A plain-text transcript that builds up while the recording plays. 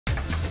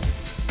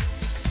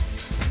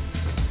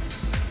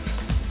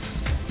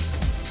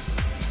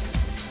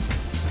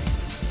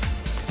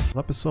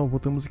Olá pessoal,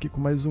 voltamos aqui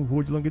com mais um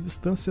voo de longa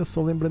distância.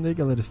 Só lembrando aí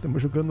galera,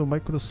 estamos jogando o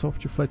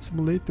Microsoft Flight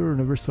Simulator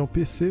na versão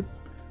PC. Se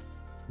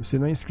você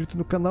não é inscrito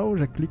no canal,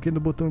 já clica aí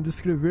no botão de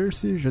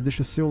inscrever-se, já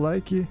deixa o seu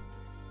like,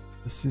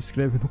 já se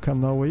inscreve no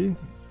canal aí,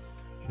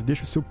 já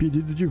deixa o seu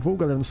pedido de voo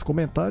galera nos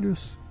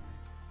comentários.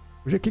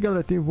 Hoje aqui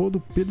galera tem voo do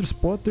Pedro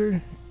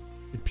Spotter,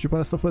 ele pediu para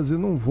nós estar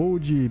fazendo um voo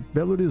de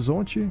Belo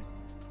Horizonte,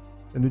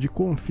 indo de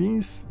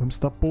Confins, vamos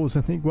estar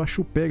pousando em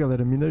Guaxupé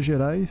galera, Minas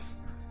Gerais.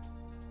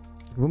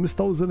 Vamos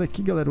estar usando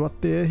aqui, galera, o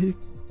ATR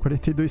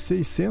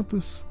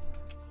 42600.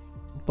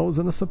 Vamos estar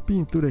usando essa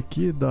pintura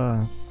aqui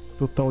da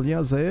Total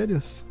Linhas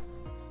Aéreas.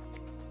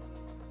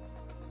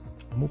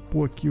 Vamos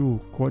pôr aqui o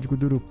código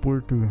do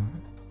aeroporto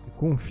de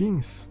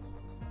Confins.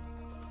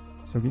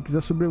 Se alguém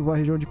quiser sobrevoar a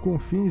região de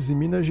Confins em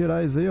Minas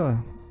Gerais aí, ó,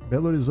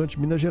 Belo Horizonte,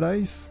 Minas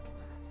Gerais.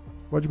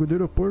 Código do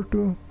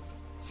aeroporto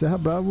Serra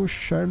Bravo,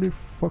 Charlie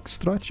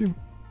Foxtrot.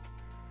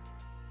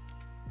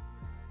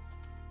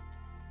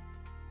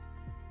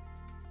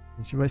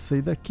 A gente vai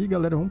sair daqui,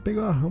 galera. Vamos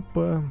pegar a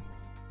rampa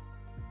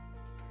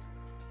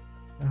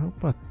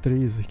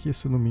 3 aqui,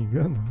 se eu não me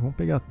engano. Vamos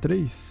pegar a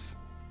 3.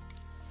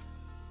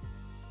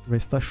 Vai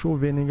estar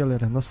chovendo, hein,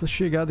 galera. Nossa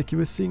chegada aqui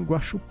vai ser em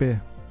Guaxupé.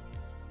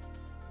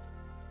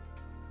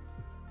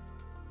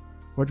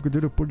 Código do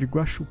aeroporto de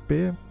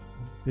Guaxupé.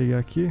 Vamos pegar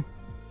aqui.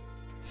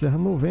 Serra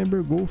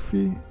November, Golf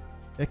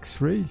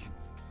X-Ray.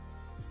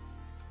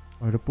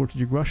 Aeroporto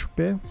de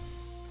Guaxupé.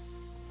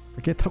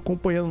 Pra quem tá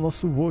acompanhando o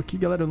nosso voo aqui,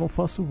 galera, eu não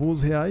faço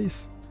voos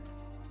reais.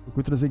 Eu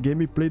vou trazer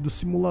gameplay do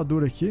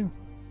simulador aqui.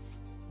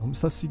 Vamos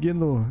estar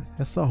seguindo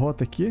essa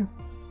rota aqui.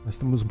 Nós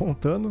estamos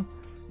montando.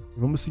 E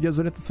vamos seguir as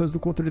orientações do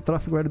controle de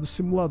tráfego aéreo do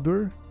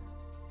simulador.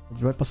 A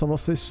gente vai passar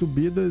nossas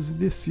subidas e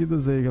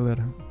descidas aí,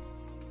 galera.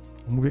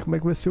 Vamos ver como é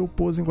que vai ser o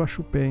pouso em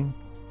Guaxupé, hein.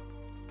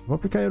 Vou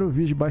aplicar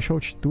aerovis de baixa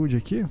altitude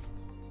aqui.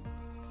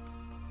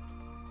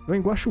 Então,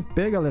 em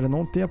Guaxupé, galera,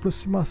 não tem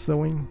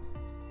aproximação, hein.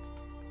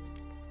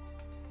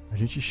 A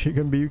gente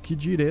chega meio que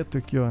direto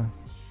aqui, ó.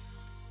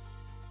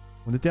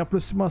 Quando tem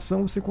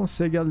aproximação, você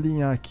consegue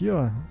alinhar aqui,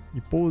 ó, e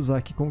pousar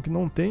aqui. Como que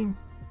não tem,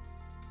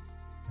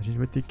 a gente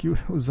vai ter que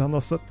usar a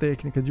nossa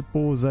técnica de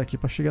pousar aqui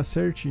para chegar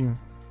certinho.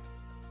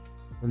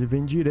 Ele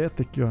vem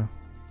direto aqui, ó.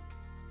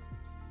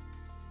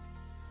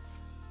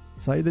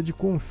 Saída de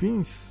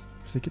Confins.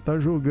 Você que tá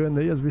jogando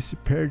aí, às vezes se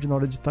perde na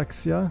hora de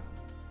taxiar.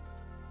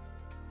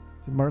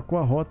 Você marcou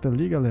a rota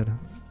ali, galera,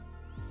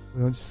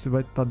 onde você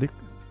vai estar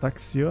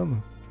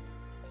taxiando.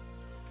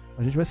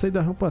 A gente vai sair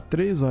da rampa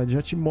 3, ó, ele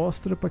já te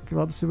mostra para que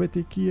lado você vai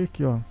ter que ir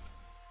aqui, ó.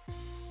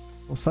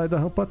 Então sai da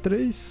rampa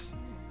 3,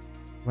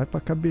 vai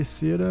para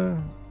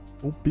cabeceira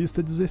ou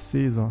pista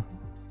 16, ó.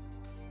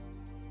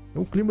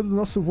 Então o clima do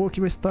nosso voo aqui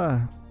vai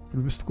estar,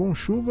 pelo visto, com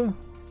chuva.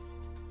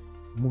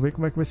 Vamos ver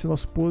como é que vai ser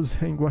nosso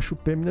pouso em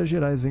Guaxupé, Minas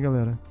Gerais, hein,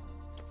 galera.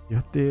 De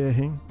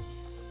ATR, hein.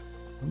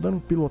 Vamos dar um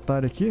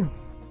pilotar aqui.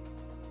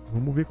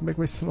 Vamos ver como é que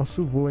vai ser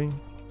nosso voo, hein.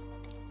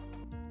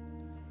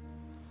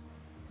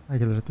 Aí,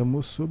 galera,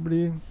 estamos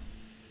sobre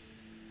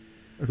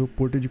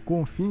aeroporto de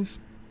Confins,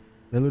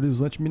 Belo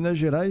Horizonte, Minas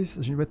Gerais.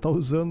 A gente vai estar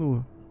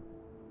usando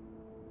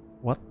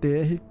o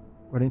ATR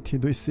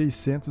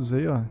 42600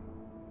 aí, ó.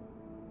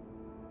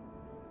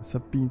 Essa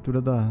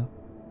pintura da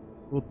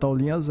Total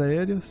Linhas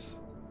Aéreas.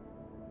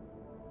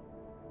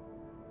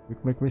 Ver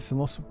como é que vai ser o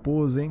nosso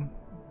pouso, hein.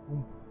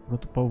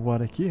 Pronto para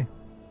voar aqui.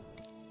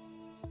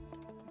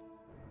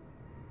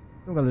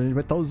 Então, galera, a gente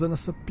vai estar usando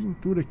essa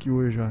pintura aqui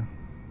hoje, ó.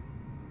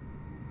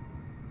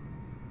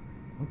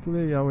 Muito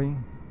legal, hein.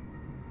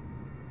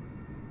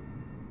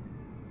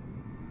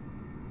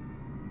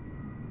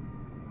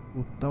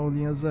 Total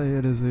Linhas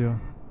Aéreas aí, ó.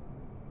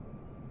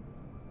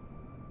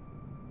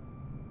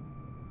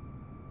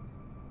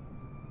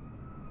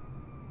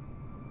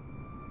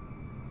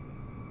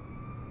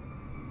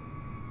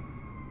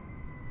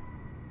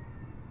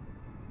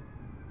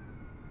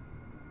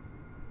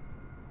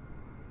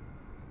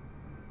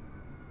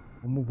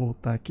 Vamos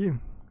voltar aqui.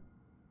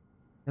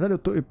 Galera,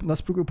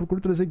 eu procuro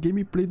trazer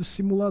gameplay do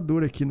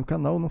simulador aqui no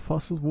canal, não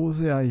faço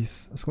voos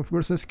reais. As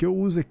configurações que eu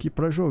uso aqui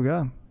para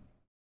jogar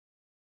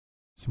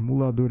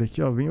simulador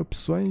aqui, ó, vem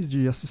opções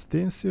de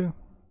assistência,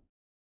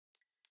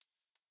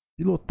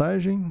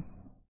 pilotagem.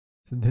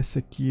 Você desce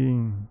aqui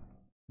em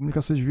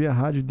comunicações via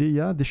rádio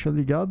DIA, deixa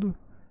ligado.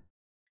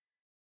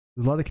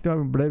 Do lado aqui tem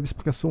uma breve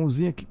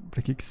explicaçãozinha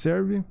para que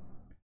serve.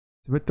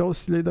 Você vai ter o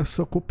auxílio da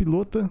sua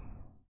copilota.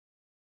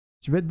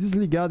 Se estiver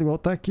desligado, igual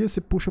tá aqui,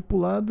 você puxa para o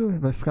lado,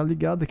 vai ficar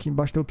ligado. Aqui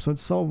embaixo tem a opção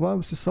de salvar,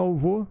 você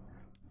salvou.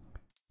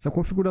 Essa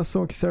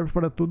configuração aqui serve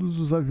para todos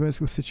os aviões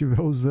que você estiver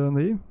usando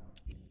aí.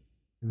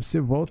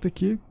 Você volta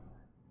aqui,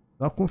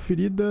 dá uma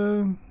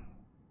conferida no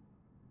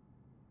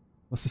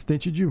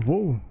assistente de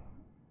voo.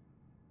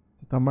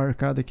 Você tá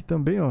marcado aqui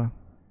também, ó.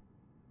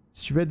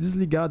 Se estiver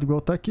desligado,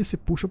 igual tá aqui, você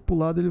puxa para o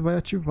lado, ele vai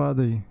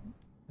ativado aí.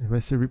 Ele vai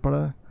servir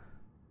para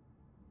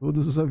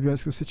todos os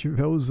aviões que você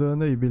estiver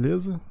usando aí,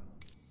 beleza?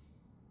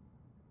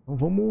 Então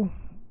vamos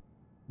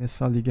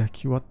começar a ligar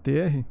aqui o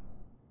ATR.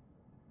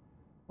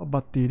 A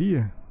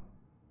bateria.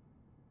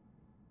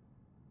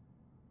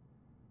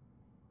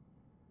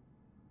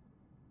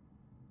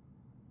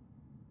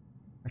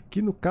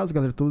 Aqui no caso,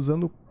 galera, eu tô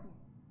usando o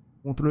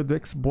controle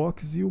do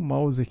Xbox e o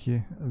mouse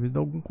aqui. Às vezes dá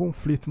algum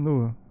conflito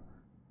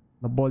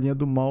na bolinha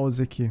do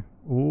mouse aqui.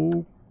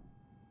 Ou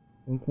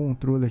com o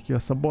controle aqui.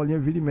 Essa bolinha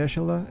vira e mexe,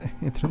 ela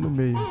entra no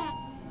meio.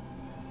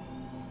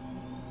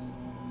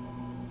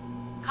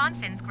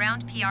 Confins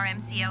ground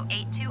PRMCO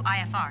 82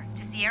 IFR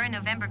to Sierra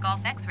November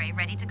Golf X-ray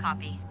ready to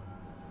copy.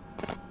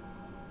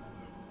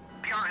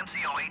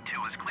 PRMCO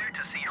 82 is cleared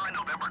to Sierra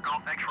November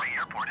Golf X-ray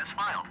Airport as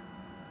filed.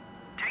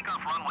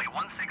 Takeoff runway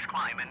 16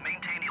 climb and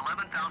maintain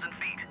 11,000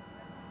 feet.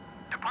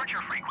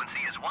 Departure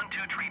frequency is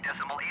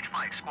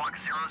 123.85 squawk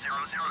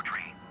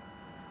 0003.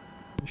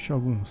 Deixa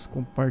alguns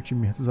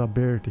compartimentos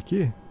abertos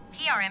aqui.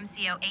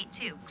 PRMCO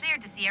 82 cleared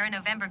to Sierra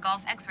November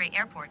Golf X-ray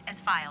Airport as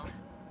filed.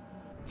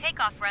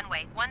 Takeoff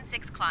runway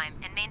 16 climb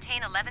and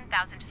maintain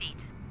 11,000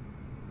 feet.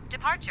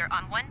 Departure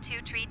on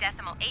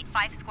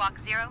 123.85 squawk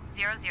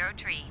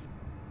 0003.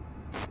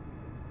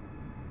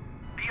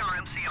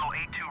 PRMCO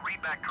 82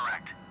 readback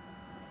correct.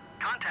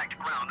 Contact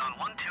ground on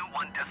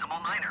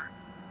 121.9er.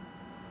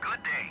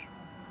 Good day.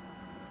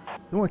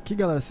 Então aqui,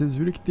 galera, vocês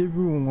viram que teve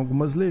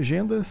algumas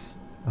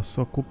legendas. A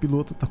sua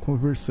copilota tá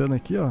conversando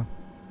aqui, ó.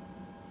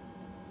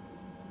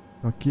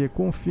 Então aqui é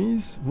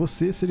Confins,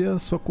 você seria a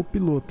sua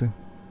copilota.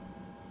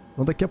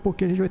 Então daqui a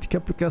pouquinho a gente vai ter que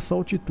aplicar essa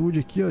altitude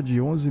aqui, ó, de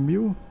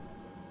 11.000.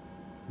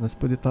 Nós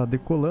poder estar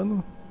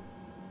decolando.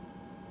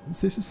 Não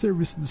sei se o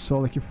serviço de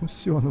solo aqui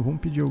funciona.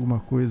 Vamos pedir alguma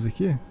coisa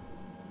aqui.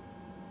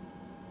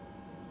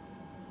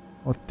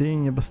 Ó,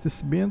 tem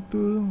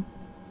abastecimento.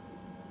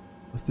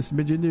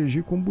 Abastecimento de energia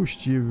e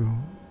combustível.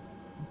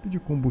 Vamos pedir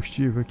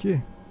combustível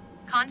aqui.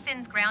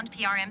 Confins ground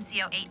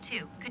PRMCO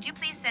 82. Could you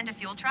please send a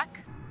fuel truck?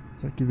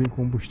 Será que vem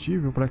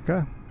combustível pra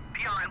cá?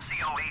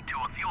 PRMCO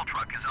 82, a fuel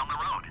truck is on the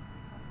road.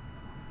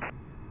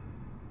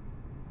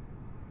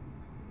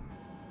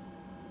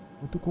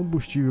 Quanto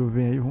combustível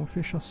vem aí? Vamos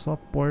fechar só a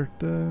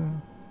porta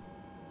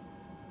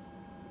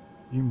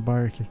de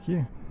embarque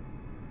aqui.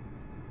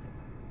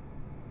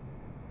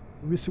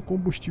 Vamos ver se o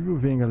combustível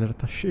vem, galera.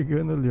 Tá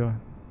chegando ali, ó.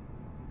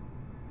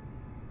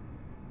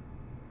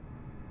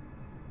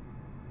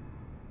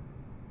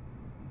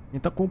 Quem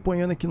tá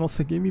acompanhando aqui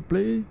nossa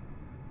gameplay,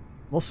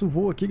 nosso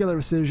voo aqui, galera,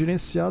 vai ser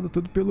gerenciado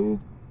tudo pelo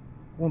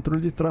controle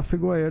de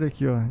tráfego aéreo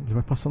aqui, ó. Ele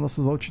vai passar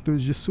nossas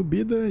altitudes de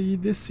subida e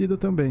descida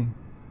também.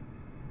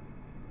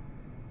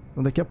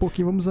 Então daqui a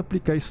pouquinho vamos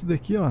aplicar isso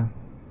daqui, ó.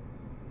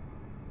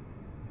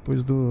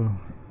 Depois do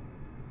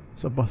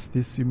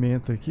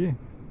abastecimento aqui.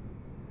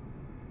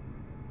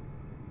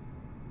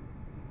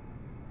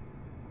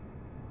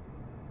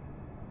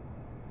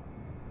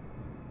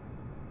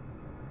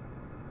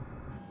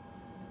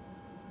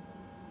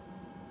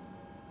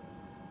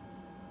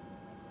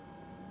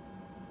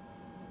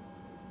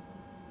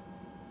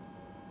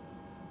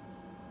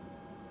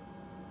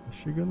 Tá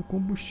chegando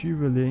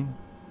combustível ali, hein?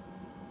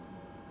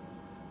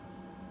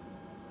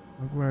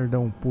 Vou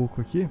aguardar um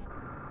pouco aqui.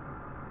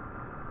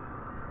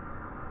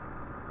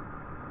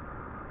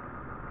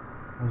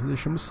 Nós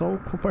deixamos só o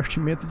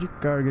compartimento de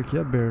carga aqui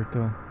aberto,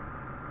 ó.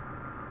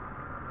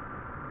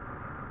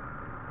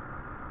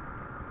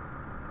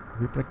 Vou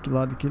ver para que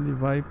lado que ele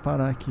vai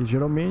parar aqui.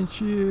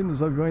 Geralmente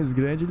nos aviões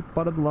grandes ele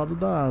para do lado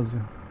da asa.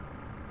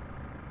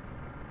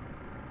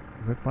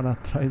 Ele vai parar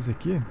atrás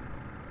aqui.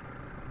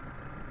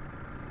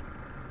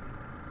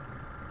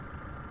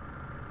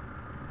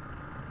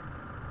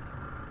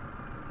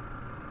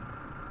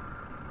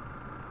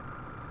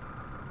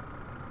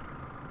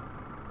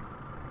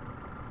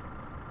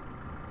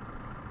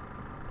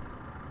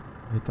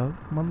 Ele tá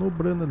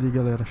manobrando ali,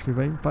 galera. Acho que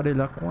vai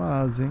emparelhar com a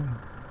asa, hein?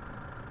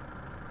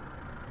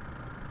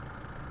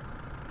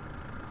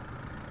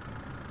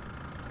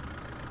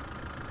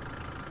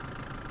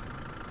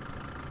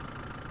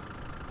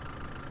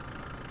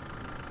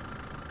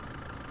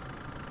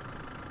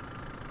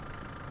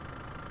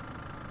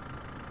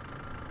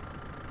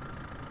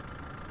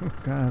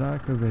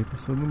 Caraca, velho.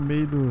 Passando no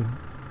meio do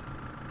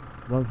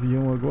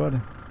avião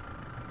agora.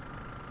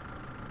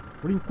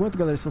 Por enquanto,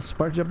 galera, essas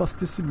partes de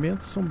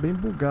abastecimento são bem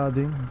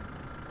bugadas, hein?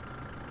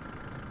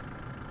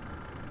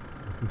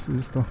 Aqui vocês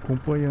estão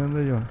acompanhando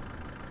aí, ó.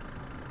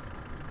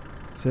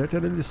 Certo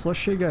era ele só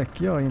chegar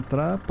aqui, ó,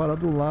 entrar, parar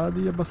do lado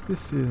e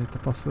abastecer. Ele tá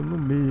passando no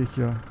meio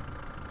aqui, ó.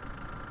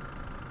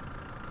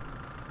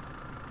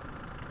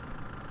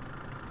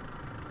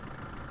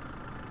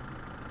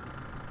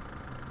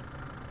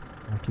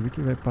 Aqui vê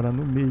que vai parar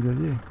no meio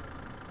ali.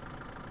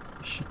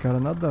 Ixi, cara,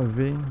 nada a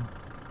ver, hein?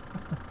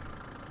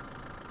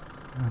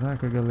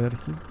 Caraca, galera,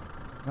 que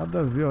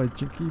nada a ver, ó.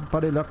 Tinha que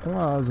emparelhar com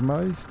a asa,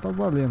 mas tá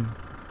valendo.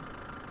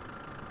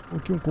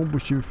 Coloquei um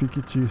combustível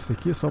fictício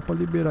aqui, só pra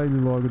liberar ele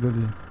logo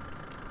dali.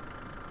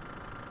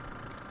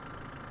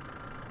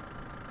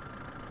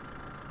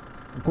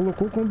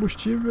 Colocou o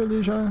combustível,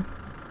 ele já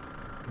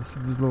vai se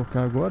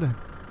deslocar agora.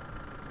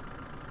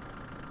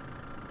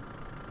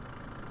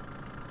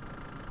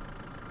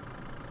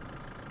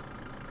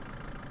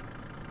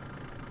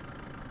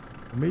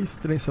 Meio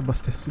estranho esse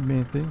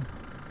abastecimento, hein?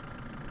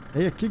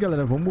 E aqui,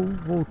 galera, vamos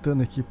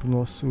voltando aqui pro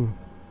nosso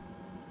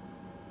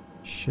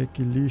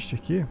checklist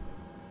aqui.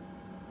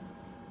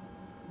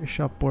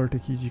 Fechar a porta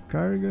aqui de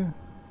carga.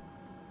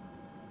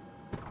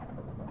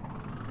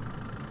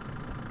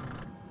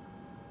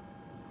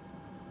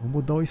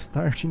 Vamos dar o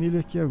start nele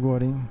aqui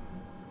agora, hein?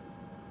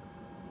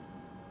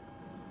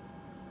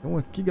 Então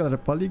aqui, galera,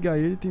 para ligar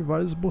ele tem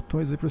vários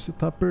botões aí para você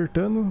estar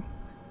apertando.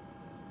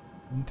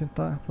 Vamos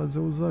tentar fazer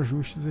os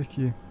ajustes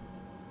aqui.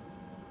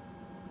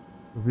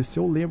 Vou ver se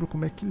eu lembro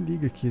como é que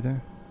liga aqui,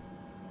 né?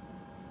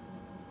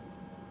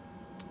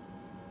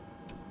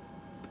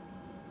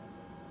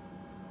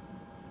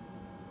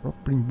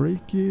 Proprio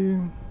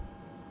brake.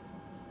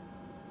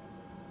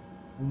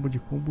 Bomba de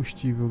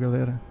combustível,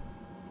 galera.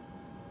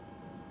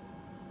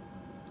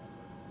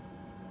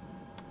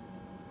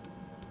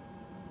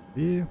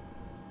 E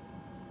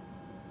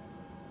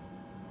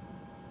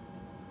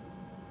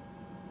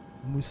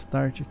vamos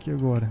start aqui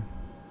agora.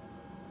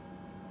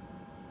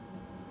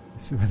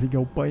 Você vai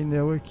ligar o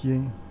painel aqui,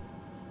 hein?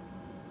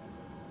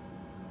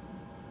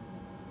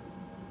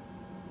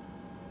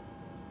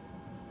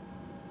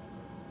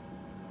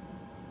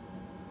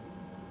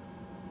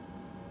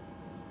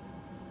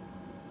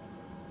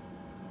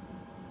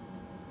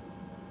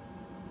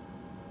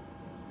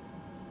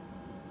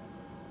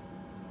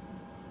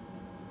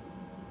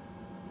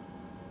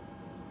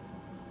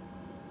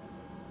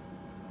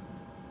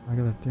 Ah,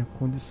 galera, tem a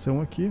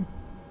condição aqui.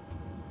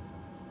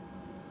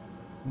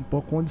 Um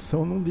pouco a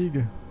condição não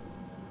liga.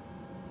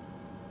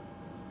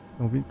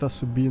 Senão vem tá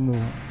subindo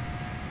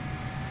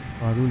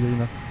barulho aí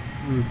na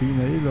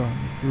turbina aí,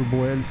 ó.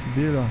 Turbo hélice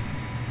dele, ó.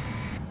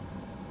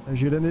 Tá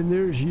gerando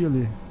energia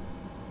ali.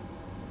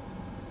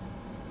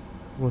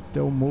 O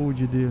hotel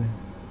mode dele.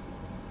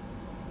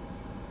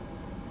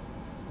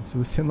 Se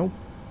você não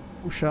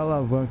puxar a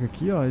alavanca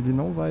aqui, ó, ele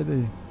não vai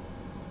daí.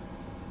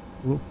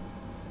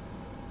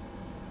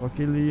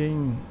 Coloquei ele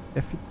em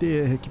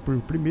FTR aqui por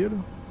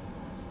primeiro.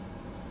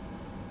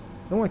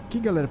 Então aqui,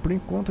 galera, por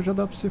enquanto já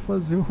dá pra você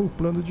fazer o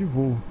plano de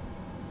voo.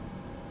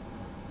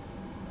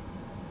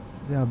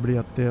 Vou abrir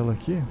a tela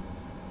aqui.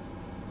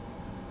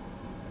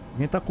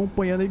 Quem tá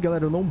acompanhando aí,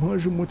 galera, eu não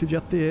manjo muito de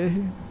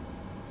ATR.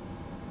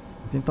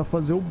 Vou tentar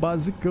fazer o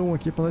basicão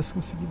aqui pra nós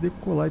conseguir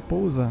decolar e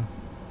pousar.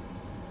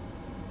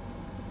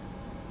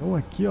 Então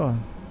aqui, ó.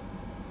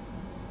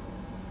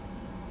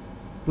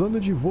 Plano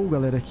de voo,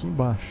 galera, aqui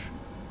embaixo.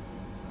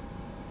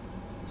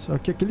 Só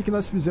que aquele que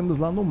nós fizemos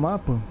lá no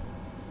mapa,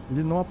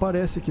 ele não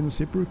aparece aqui, não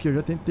sei porquê. Eu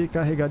já tentei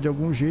carregar de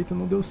algum jeito e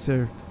não deu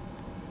certo.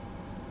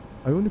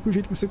 Aí o único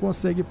jeito que você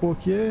consegue pôr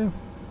aqui é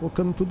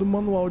colocando tudo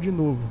manual de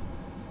novo.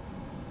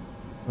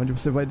 Onde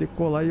você vai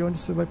decolar e onde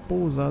você vai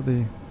pousar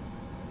daí.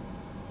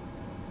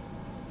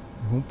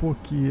 Vamos pôr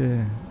aqui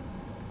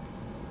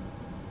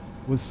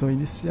posição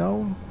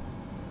inicial.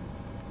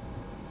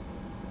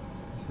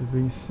 Você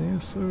vem em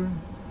sensor.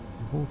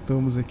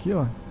 Voltamos aqui,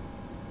 ó.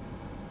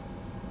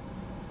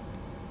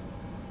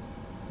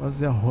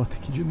 Fazer a rota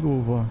aqui de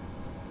novo, ó.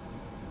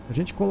 A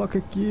gente coloca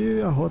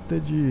aqui a rota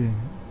de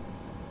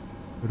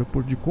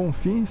aeroporto de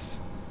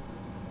Confins.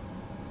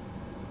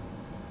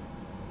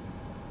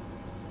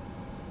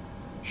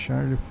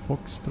 Charlie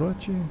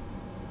Foxtrot.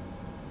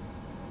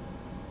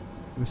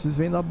 Vocês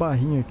veem na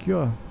barrinha aqui,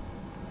 ó.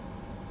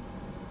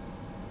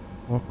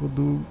 Foco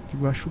de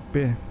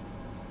Guaxupé.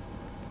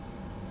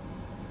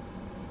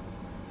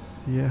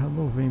 Sierra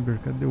November,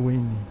 cadê o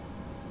N?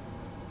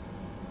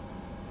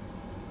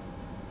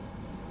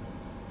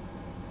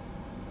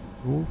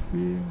 Golf,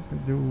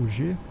 cadê o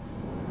G?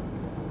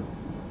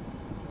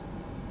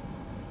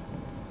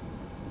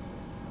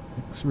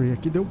 X-Ray,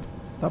 aqui deu,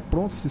 tá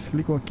pronto, vocês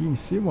clicam aqui em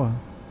cima, ó.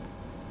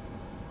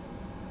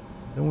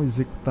 Dá um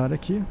executar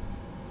aqui.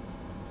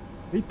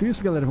 Feito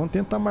isso, galera, vamos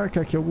tentar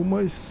marcar aqui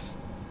algumas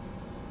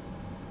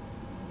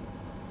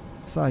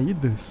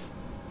saídas.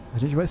 A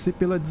gente vai ser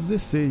pela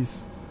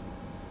 16.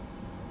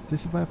 Não sei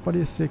se vai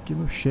aparecer aqui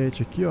no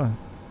chat aqui, ó.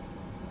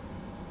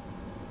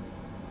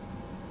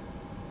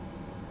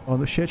 Ó,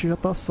 no chat já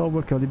tá salvo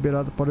aqui, ó,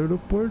 liberado para o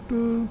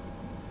aeroporto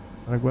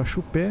para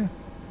Guaxupé.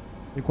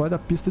 E qual é da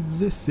pista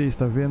 16,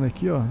 tá vendo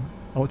aqui, ó?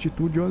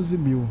 Altitude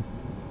 11.000.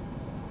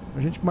 A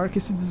gente marca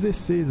esse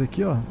 16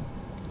 aqui, ó.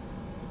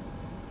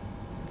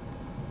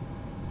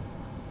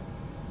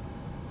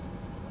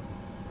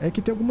 É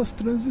que tem algumas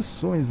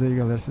transições aí,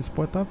 galera. Vocês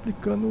podem estar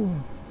aplicando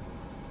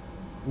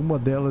uma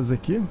delas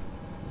aqui.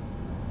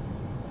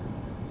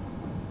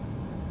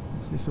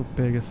 Não sei se eu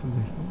pego essa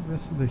daqui. Vamos ver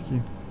essa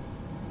daqui.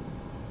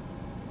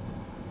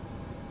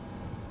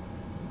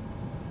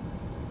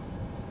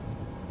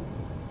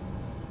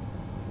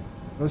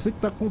 Pra você que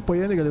está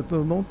acompanhando, galera,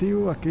 eu não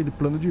tenho aquele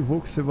plano de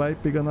voo que você vai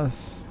pegando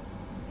as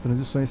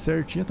transições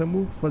certinho.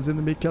 Estamos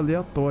fazendo meio que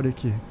aleatório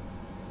aqui.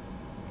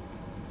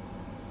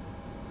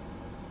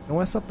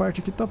 Então essa parte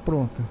aqui está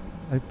pronta.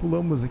 Aí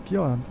pulamos aqui,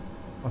 ó,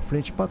 para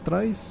frente e para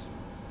trás.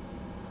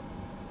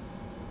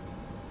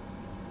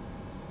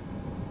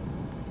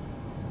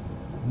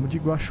 Vamos de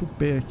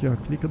Guaxupé aqui, ó.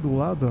 Clica do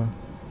lado,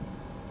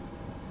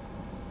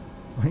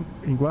 ó.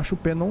 Em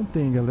Guaxupé não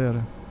tem,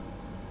 galera.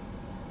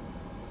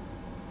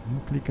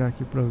 Vamos clicar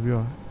aqui para ver,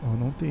 ó. Ó,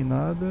 não tem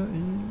nada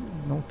e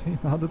não tem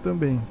nada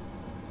também.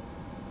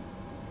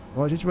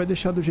 Então a gente vai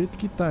deixar do jeito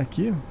que tá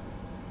aqui.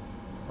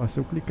 Ó, se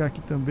eu clicar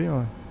aqui também,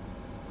 ó.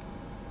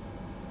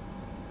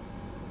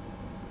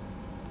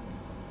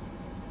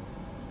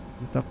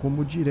 Ele tá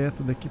como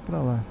direto daqui pra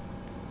lá.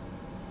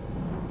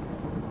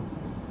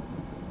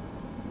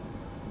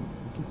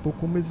 Tem que pôr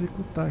como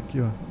executar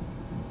aqui, ó.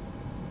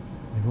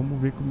 Aí vamos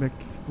ver como é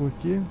que ficou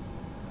aqui.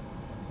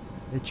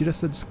 Aí tira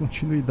essa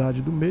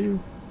descontinuidade do meio.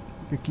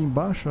 Fica aqui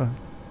embaixo, ó.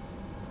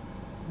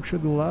 Puxa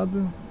do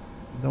lado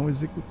e dá um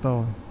executar,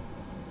 ó.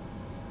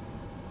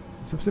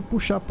 Se você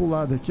puxar pro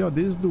lado aqui, ó,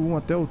 desde o 1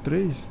 até o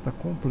 3, tá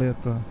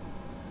completo, ó.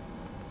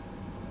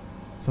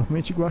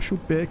 Somente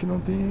Guaxupé que não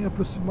tem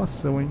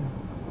aproximação, hein.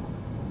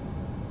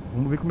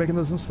 Vamos ver como é que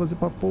nós vamos fazer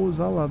pra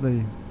pousar lá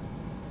daí.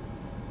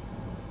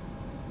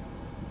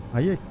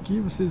 Aí aqui,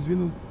 vocês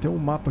viram, tem um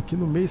mapa aqui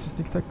no meio, vocês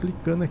tem que estar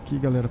clicando aqui,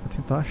 galera, pra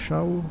tentar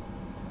achar o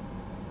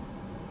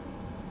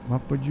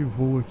mapa de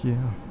voo aqui,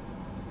 ó.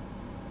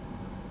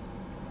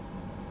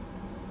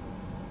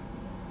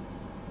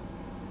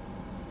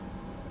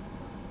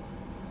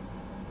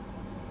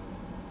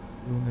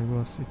 Um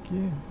negócio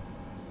aqui.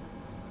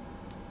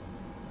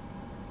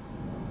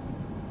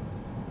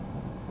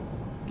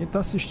 Quem tá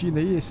assistindo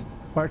aí, essa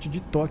parte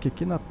de toque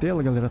aqui na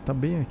tela, galera, tá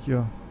bem aqui,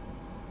 ó.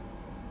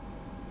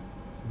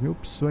 Vê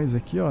opções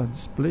aqui, ó,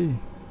 display.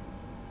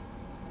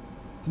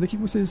 Isso daqui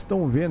que vocês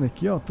estão vendo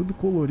aqui, ó, tudo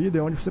colorido,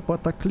 é onde você pode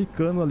estar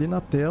clicando ali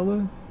na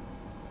tela.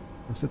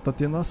 Você tá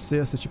tendo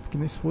acesso, é tipo que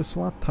nem se fosse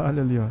um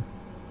atalho ali, ó.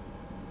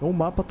 Então o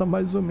mapa tá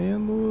mais ou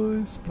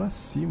menos pra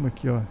cima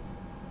aqui, ó.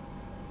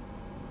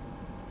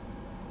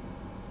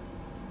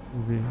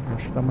 Vamos ver,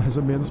 acho que tá mais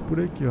ou menos por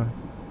aqui, ó.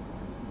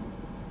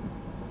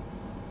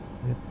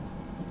 É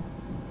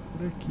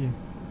por aqui.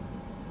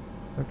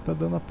 Só que tá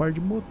dando a parte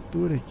de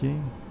motor aqui,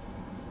 hein.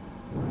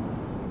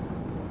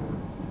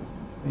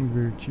 Tá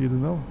invertido,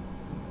 não?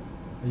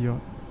 Aí, ó.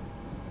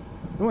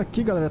 Então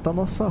aqui, galera, tá a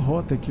nossa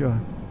rota aqui, ó.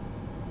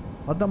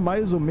 Ela dá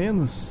mais ou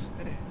menos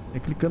é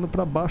clicando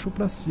pra baixo ou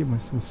pra cima.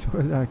 Se você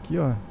olhar aqui,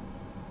 ó.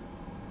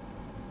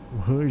 O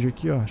range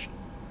aqui, ó. Acho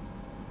que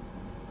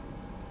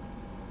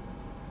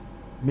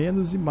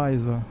menos e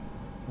mais, ó.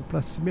 Então,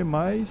 pra cima é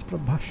mais, pra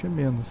baixo é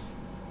menos.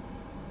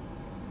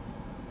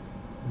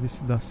 Vamos ver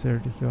se dá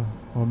certo aqui, ó.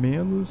 Ó,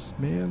 menos,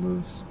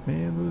 menos,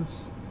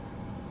 menos.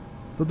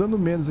 Tô dando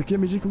menos aqui, à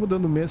medida que eu vou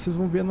dando menos, vocês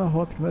vão ver na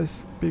rota que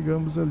nós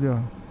pegamos ali, ó.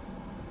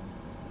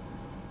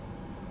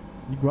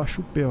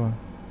 Guaxupé, ó.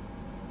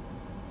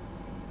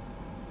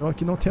 Então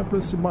aqui não tem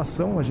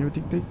aproximação, a gente vai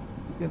ter que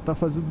tentar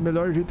fazer do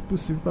melhor jeito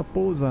possível para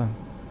pousar.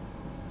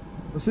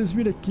 Vocês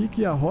viram aqui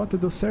que a rota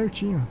deu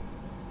certinho.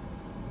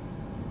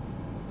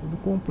 Tudo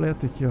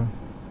completo aqui, ó.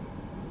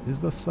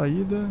 Desde a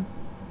saída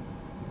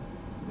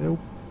é o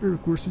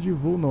percurso de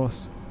voo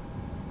nosso.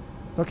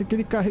 Só que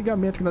aquele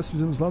carregamento que nós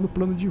fizemos lá no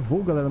plano de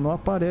voo, galera, não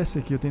aparece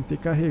aqui. Eu tentei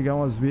carregar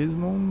umas vezes,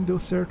 não deu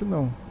certo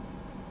não.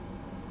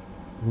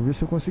 Vou ver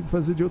se eu consigo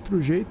fazer de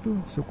outro jeito.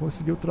 Se eu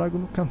conseguir, eu trago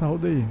no canal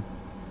daí.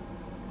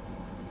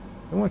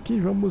 Então aqui,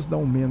 vamos dar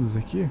um menos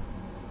aqui.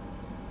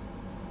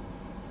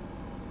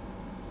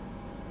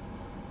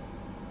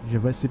 Já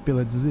vai ser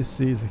pela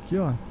 16 aqui,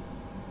 ó.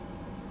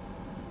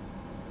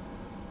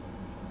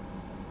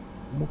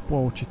 Vamos pôr a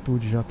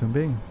altitude já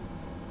também.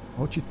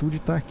 A altitude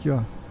tá aqui,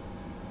 ó.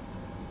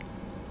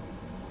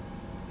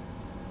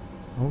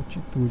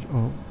 Altitude,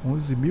 ó,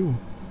 11.000.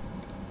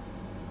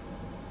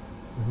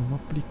 Vamos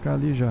aplicar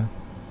ali já.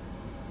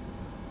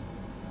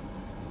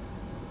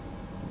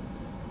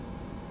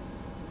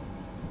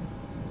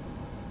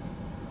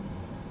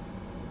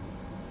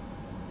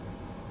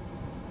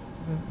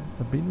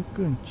 Tá bem no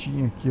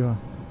cantinho aqui, ó.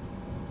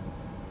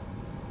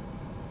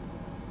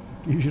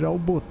 Tem que girar o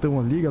botão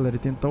ali, galera, e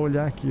tentar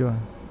olhar aqui, ó.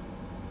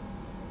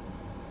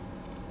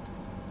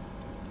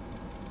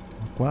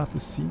 4,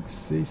 5,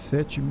 6,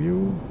 7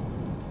 mil.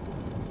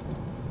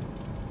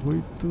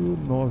 8,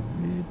 9,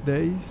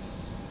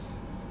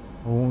 10,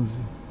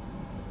 11. Vou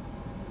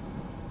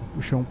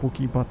puxar um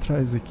pouquinho para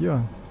trás aqui, ó.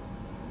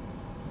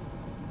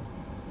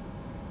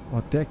 Ó.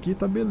 Até aqui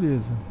tá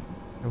beleza.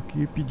 É o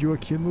que pediu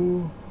aqui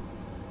no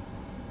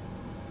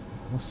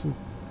nosso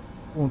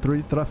controle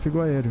de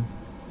tráfego aéreo.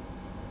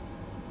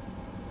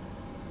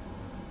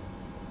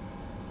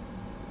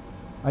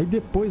 Aí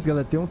depois,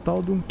 galera, tem um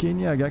tal de um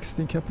QNH que você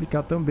tem que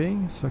aplicar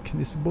também, só que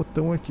nesse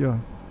botão aqui, ó.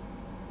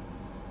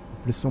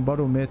 Pressão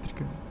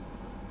barométrica.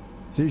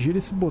 Você gira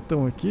esse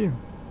botão aqui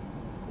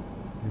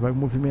e vai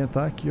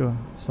movimentar aqui, ó.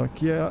 Só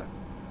que é a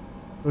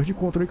torre de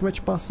controle que vai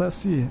te passar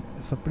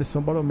essa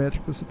pressão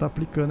barométrica que você está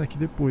aplicando aqui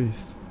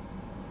depois.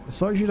 É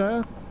só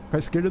girar com a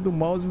esquerda do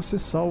mouse, você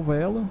salva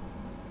ela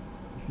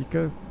e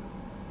fica.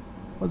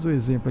 Vou fazer um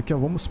exemplo aqui, ó.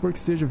 Vamos supor que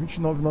seja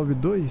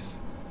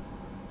 2992.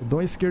 Eu dou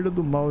a esquerda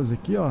do mouse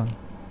aqui, ó.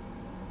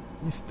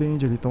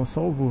 Estende ali, então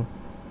salvou.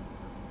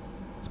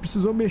 Se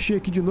precisou mexer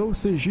aqui de novo,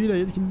 você gira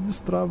ele que ele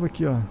destrava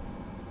aqui, ó.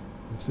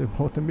 Você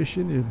volta a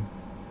mexer nele.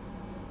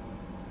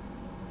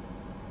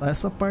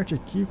 Essa parte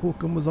aqui,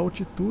 colocamos a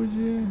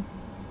altitude,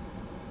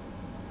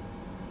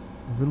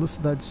 a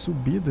velocidade de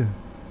subida.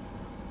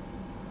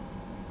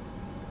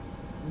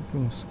 Aqui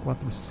uns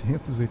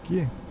 400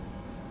 aqui.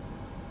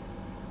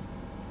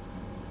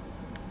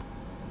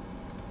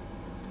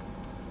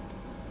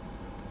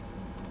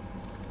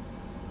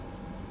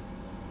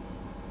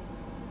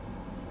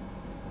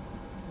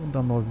 Vamos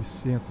dar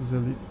 900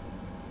 ali.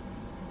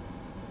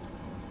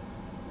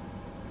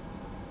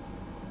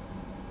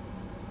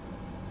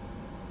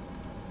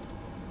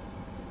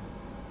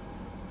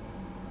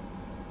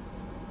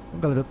 Bom,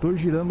 galera, eu tô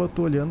girando, mas eu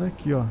tô olhando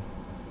aqui, ó.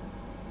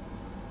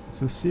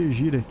 Se você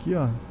gira aqui,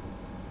 ó,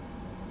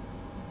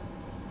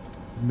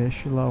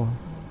 mexe lá, ó.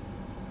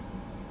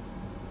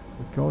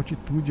 Porque a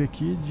altitude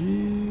aqui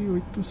de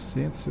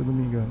 800, se eu não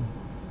me engano.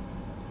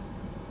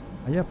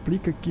 Aí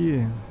aplica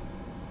aqui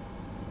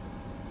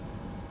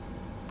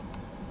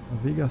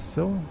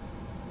navegação.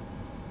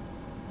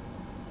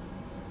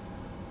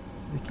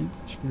 Esse daqui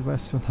acho que ele vai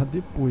acionar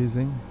depois,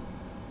 hein?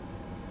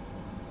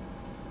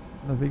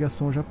 A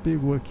navegação já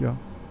pegou aqui, ó.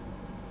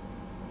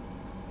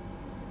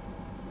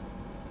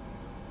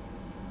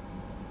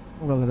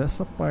 Bom, galera,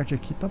 essa parte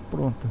aqui tá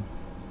pronta.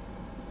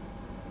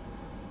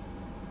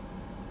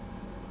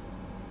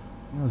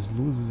 Tem as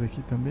luzes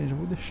aqui também. Já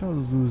vou deixar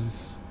as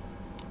luzes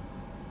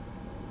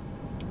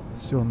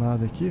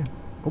acionadas aqui.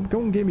 Como que é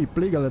um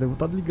gameplay, galera, eu vou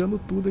estar ligando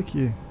tudo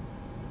aqui.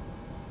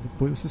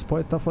 Depois vocês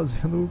podem estar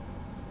fazendo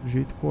do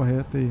jeito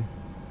correto aí.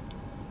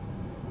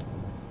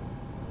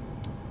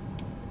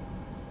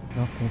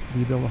 Dá uma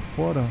conferida lá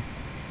fora, ó.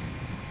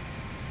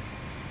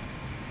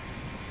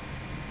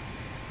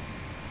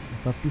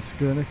 Tá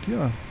piscando aqui,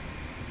 ó. Ali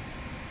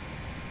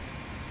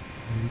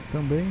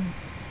também.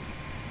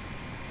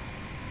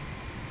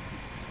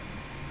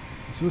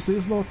 Se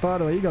vocês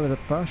notaram aí, galera,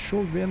 tá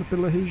chovendo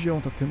pela região,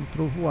 tá tendo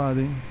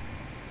trovoada, hein?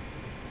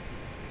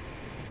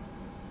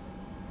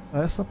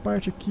 Essa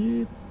parte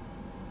aqui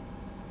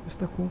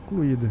está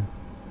concluída.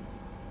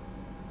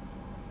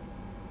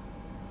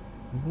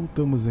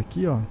 Voltamos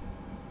aqui, ó.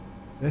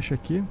 Fecha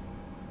aqui.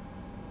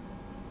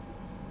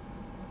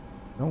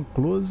 Dá um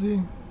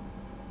close.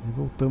 E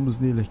voltamos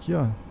nele aqui,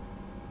 ó.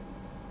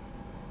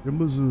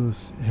 Temos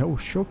os Hell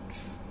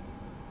Shocks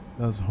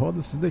das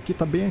rodas. Esse daqui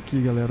tá bem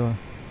aqui, galera, ó.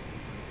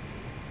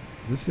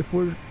 Às vezes você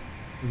for...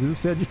 Às vezes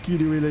você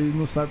adquiriu ele aí e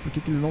não sabe por que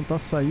ele não tá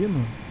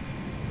saindo.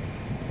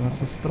 São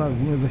essas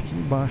travinhas aqui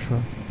embaixo, ó.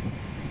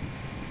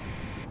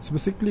 Se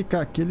você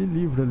clicar aquele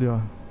livro ali, ó.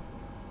 Tá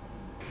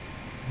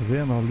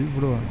vendo, ó?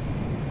 Livro, ó.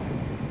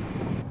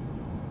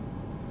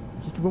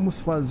 O que vamos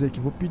fazer aqui?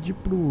 Vou pedir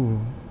pro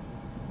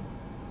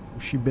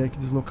Chibeck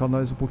deslocar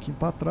nós um pouquinho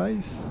para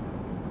trás.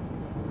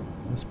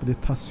 Vamos poder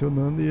estar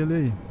acionando ele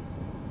aí.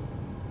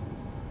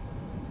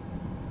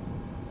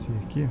 Esse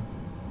aqui.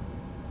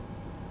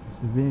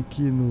 Você vem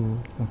aqui no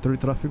controle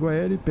de tráfego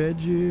aéreo e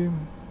pede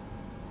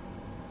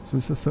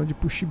solicitação de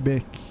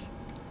pushback.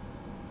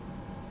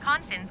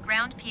 Confins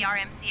ground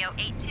PRMCO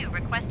 82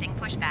 requesting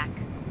pushback.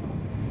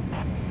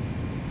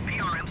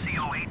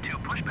 PRMCO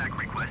 82 pushback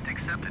request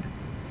accepted.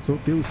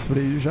 Soltei os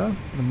freios já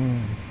para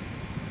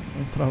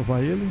não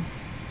travar ele.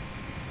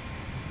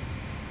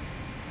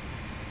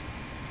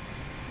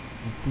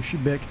 O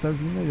pushback tá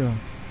vindo aí,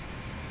 ó.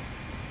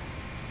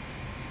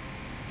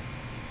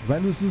 Vai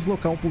nos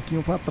deslocar um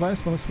pouquinho para trás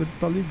para nós poder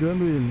estar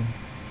ligando ele.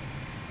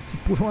 Se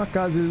por um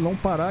acaso ele não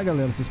parar,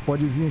 galera, vocês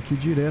podem vir aqui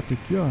direto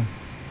aqui, ó.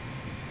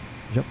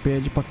 Já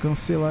pede para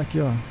cancelar aqui,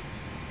 ó.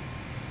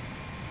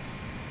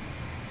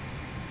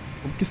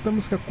 Como que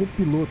estamos com a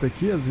copilota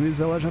aqui, às vezes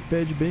ela já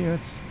pede bem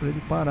antes para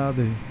ele parar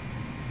daí.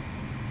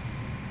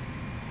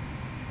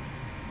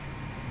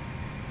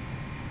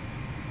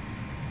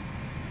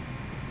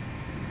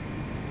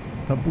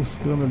 Tá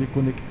buscando ali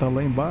conectar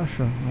lá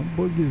embaixo, ó. Um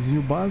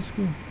bugzinho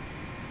básico.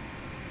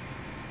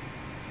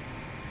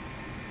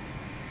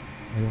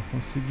 Aí, ó,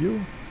 conseguiu.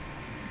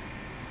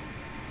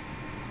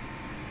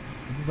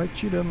 Ele vai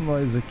tirando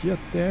nós aqui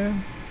até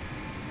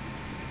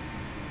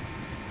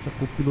essa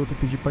copilota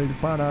pedir para ele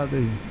parar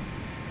daí.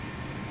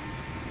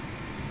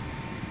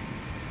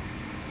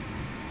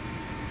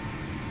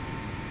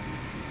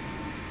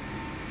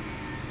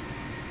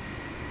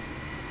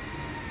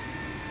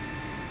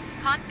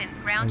 Confins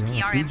ground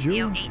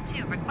PRMCO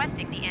 82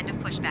 requesting the end of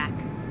pushback.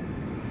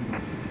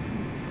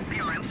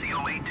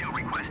 PRMCO 82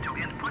 request to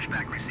end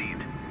pushback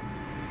received.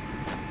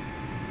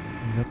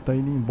 Já tá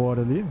indo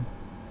embora ali.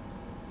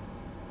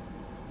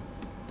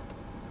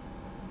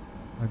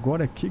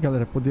 Agora aqui,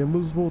 galera,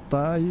 podemos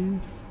voltar e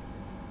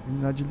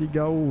terminar de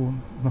ligar o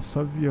nosso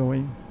avião,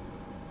 hein?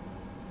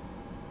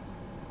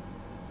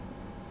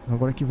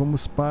 Agora que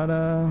vamos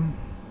para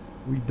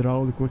o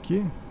hidráulico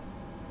aqui.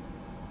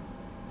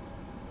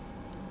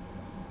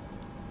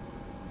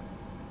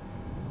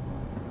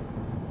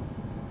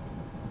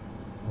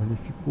 Olha,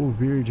 ficou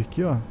verde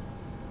aqui, ó.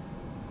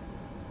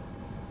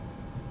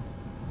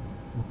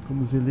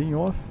 Colocamos ele em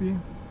off.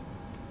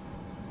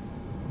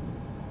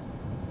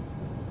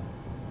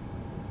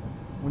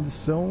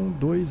 Condição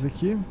 2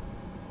 aqui.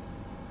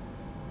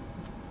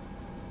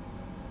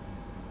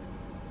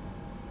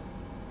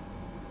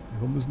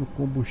 Vamos no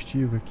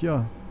combustível aqui,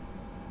 ó.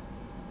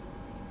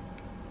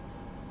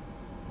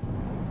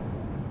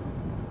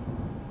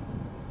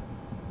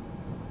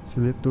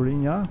 Seletor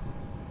em A.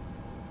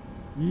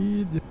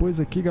 E depois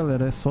aqui,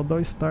 galera, é só dar o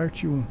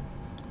Start 1.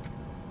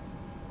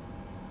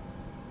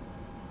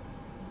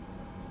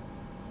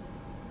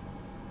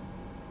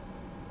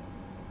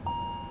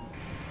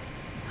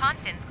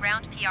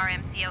 ground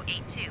PRMCO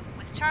 82,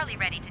 with Charlie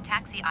ready to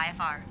taxi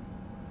IFR.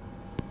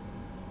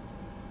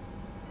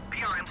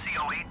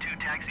 PRMCO 82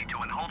 taxi to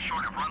and hold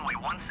short of runway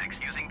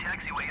 16 using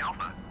taxiway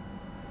Alpha.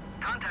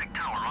 Contact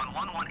tower on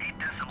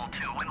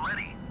 118.2 when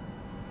ready.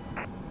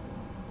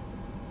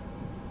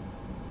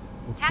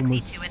 Taxi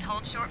to and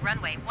hold short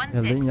runway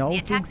 16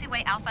 via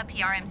taxiway Alpha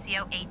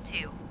PRMCO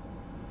 82.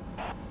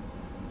 Tá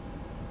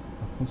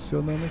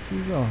funcionando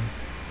aqui já.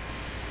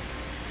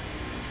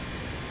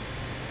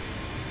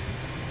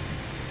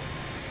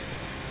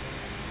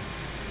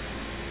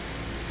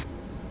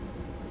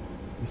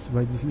 Esse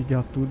vai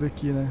desligar tudo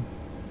aqui, né?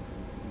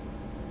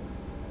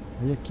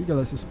 Aí aqui,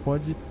 galera, vocês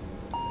podem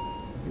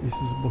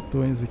esses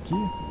botões aqui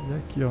e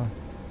aqui, ó.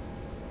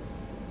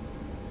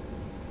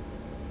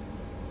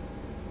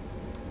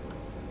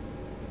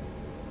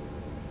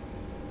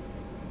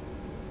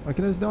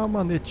 Aqui nós demos uma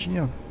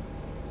manetinha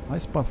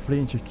mais pra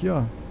frente aqui,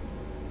 ó.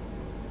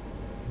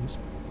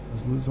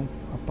 As luzes vão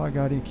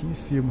apagarem aqui em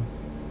cima.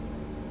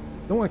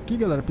 Então aqui,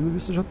 galera, pelo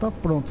visto já tá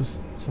pronto.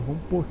 Só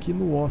vamos pôr aqui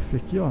no off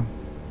aqui, ó.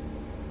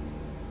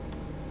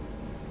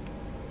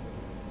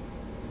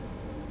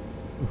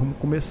 Vamos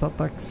começar a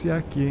taxiar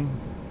aqui, hein.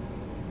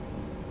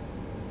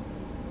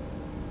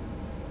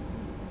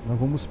 Nós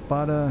vamos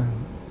para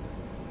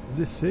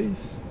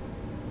 16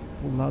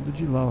 pro lado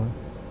de lá, ó.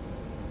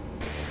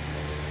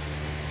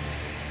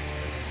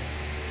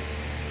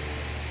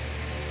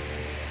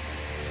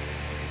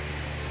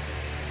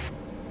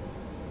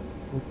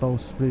 Botar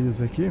os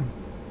freios aqui.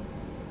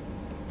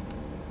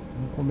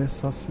 Vamos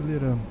começar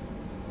acelerando.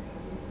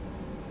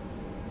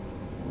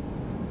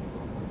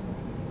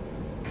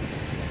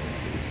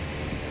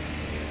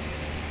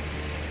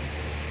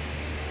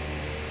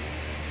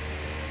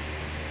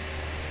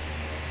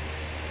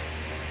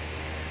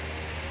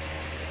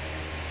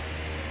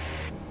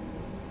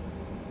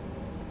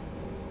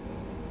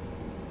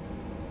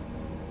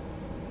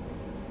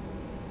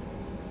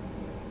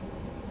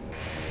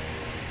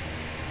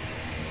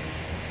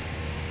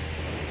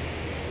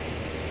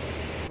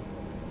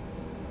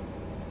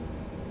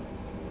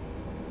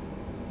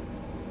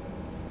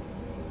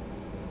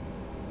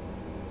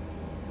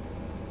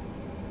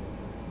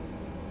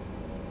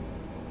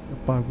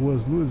 Apagou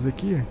as luzes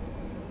aqui.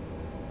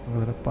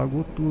 Agora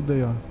apagou tudo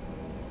aí, ó.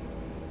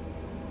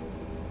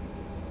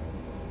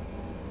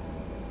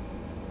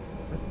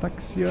 Vai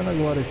taxiando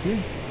agora aqui.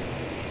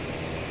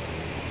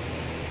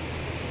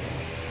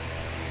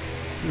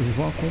 Vocês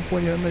vão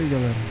acompanhando aí,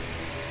 galera.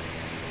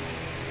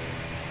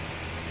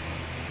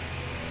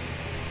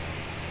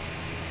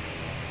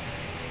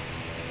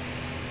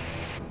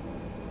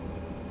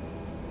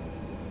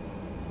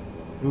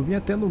 Eu vim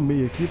até no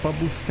meio aqui para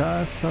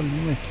buscar essa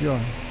linha aqui, ó.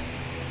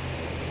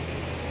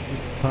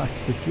 O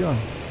táxi aqui, ó.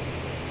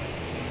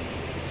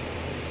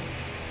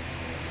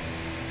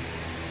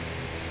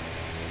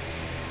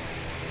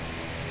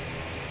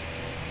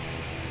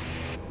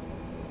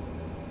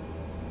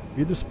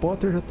 E do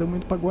spotter já estamos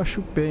indo para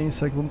Guaxupé, hein?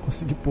 Será que vamos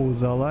conseguir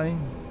pousar lá, hein?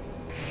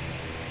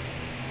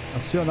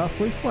 Acionar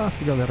foi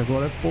fácil, galera.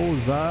 Agora é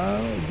pousar,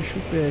 o bicho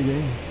pega,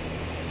 hein?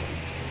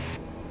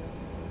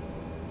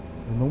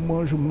 Eu não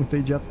manjo muito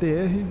aí de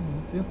ATR.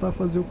 Vamos tentar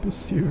fazer o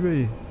possível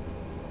aí.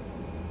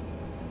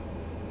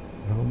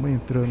 Já vamos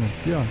entrando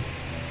aqui,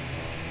 ó.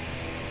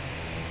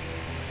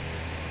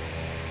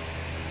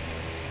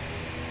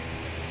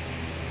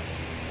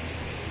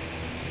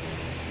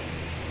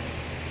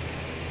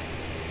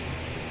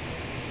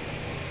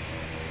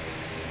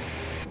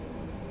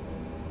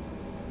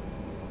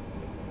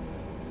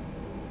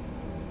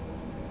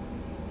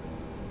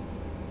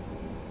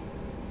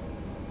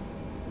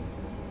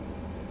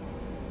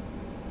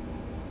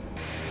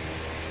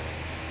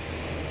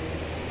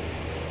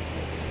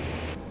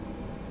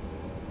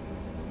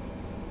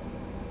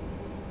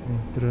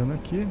 Entrando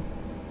aqui.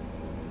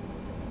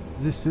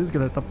 16,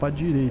 galera, tá pra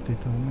direita,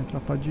 então vamos entrar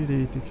pra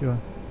direita aqui, ó.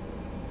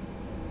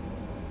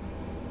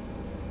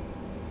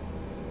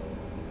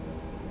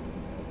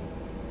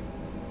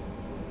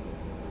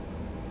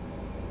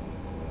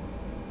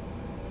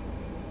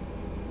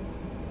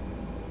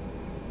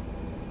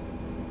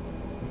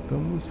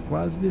 Estamos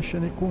quase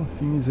deixando aí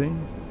Confins, hein?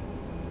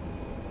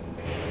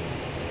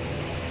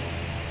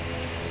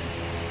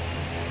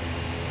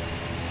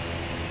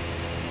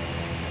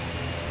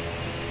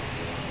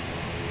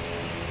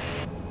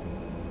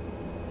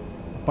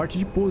 A parte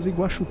de pouso em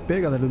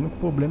Guaxupé, galera, o único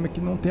problema é que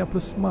não tem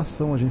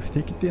aproximação. A gente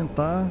tem que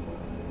tentar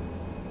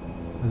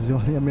fazer o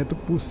alinhamento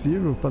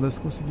possível para nós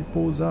conseguir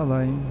pousar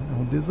lá, hein?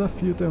 É um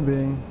desafio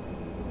também, hein?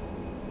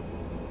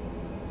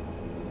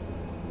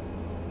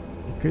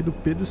 Fica aí do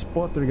P do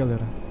spotter,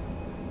 galera.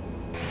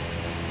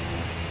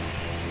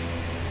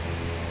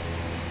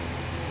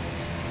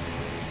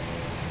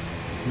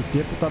 O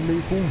tempo tá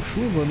meio com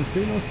chuva, não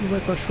sei não se não vai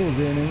estar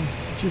chovendo, hein?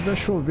 Se tiver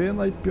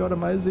chovendo, aí piora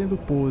mais ainda o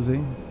pouso,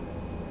 hein?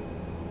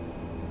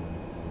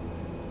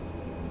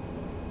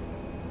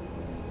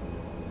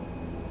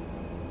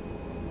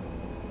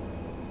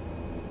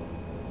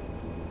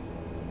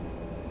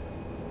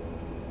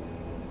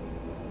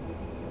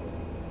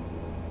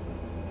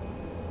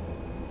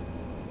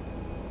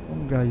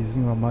 um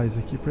gásinho a mais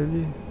aqui para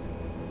ele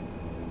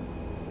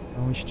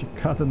dar uma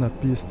esticada na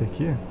pista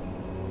aqui.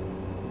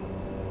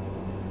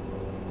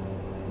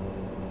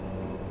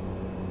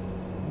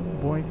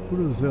 Um Boeing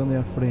cruzando aí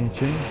à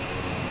frente, hein?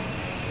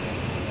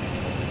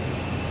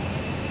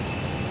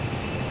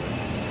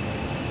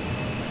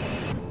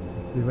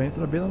 Você vai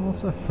entrar bem na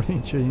nossa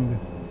frente ainda.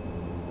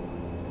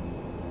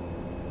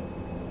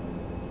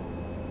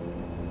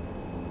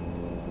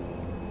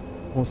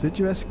 Bom, se ele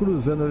estivesse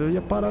cruzando, eu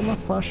ia parar na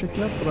faixa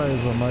aqui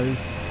atrás, ó,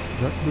 mas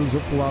já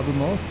cruzou pro lado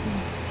nosso.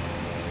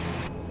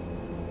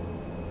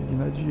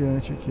 Seguindo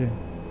adiante aqui.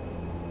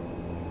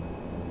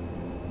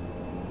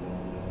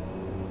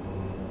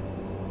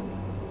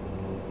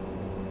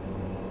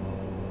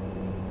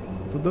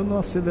 Tô dando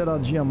uma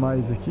aceleradinha a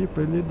mais aqui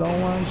para ele dar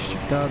uma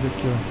esticada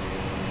aqui, ó.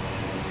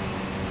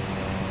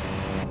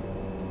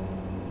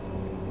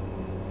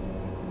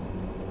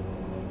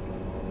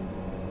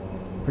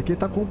 Pra quem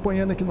tá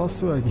acompanhando aqui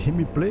nosso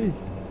gameplay,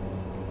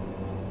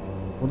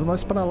 quando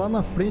nós parar lá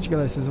na frente,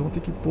 galera, vocês vão ter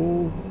que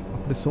pôr a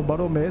pressão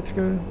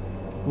barométrica.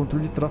 O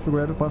controle de tráfego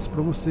aéreo passa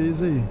pra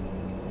vocês aí.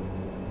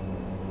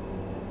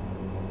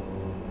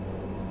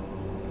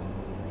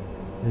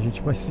 E a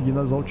gente vai seguindo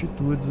as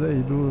altitudes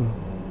aí do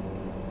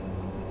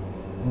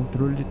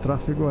controle de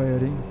tráfego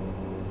aéreo, hein?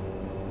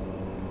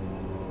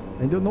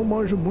 Ainda eu não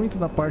manjo muito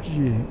na parte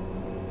de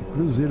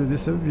cruzeiro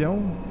desse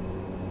avião.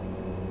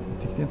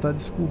 Tem que tentar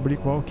descobrir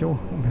qual que é o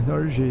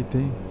melhor jeito,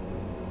 hein?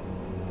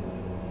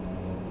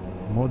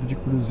 O modo de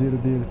cruzeiro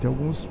dele. Tem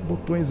alguns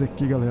botões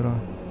aqui, galera, ó.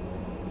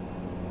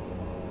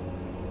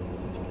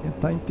 Tem que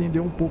tentar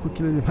entender um pouco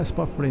aquilo ali mais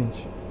pra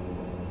frente.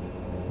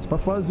 Mas pra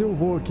fazer o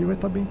voo aqui vai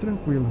estar bem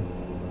tranquilo.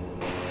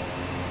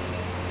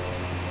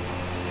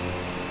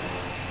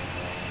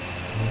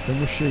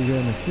 Estamos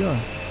chegando aqui,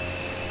 ó.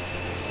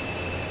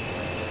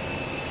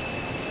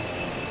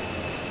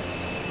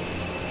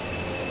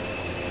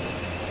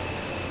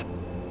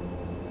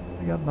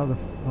 Nada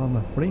lá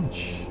na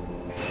frente.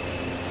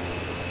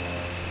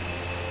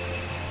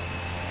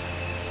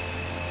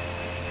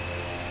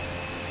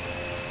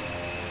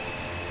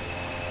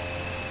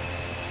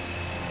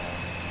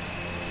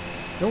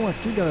 Então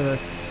aqui, galera,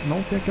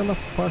 não tem aquela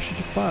faixa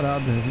de parada.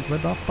 A gente vai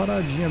dar uma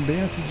paradinha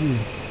bem antes de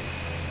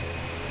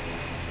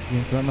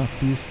entrar na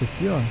pista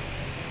aqui, ó.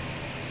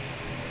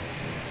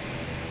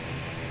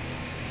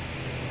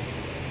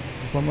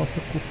 Com a nossa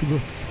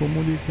copilota se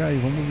comunicar aí.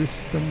 Vamos ver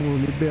se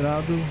estamos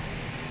liberados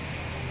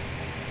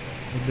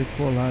a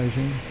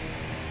decolagem.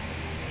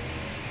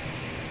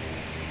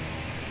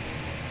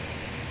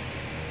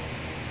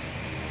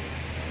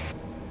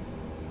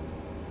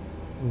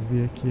 Vou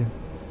ver aqui.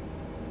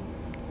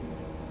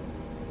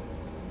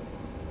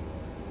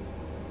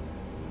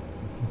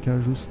 Tem que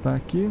ajustar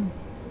aqui.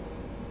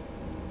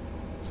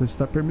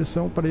 Solicitar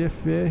permissão para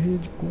IFR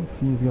de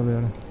Confins,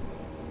 galera.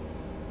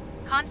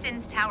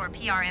 Confins Tower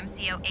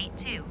PRMCO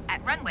 82 at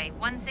runway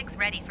 16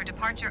 ready for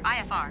departure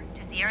IFR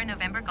to Sierra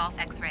November Golf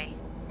X-ray.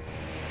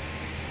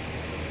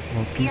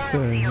 Ó, pista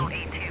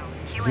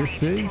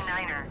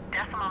 16.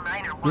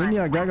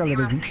 NH,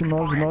 galera,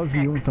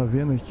 2991, tá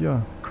vendo aqui, ó.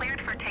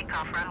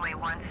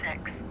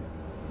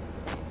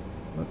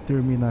 Vou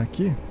terminar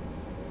aqui.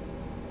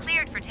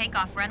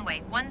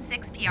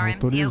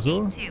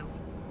 Autorizou.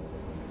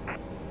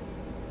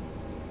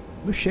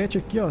 No chat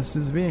aqui, ó,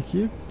 vocês veem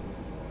aqui.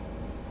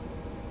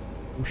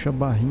 Puxa a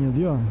barrinha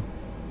ali, ó.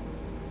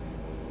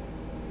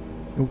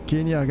 O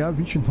QNH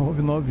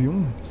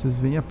 2991. Vocês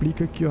veem,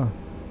 aplica aqui, ó.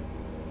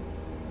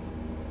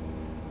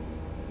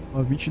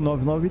 Ó,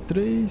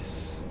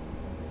 2993.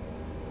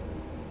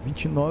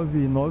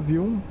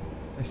 2991.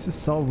 Aí se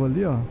salva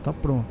ali, ó. Tá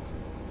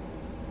pronto.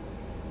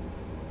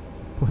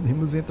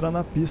 Podemos entrar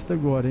na pista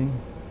agora, hein?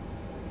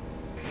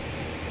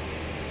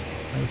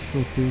 Aí eu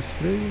soltei os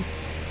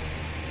freios.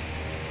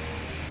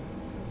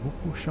 Vou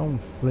puxar um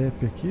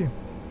flap aqui.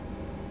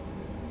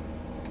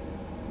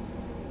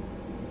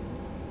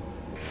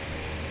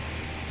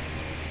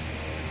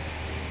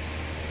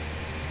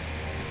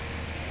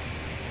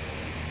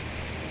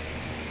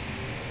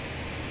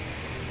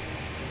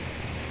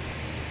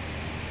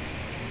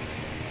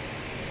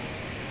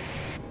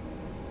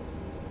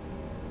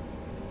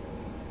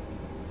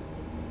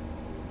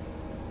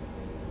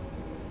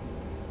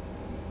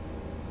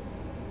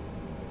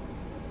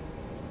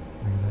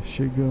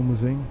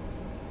 Chegamos, hein?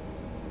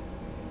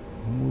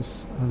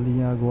 Vamos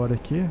alinhar agora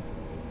aqui.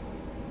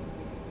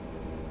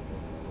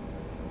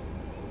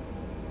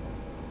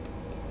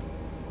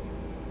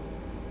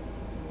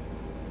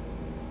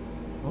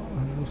 Vou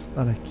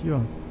ajustar aqui, ó.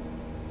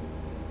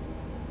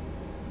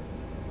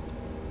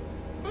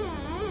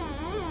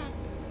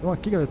 Então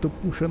aqui, galera, eu tô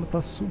puxando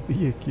para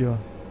subir aqui, ó.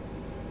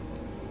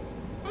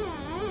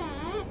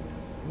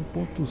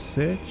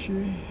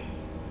 1.7.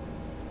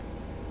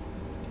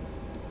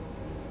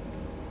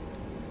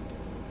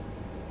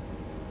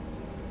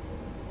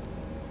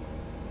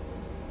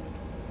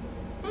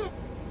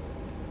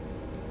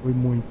 Foi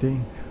muito,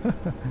 hein?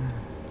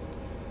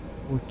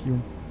 Aqui,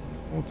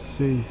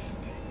 1.6.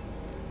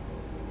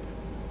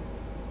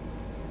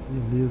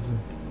 Beleza.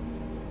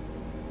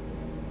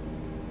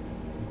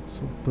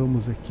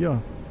 Soltamos aqui, ó.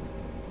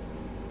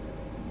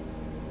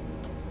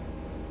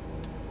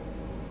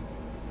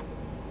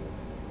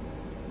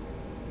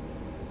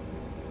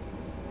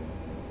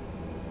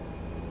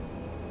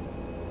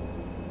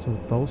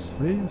 Soltar os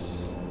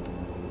freios.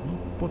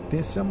 E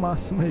potência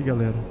máxima aí,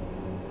 galera.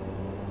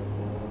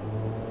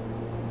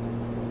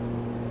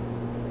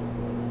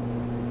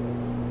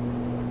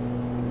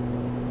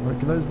 Na hora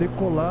que nós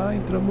decolar,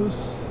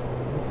 entramos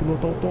no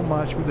piloto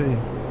automático daí.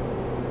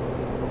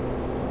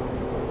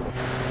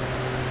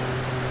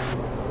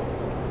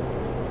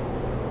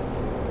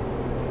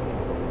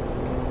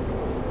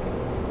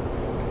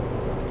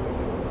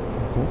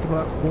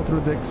 Controlar com o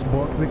controle do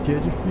Xbox aqui é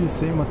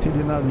difícil, hein? Manter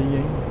ele na linha,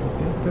 hein? Tô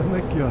tentando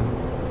aqui, ó.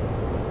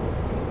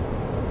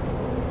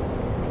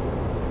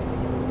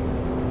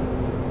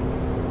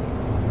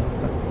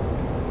 Tá.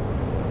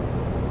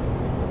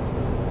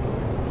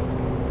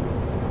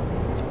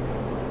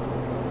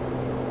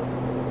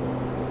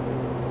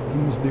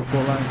 Vamos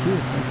decolar aqui,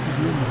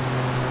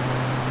 conseguimos.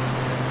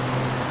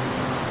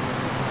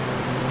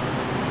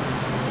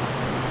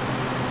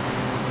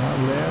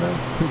 Galera,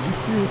 foi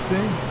difícil,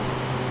 hein?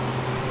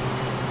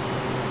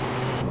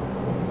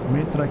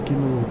 Vamos entrar aqui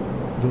no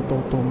piloto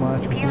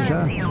automático aqui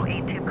já.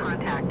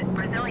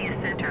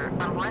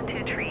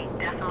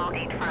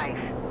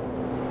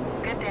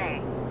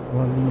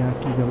 Vou alinhar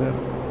aqui, galera.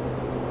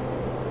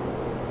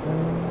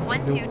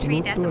 Deu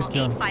piloto aqui,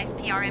 ó.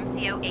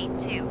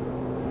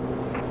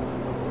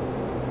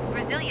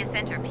 Brasilia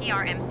Center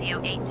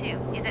PRMCO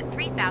 82 is at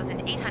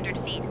 3,800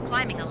 feet,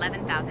 climbing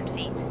 11,000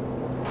 feet.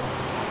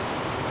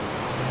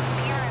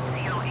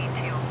 PRMCO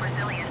 82,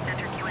 Brasilia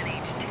Center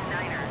QNH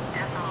 29er,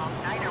 decimal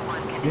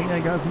 901.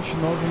 NH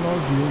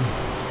 2991.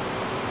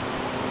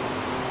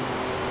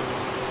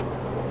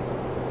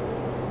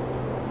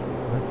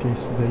 Será que é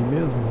isso daí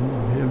mesmo?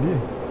 Vamos ver ali.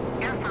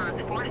 Air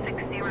France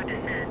 460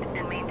 descend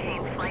and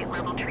maintain flight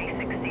level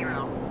 360.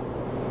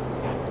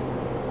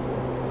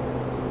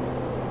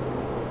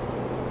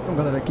 Então,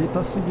 galera, aqui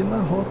tá seguindo a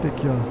rota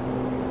aqui, ó.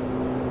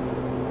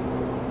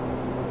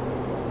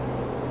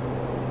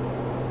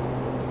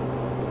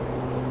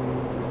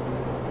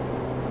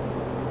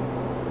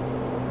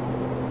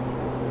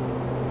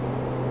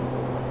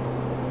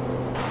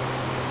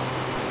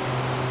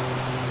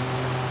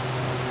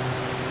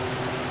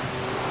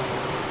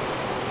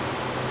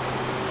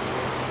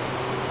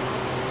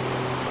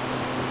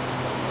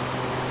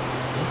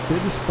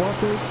 Pedro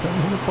Spotter,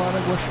 estamos indo para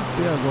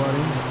Guaxupé agora,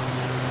 hein?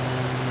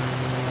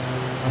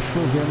 Tá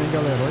chovendo, hein,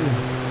 galera? Olha.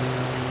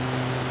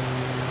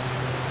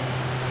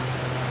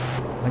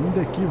 Ainda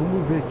aqui,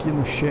 vamos ver aqui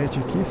no chat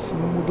aqui se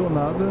não mudou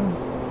nada.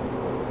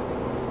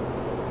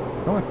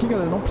 Então aqui,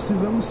 galera, não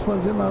precisamos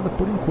fazer nada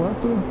por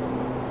enquanto.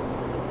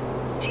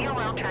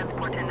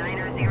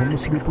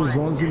 Vamos subir para os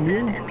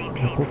 11.000.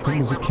 Já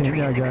colocamos o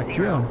QNH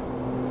aqui, ó.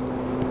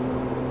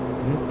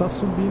 A gente tá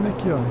subindo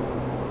aqui, ó.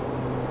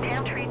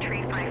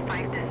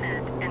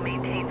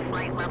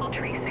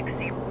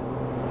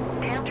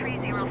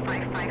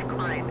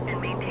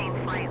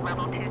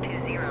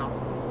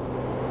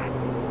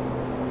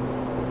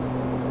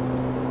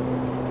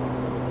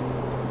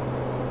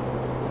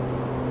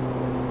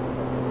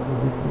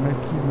 Como é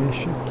que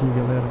mexe aqui,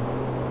 galera?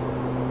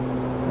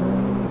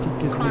 O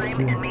que é esse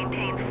daqui?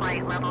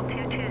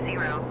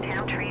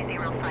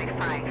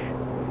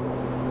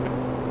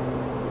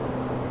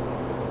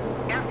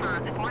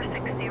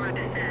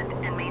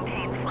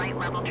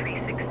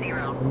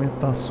 Vou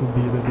aumentar a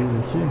subida dele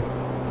aqui.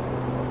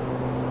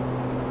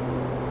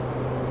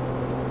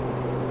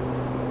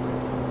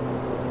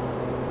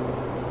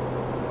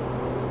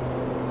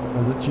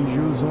 Mas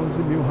atingiu os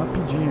 11.000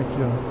 rapidinho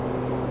aqui, ó.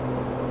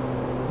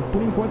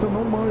 Por enquanto eu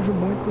não manjo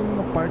muito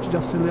na parte de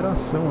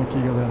aceleração aqui,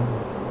 galera.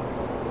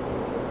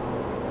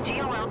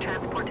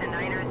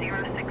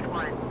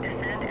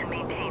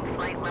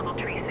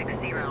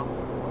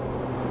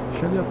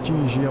 Deixa ele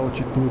atingir a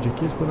altitude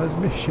aqui, depois nós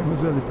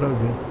mexemos ali pra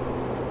ver.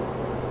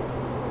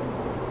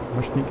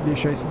 Acho que tem que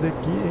deixar esse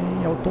daqui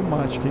em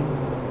automático, hein?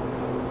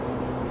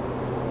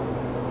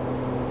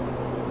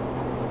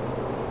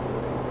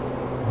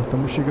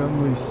 Estamos chegando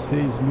nos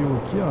 6.000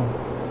 aqui, ó.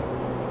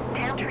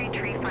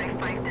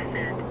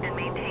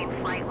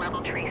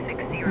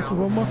 Isso,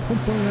 vamos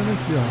acompanhando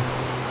aqui, ó.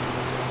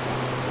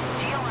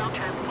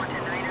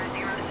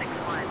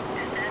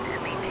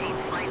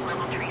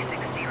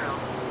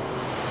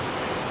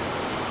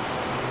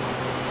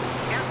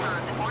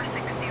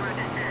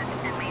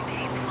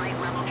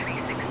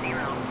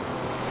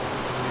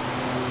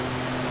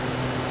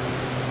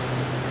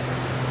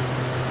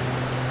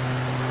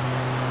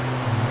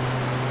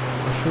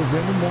 Tá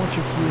chovendo um monte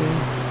aqui, hein?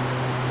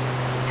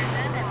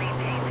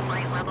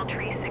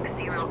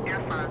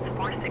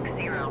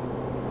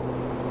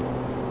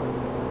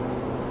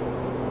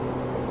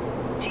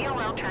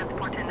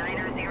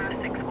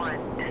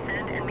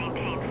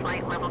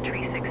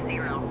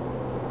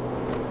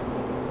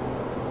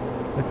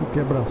 Será que o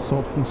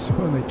quebra-sol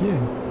funciona aqui?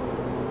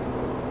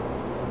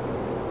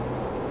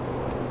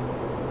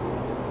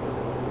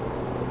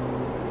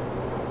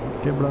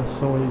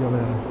 Quebra-sol aí,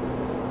 galera.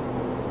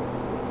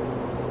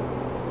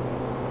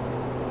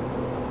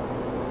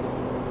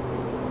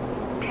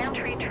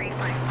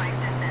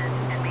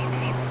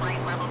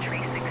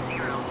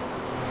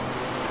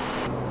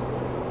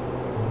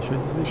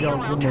 Deixa eu desligar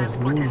algumas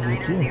luzes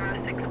aqui.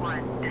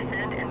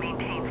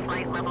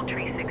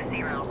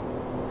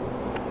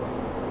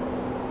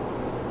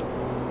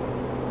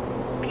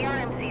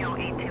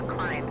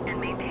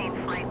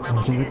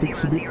 A gente vai ter que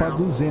subir para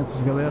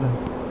 200, galera.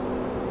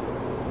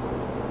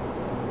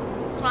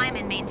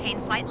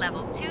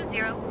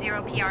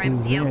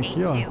 Vocês veem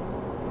aqui, ó.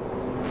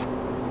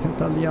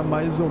 Tentar alinhar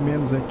mais ou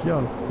menos aqui,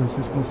 ó. Pra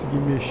vocês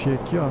conseguirem mexer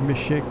aqui, ó.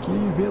 Mexer aqui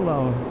e ver lá,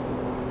 ó.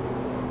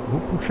 Vou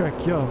puxar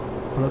aqui, ó.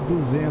 Para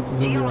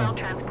 200 ali, ó.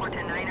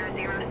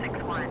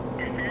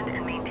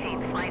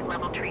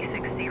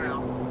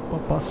 Ó,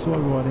 passou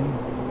agora, hein.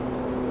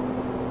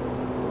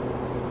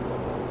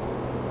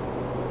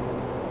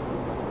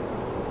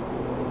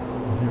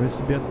 A gente vai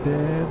subir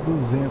até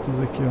 200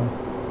 aqui,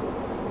 ó.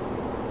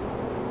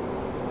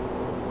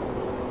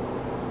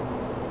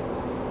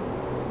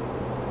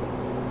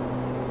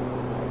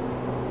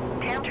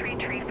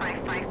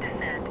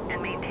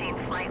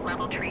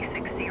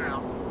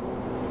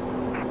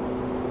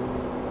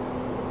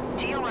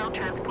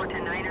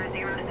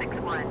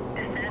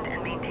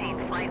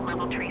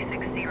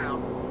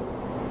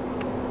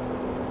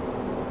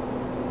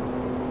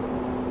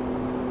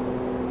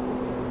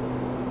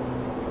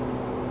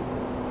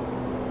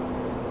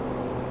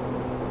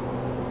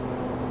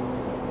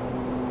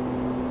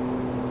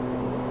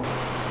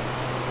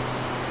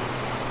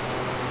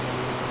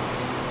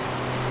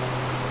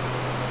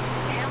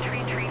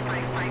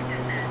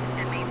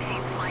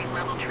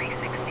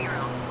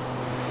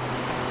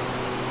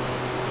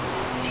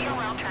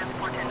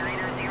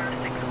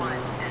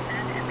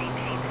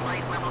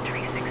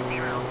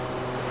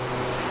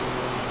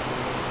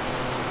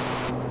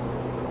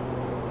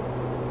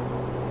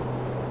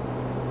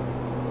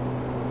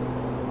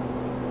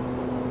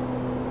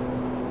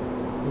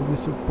 Vou ver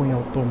se eu ponho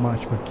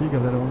automático aqui,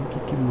 galera, vamos ver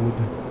o que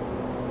muda.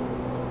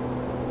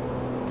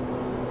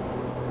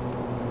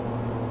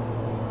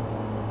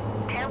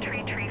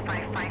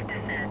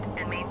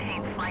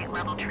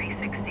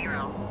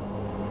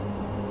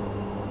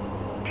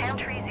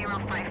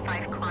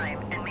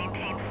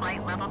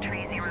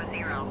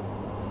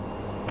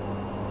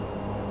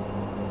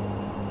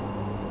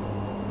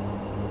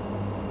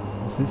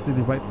 Não sei se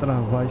ele vai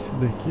travar isso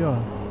daqui, ó.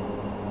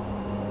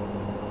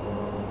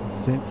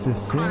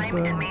 160.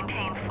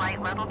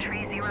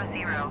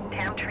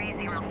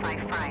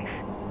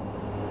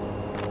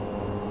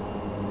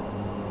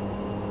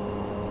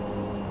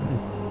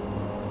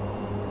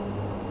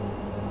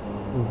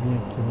 Vou vir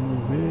aqui, vamos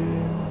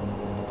ver.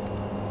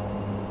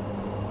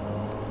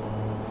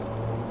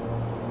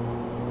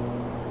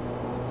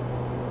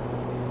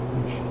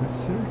 Acho que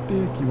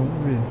acertei aqui, vamos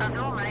ver.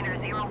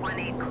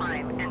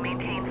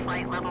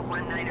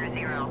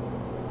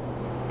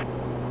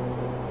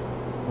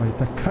 Aí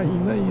tá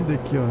caindo ainda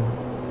aqui, ó.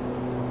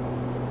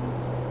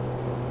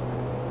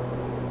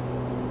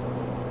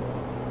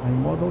 Aí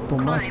modo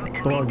automático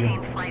toga.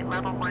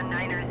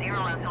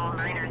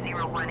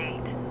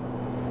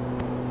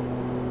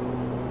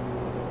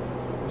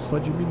 Só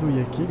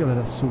diminuir aqui, galera,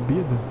 a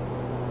subida.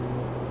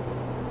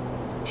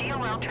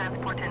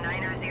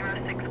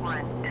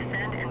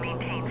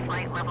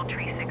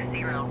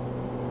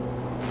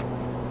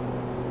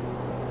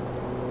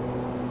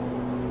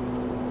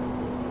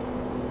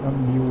 A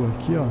 1000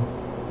 aqui, ó.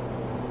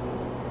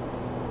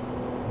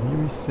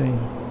 1100.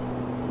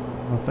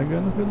 Ó, tá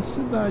ganhando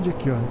velocidade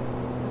aqui, ó.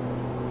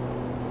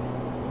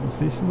 Não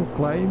sei se no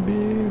climb,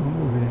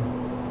 vamos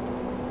ver.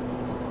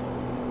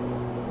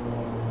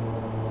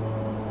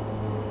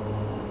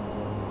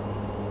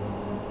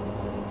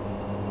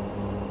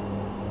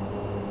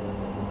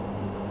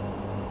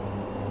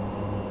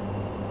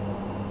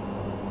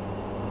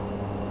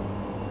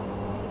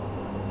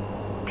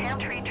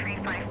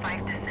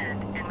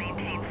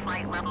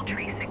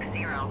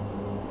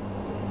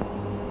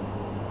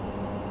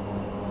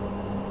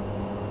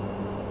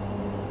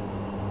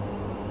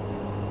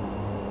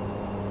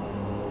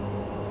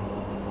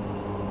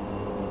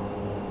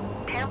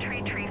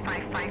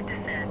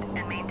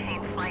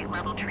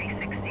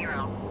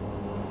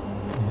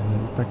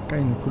 Ele tá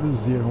caindo,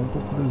 cruzeiro, vamos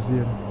pro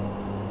cruzeiro.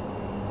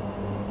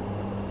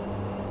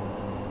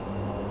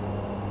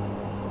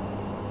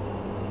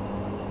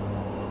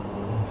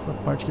 Essa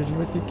parte que a gente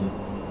vai ter que ver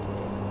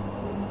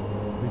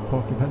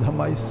qual que vai dar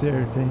mais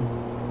certo, hein?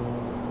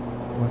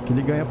 Aqui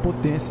ele ganha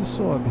potência e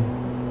sobe.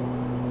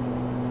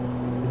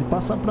 Ele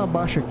passar pra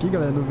baixo aqui,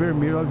 galera, no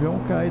vermelho o avião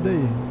cai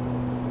daí.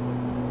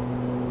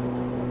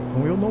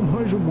 Bom, eu não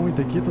manjo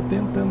muito aqui, tô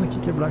tentando aqui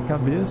quebrar a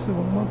cabeça.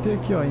 Vamos manter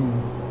aqui, ó, em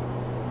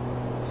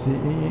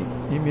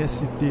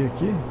MST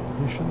aqui.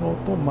 Deixa no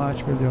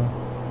automático ali,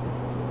 ó.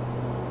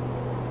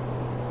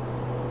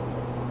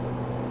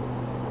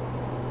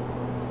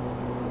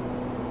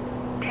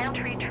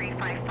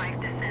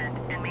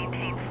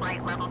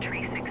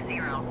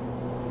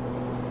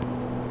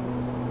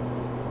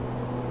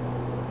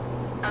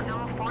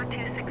 Assume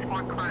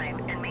 4264 climb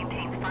and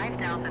maintain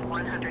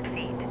 5,100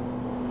 feet.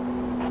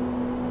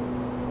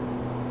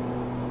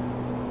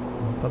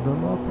 Tá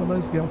dando ó, pra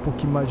nós ganhar um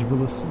pouquinho mais de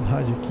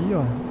velocidade aqui,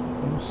 ó.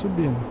 Estamos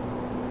subindo.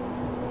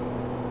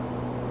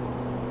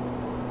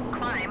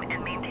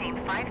 and maintain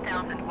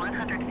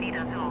 5,100 feet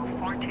Azul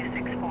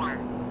 4264.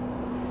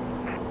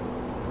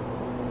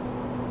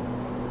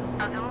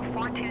 Azul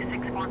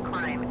 4264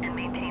 climb and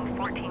maintain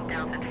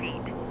 14,000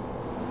 feet.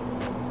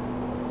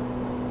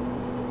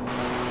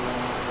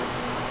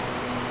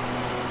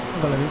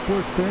 Galera, o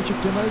importante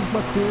aqui é nós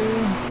bater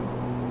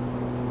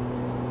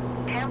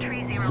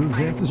os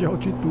 200 de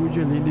altitude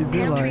ali e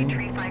nivelar,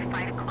 hein?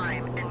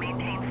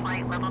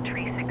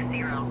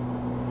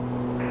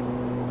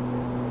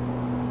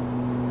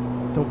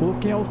 Então eu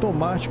coloquei em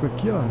automático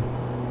aqui, ó.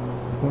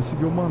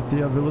 Conseguiu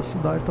manter a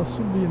velocidade, tá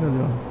subindo ali,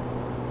 ó.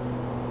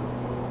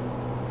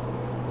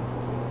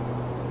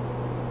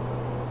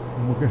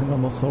 Vamos ganhando a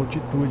nossa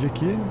altitude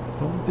aqui,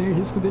 então não tem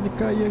risco dele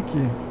cair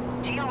aqui.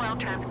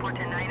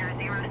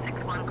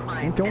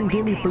 Como que é um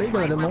gameplay,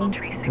 galera,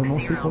 eu não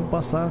sei como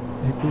passar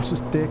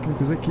recursos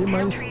técnicos aqui,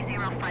 mas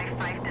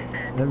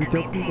deve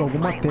ter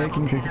alguma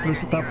técnica aqui para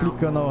você estar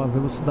aplicando a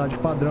velocidade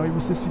padrão e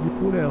você seguir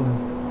por ela.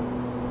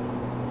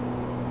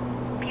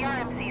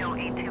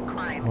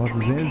 Ó,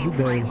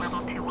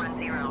 210.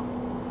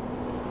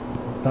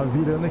 Tá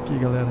virando aqui,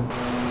 galera.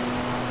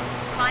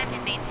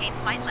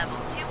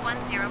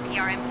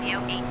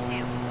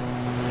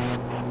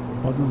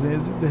 Ó,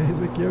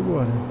 210 aqui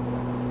agora.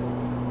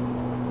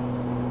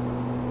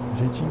 A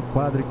gente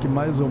enquadra aqui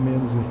mais ou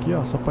menos aqui,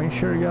 ó, só para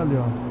enxergar ali,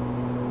 ó.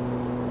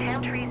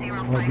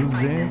 Ó,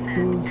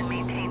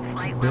 210.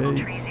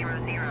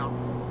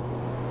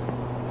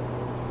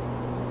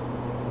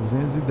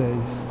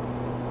 210.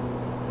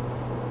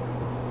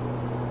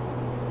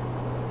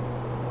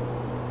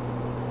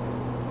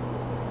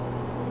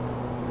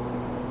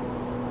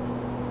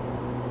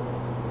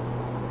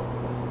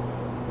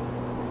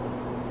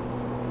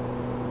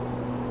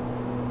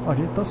 A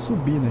gente tá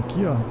subindo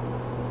aqui, ó,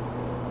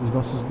 os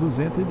nossos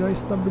 200 e dá uma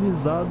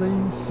estabilizada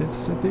em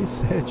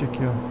 167 aqui,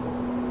 ó.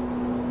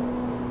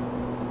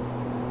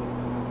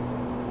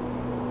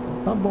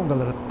 Tá bom,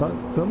 galera, tá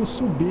estando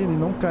subindo e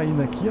não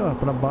caindo aqui, ó,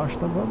 pra baixo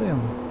tá valendo.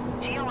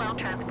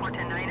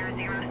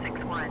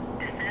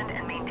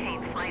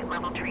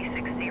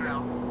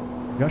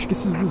 Eu acho que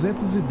esses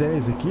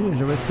 210 aqui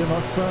já vai ser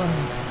nossa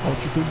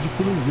altitude de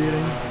cruzeiro,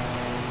 hein?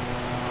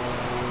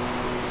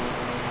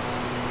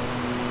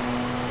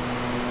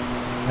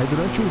 Aí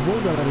durante o voo,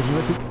 galera, a gente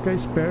vai ter que ficar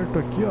esperto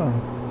aqui, ó.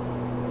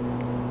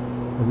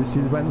 Pra ver se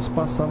ele vai nos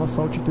passar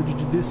nossa altitude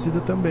de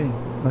descida também.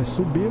 Nós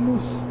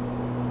subimos.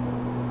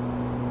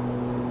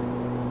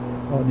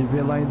 Ó,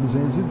 nivelar em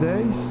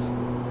 210.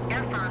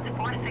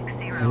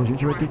 Aí a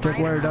gente vai ter que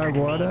aguardar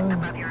agora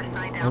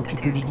a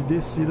altitude de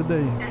descida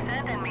daí.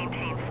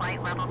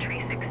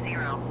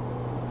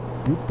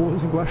 E o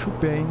pouso em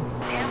Guaxupé, hein?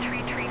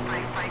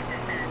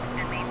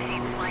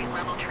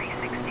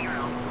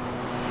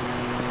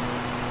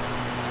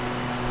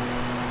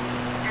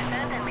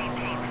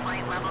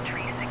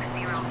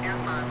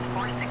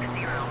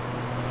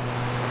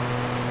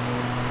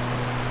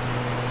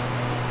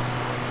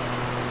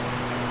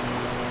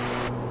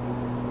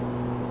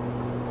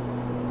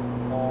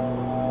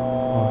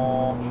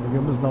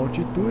 Chegamos na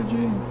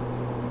altitude.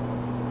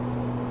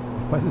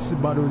 Faz esse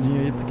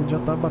barulhinho aí porque já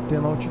tá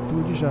batendo a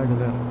altitude já,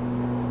 galera.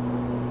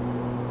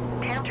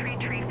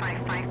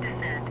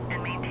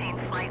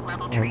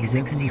 Ó,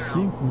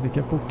 205, daqui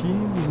a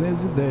pouquinho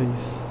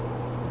 210.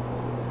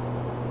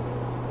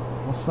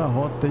 Nossa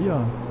rota aí,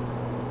 ó.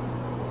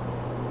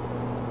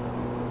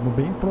 Vamos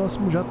bem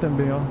próximo já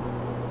também, ó.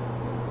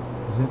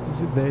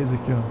 210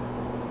 aqui, ó.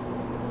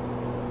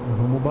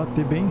 Vamos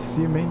bater bem em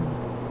cima, hein.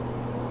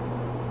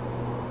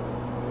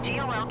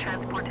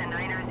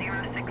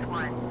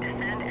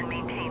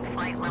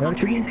 Na hora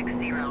que ele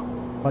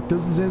bater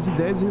os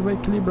 210, ele vai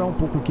equilibrar um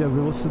pouco aqui a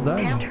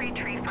velocidade.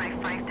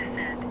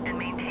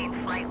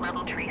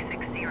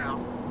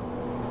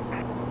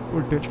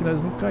 Importante que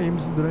nós não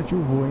caímos durante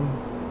o voo, hein.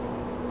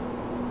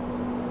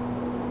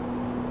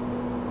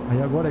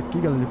 Aí agora aqui,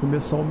 galera, ele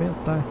começou a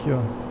aumentar aqui,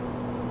 ó.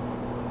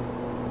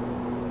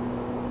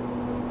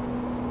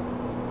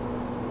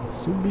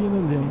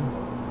 Subindo ali, hein.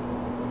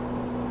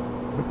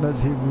 Como é que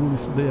nós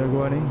regulamos isso daí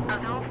agora, hein?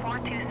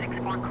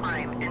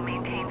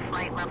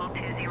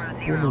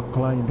 Vou no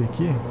climb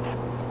aqui.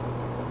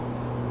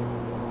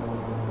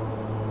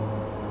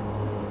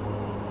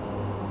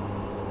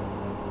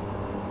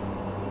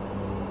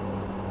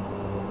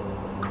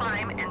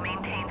 Climb and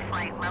maintain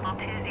flight level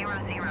 200,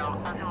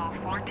 Azul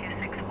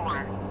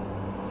 4264.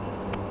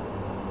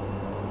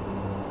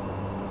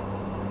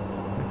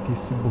 Aqui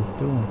esse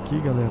botão aqui,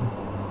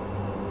 galera.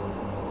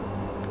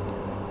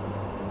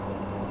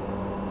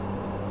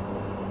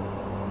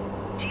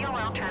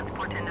 GOL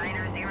transport to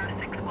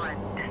 90061.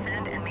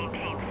 Descend and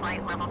maintain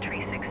flight level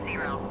 360.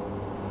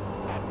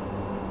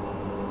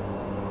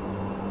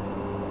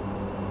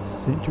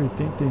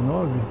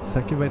 189?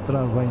 Será que vai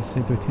travar em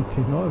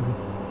 189?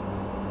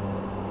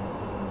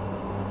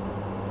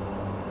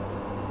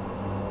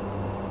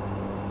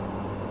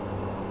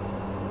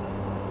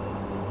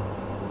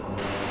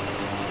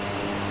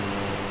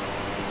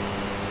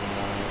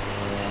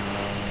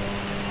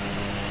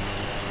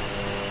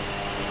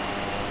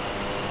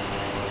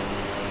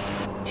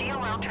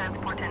 GOL GOL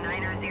transport to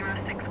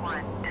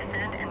 90061.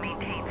 Descend and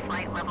maintain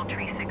flight level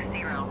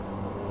 360.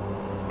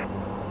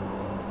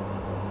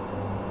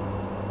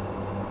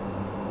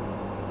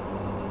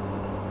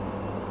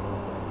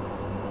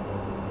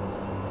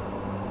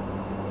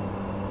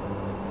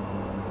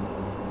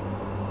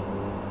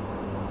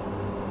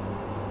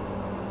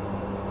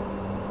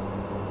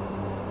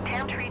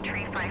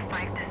 Tree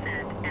 55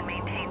 descend and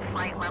maintain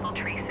flight level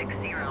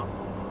 360.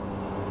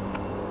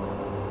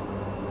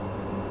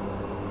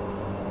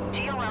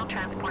 GOL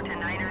transport to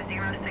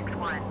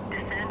 90061.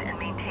 Descend and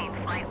maintain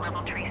flight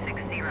level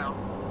 360.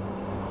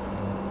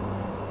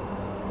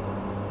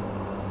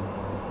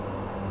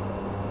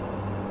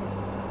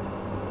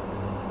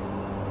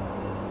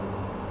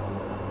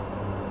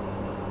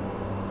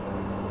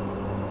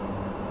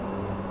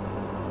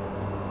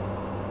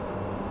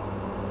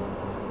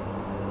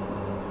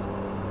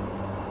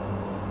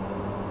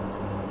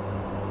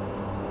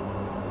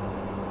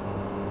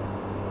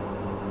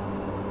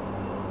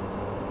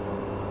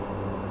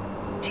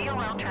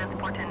 GOL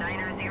transport to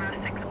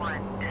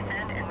 90061.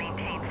 Descend and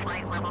maintain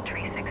flight level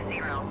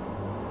 360.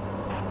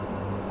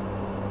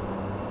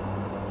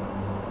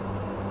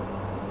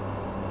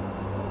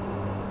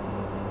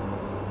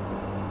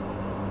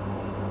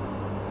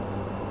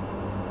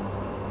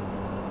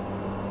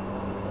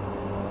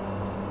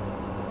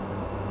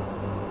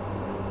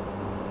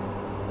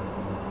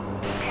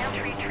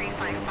 Tree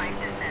 355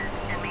 descend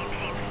and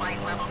maintain flight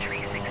level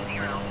 360.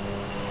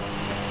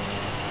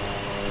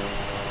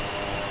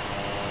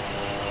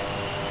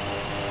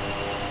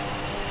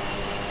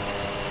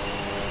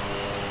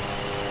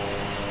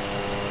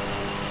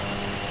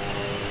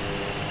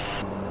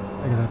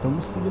 Galera,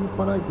 estamos seguindo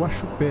para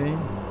Guaxupé, hein?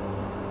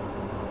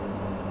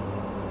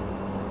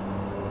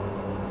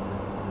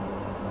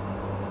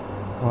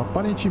 Ó,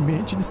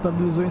 aparentemente ele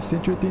estabilizou em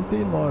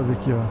 189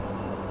 aqui, ó.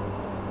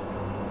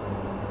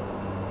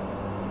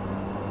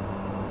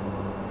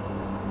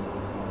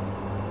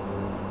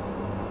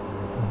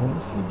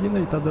 Vamos seguindo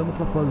aí, tá dando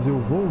para fazer o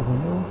voo,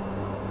 vamos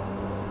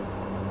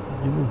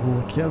seguindo o voo.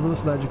 Aqui é a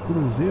velocidade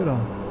cruzeiro,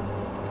 ó.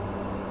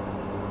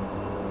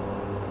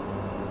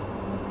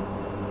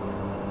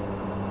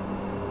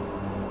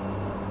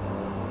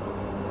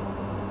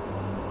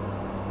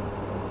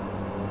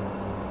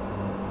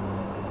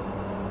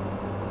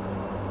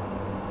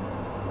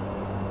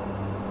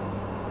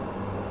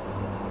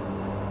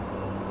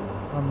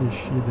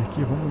 Mexida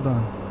aqui, vamos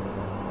dar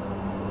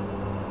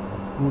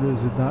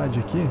curiosidade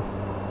aqui.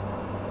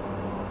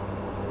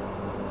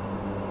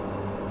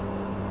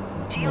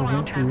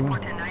 91. Vou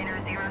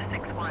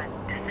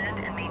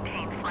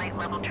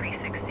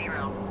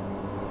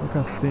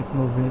colocar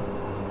 190,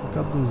 vou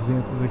colocar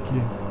 200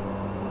 aqui.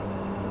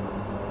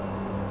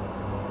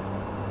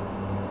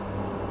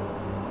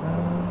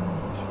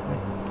 Deixa eu ver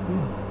aqui.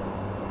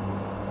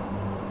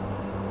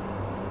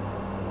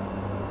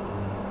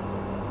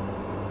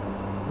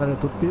 Galera, eu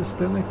tô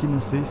testando aqui,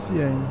 não sei se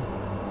é, hein?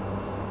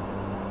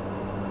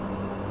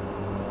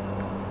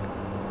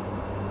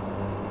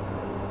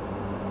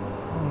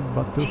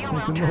 Bateu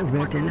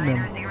 190 ali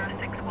mesmo.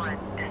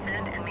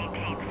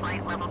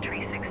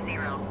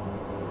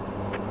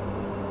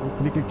 O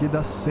clique aqui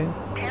dá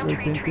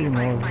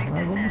 189.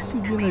 Mas vamos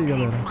seguindo aí,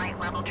 galera.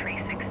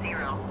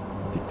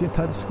 Tem que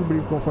tentar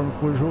descobrir conforme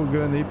for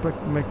jogando aí pra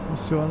como é que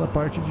funciona a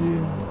parte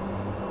de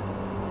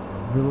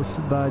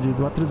velocidade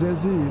do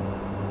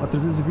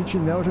A320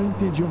 Neo. Eu já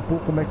entendi um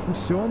pouco como é que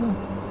funciona.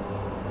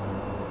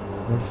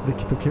 Agora esse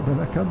daqui tô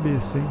quebrando a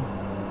cabeça, hein?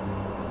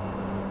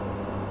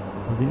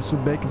 Se alguém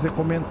souber e quiser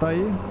comentar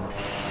aí,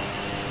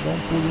 dá um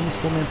pulinho nos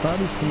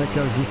comentários como é que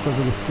ajusta a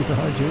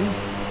velocidade aí.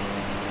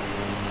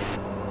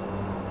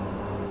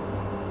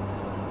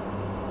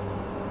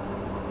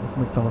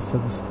 Como é que tá essa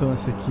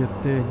distância aqui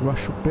até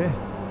Guaxupé?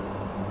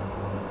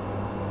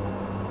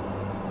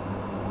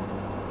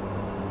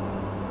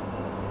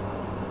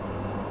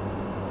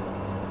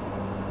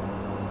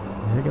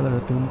 E aí, galera,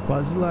 tem um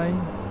quase lá, hein?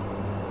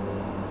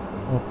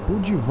 Ó,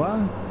 pude vá,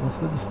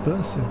 nossa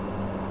distância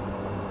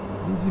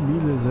 15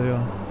 milhas aí, ó.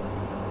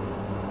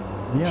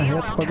 Linha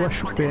reta para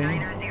Guaxupé,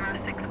 hein?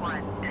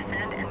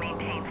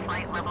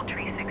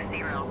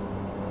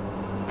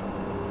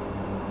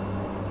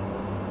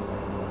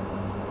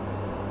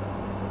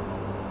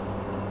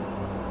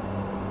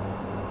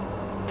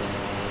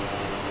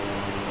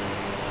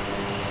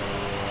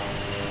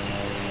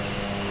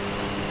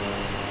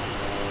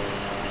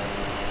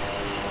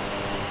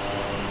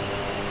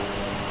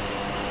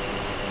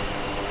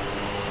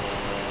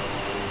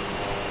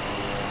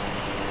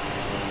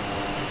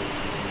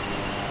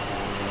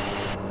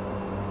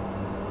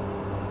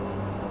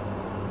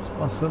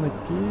 Passando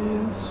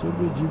aqui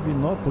sobre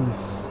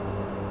Divinópolis.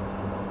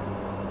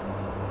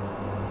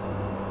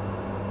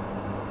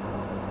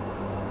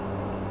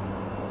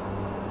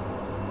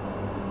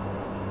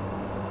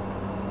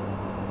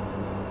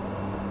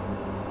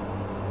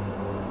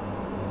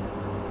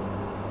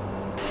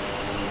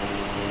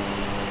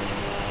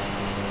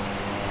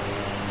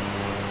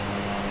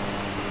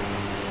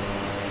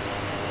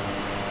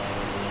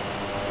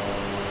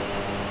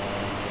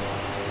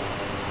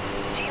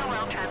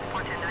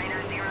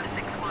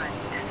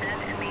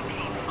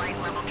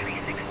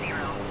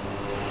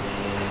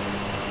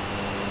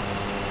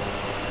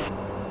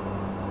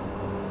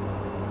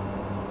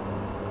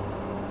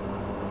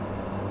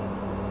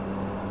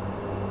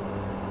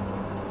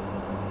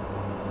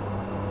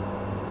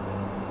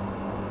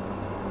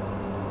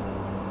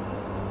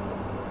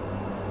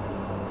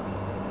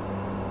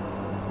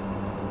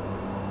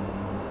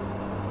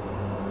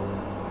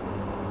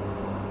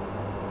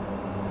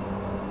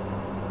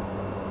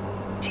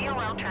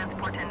 GOL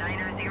transport to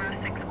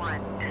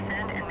 90061.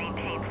 Descend and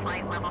maintain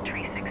flight level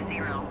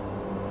 360.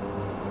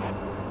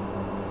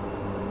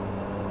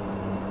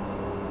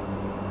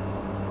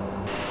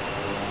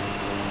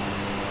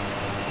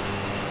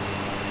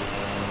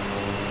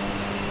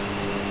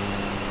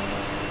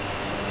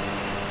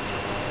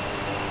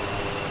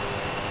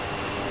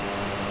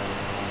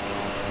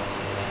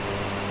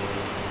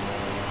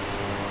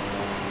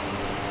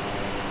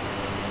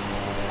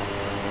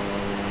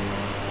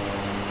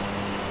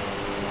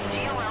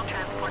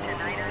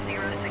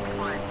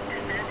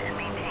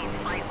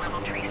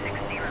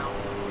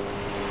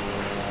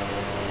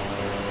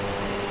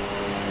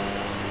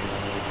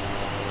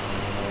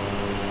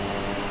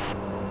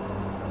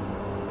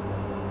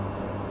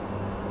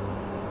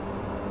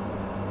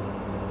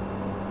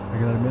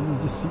 Galera,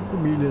 menos de 5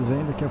 milhas,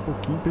 hein? Daqui a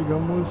pouquinho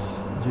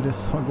pegamos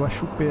direção a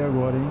Guaxupé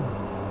agora, hein?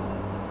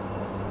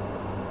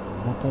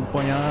 Vamos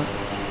acompanhar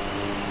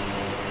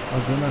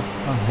fazendo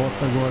a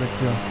rota agora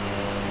aqui, ó.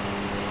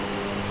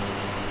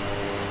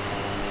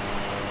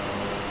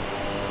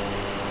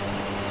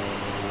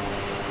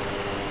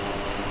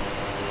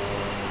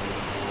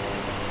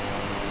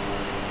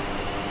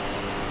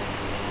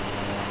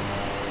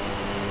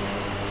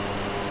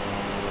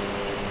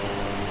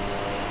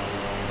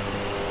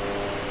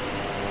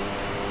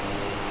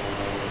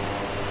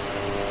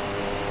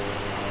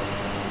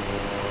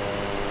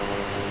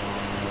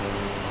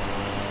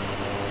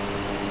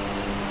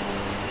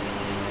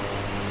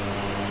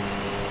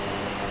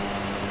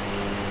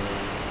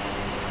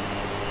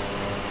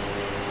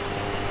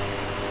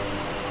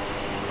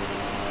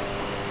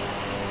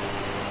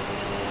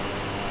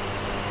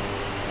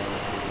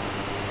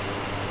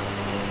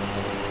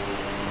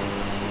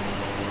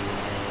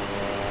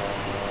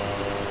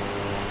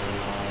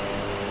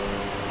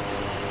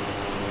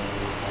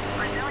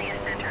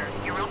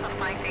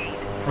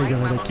 Aí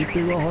galera, aqui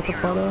pegou a rota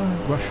para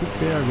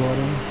Guaxupé agora,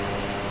 hein?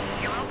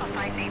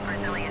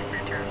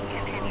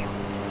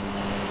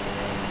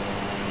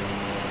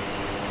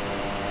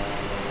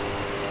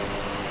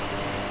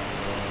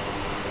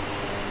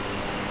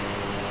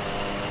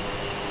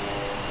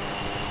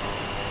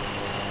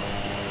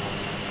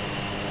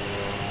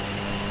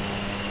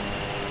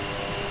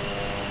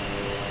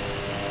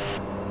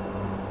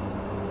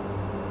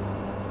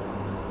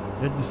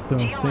 E a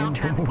distância, hein?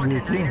 Vamos ver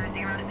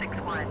aqui.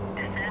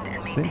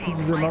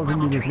 119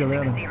 milhas,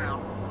 galera.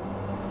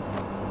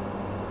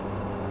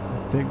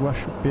 Até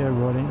Guaxupé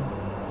agora, hein?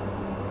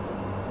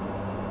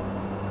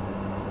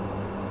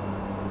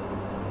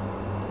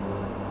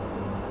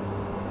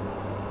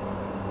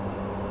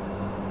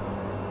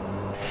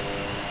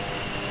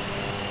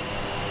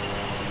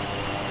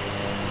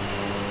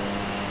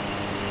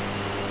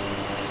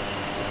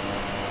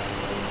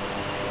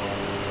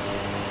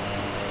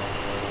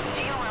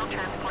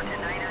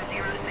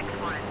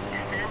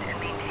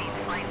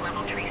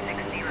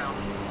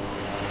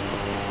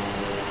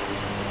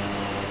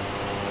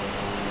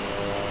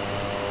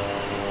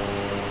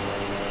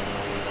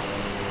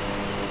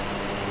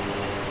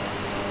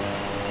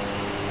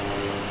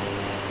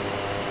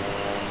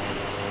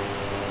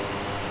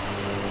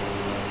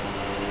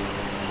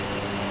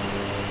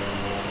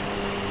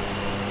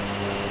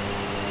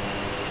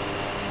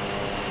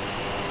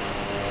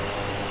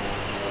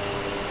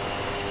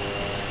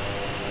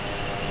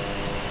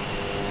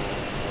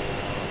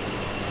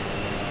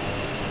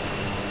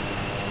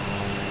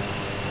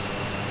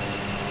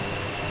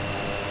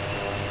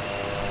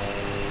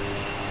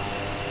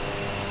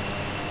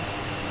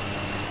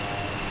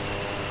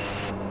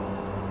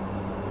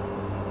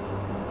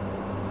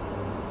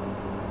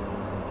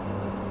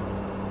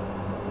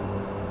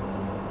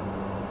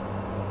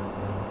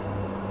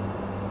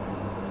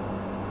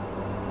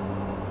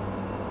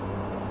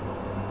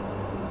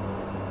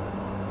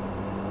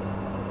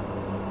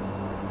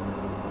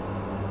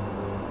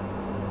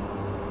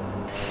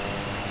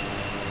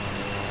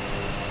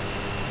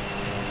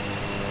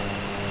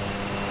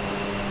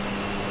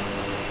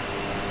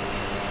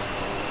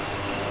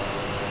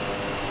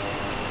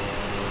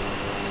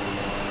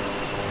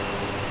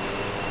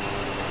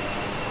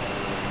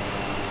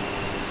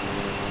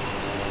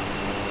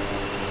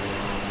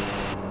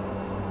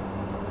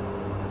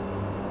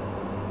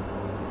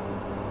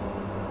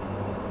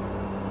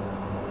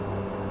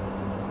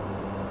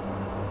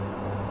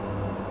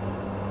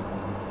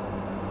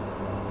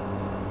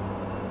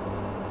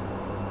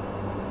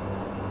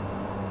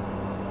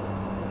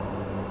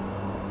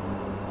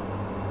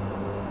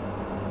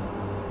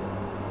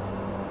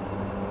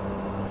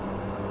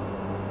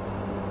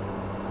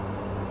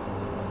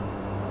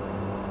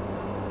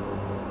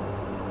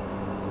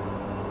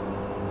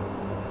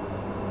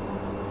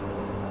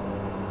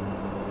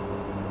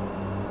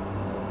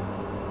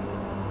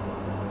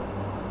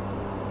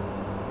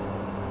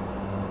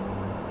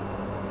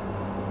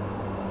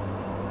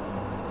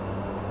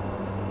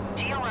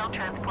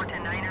 Transport to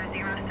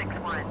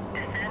 90061.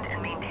 Descend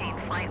and maintain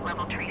flight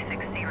level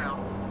 360.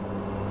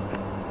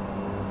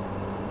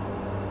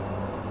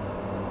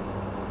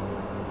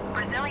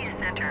 Brasilia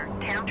Center,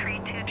 Town Tree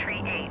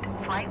 238,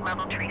 flight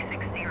level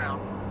 360.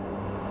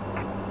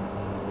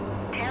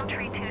 Tail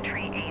tree 2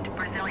 tree 8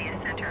 Brasilia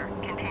Center,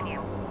 continue.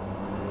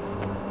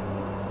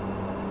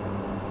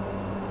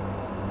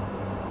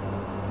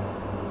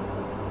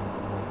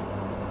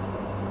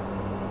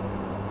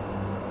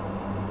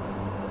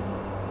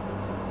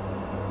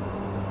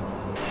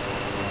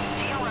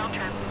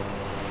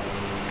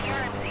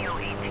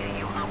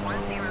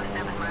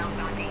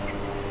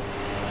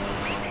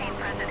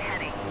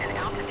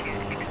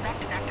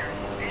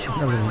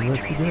 Galera, vai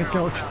seguindo aqui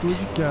a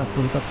altitude que a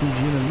torre tá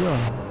pedindo ali, ó.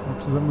 Não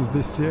precisamos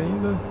descer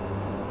ainda.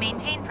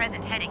 Maintain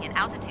present heading and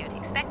altitude.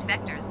 Expect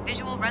vectors.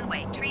 Visual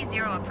runway. Tree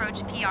 0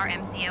 approach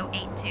PRMCO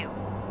 82.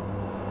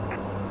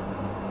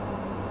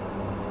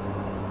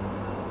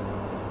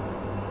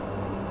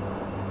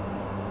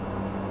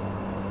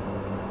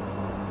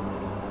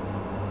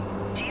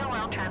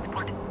 GOL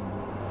transport.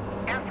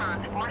 Air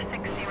France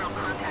 460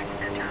 contact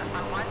center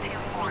on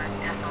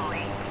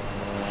 124.8.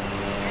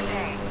 Good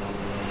day.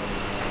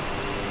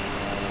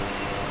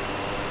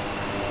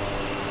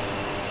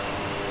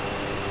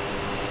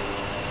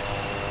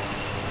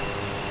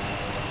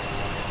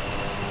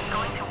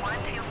 Going to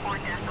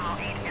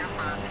 124.8 Air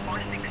France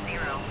 460.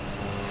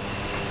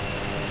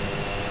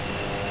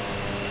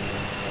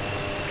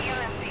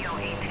 PRMCO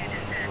 82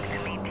 descend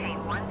and maintain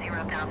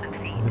 10,000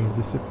 feet. Vou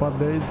descer pra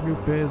 10 mil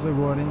pés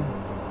agora, hein.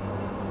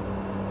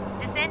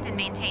 Descend and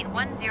maintain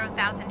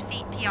 10,000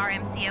 feet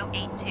PRMCO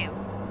 82.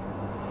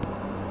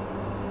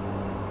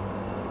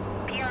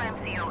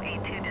 PRMCO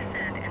 82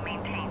 descend and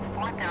maintain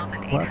 4,800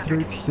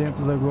 feet.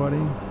 4.800 agora,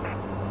 hein.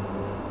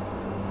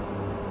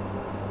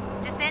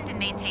 Descend and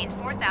maintain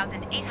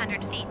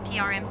 4,800 feet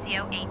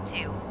PRMCO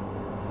 82.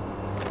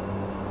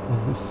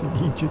 Fazer o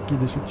seguinte aqui,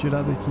 deixa eu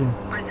tirar daqui.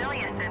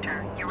 Brasilia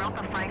Center,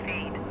 Europa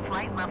 58,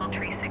 flight level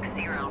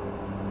 360.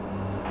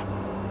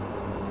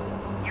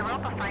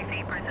 Europa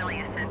 58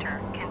 Brasilia Center,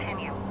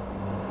 continue.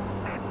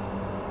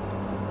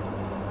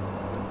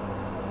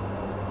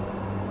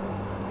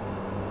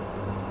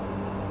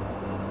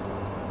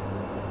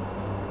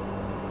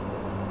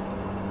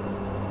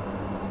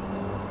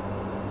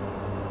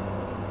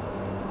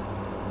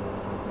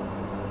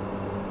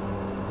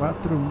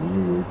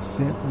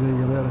 $4.800 aí,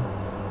 galera.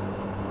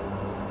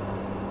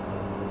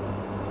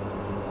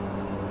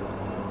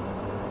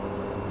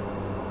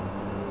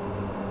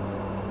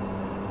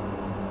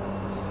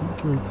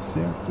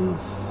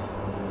 $5.800.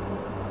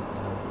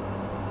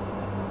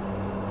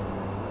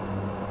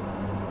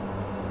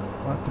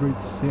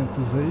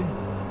 $4.800 aí.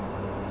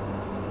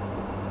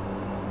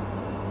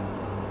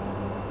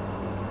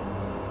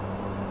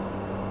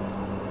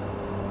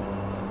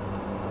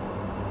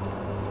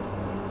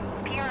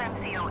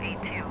 PRMCO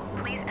 82,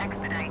 please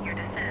expedite your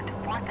descent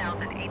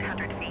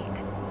 4,800 feet.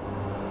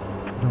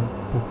 Dá um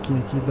pouquinho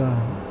aqui da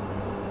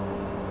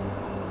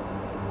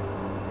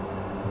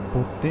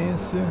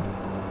potência.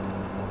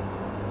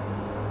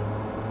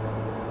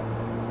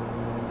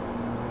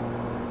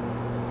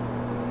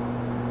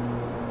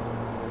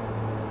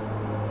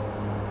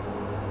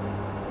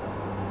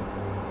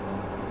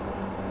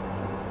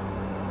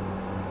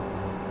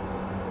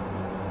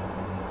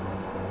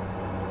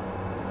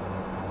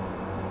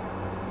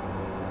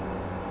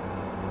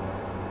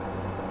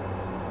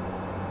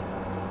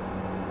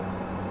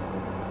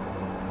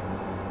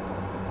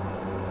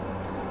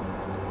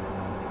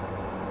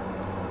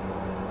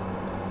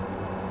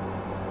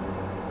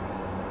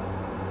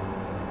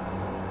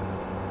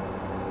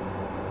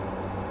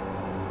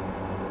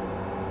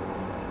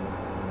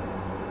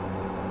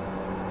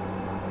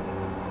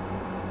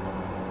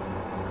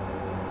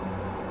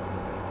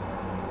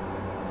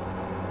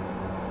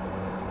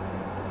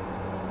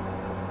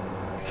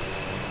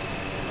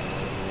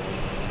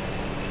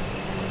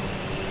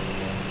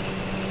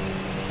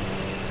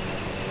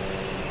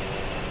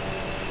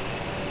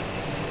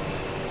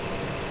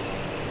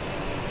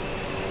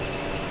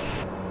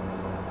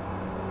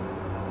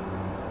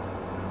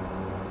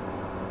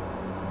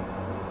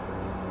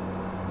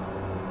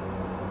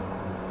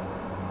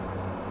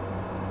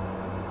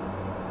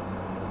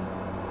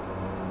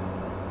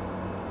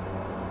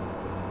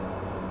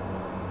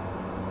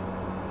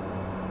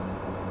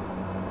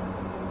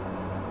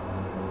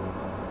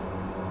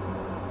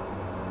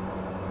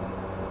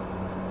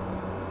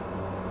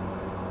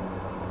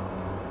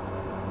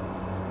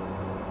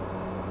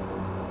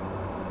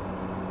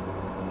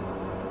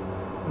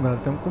 Galera,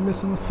 estamos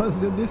começando a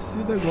fazer a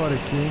descida agora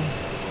aqui, hein?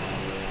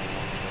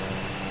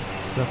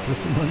 Se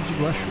aproximando de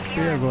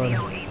Guaxupé agora.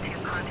 PRMCO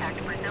 82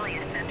 contact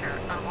Brasilia Center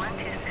on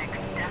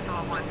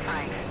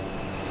 126.15.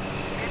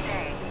 Good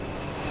day.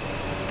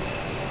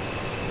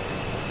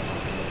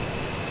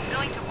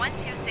 Going to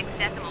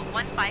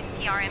 126.15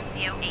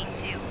 PRMCO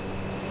 82.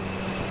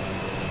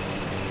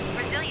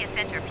 Brasilia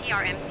Center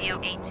PRMCO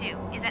 82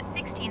 is at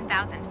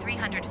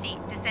 16,300 feet,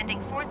 descending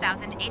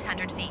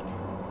 4,800 feet.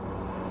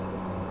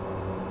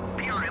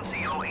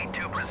 PRMCO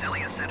 82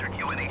 Brasilia Center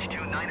QNH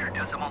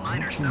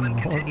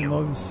 29.907 continue.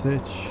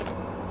 997.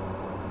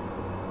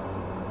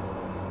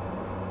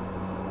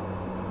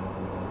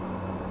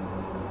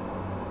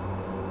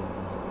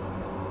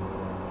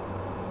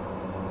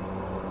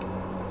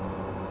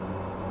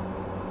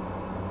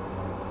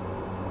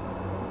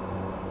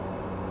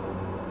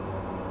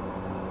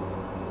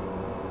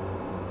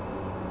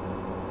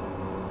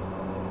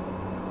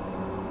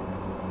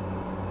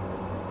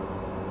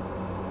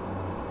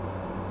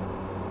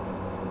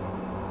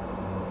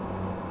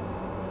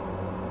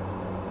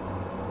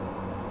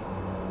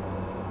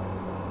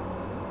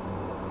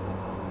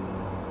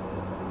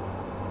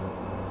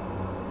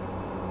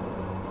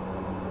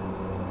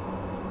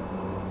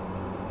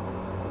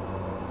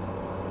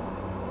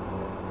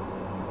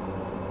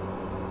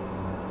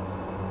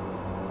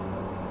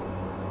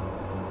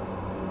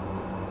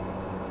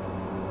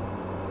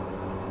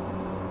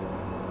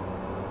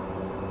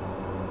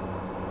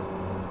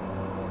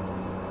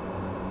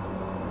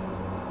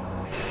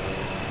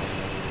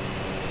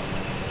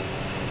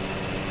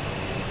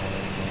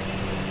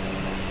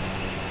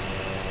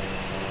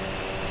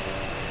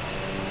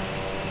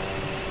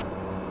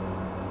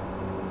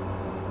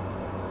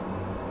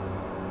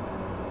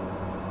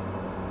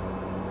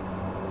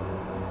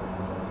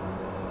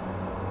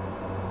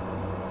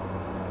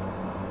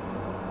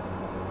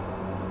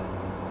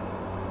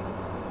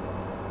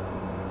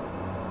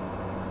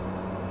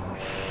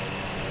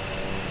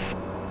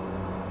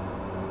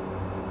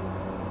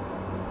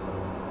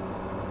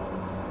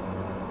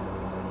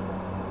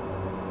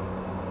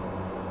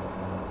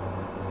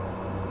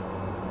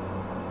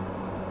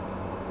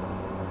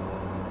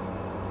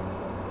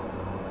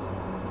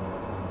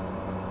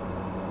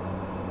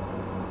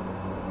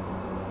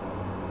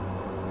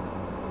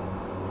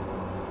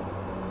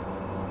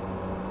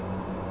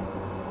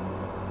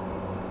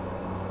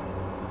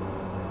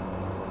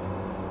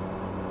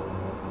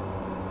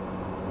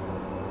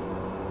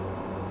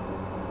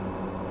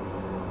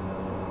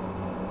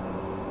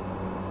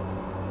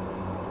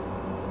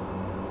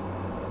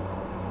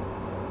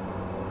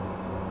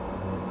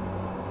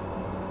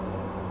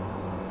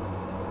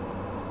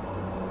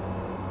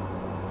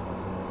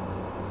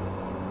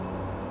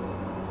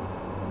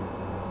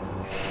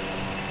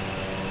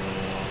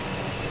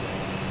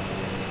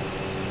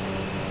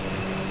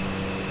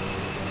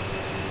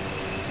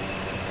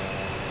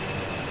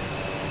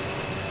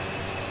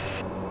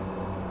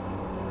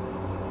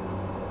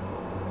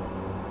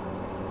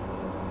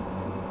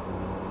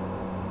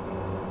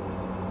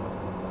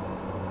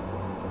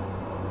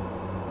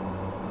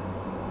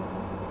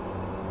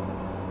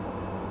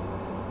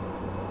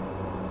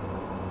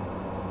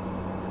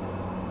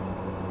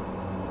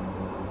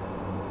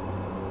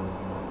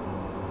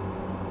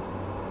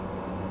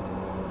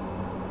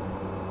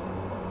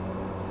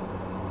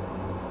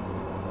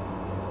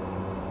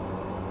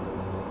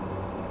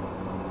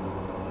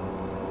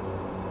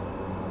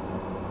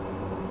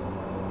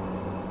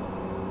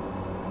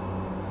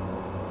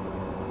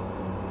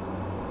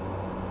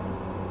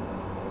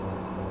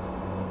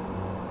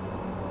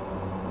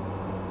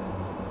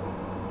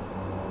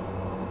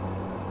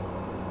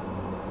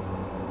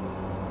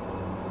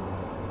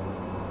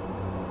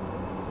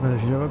 Mas a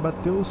gente já vai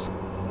bater os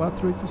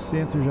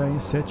 4.800 já em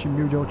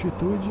 7.000 de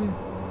altitude.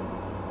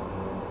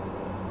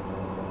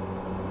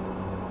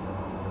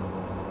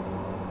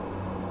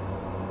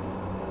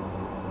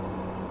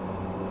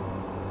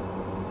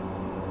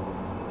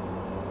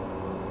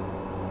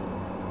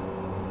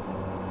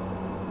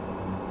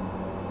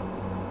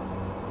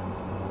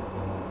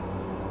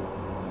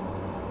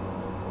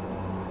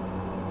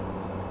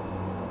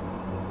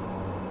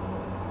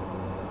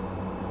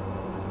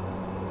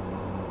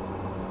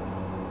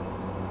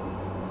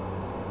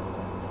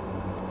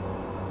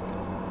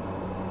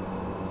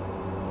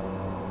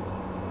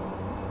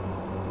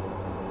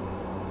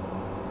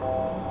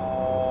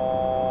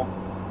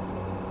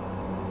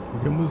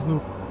 Chegamos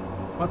no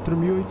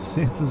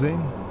 4.800, hein?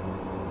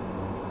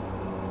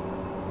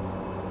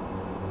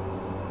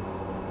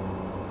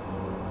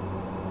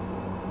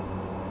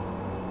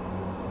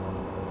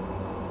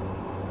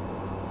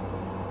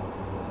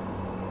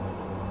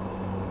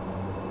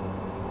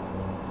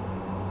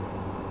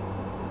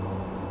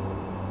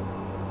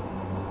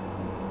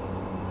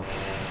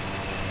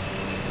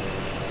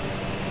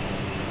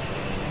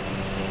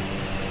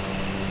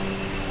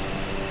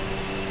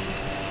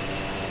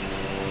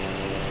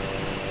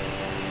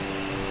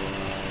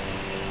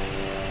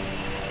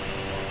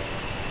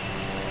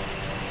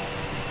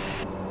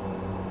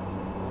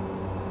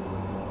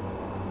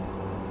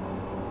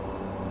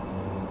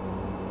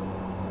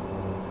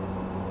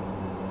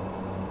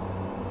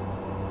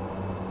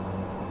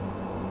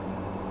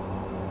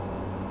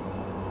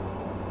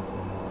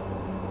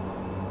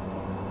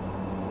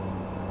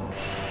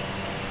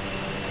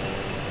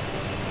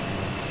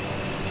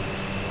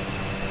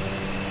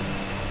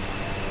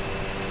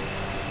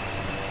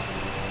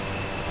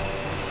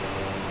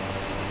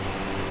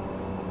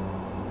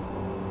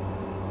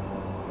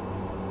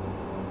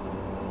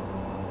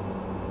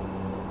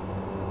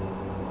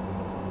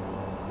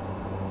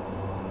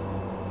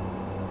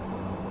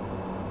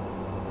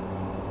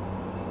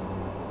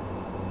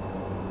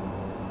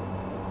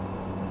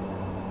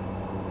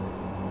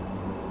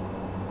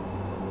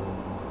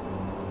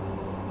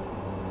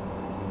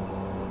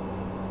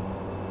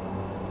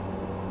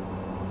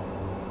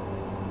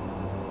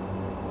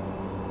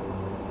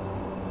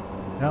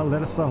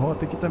 Galera, essa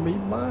rota aqui tá meio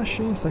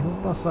baixa, hein? Será que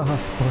vamos passar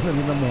raspando ali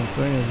na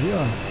montanha ali,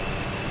 ó?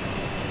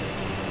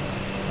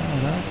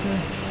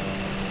 Caraca.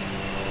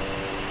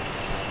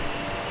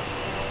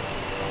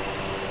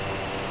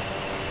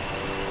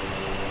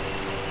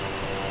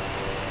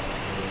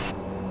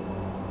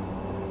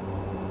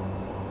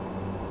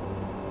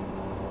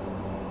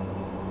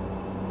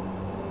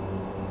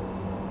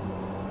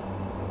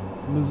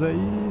 Temos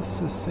aí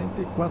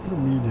 64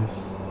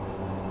 milhas.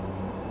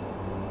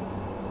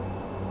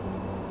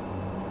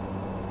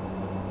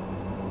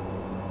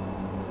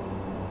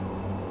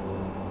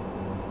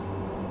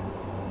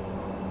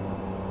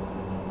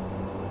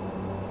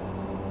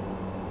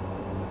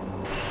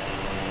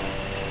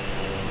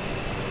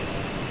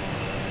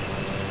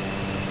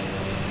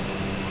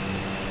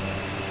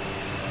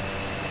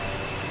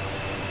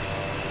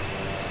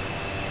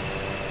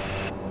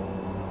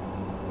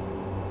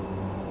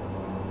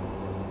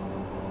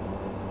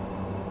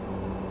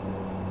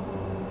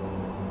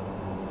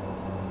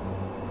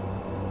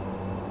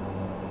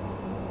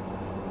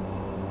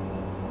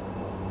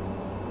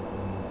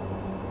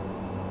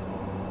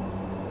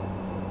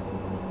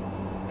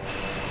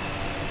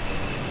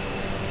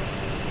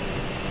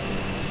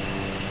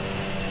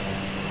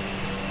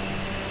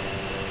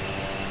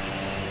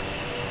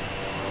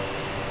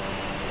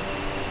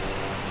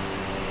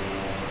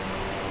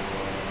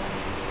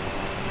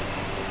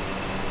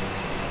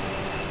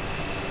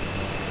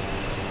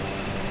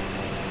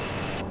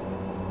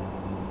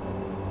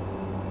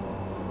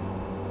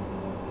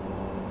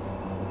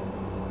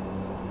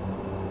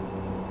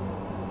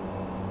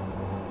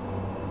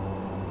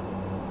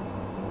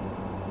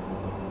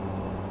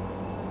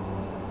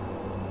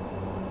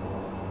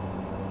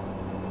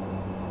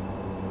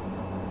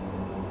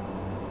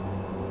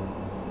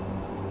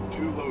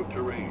 Too low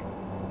terrain.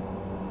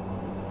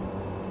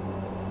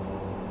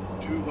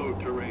 Too low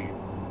terrain.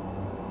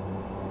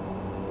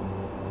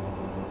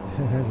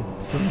 Já tá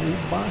precisando meio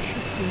baixo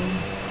aqui, hein?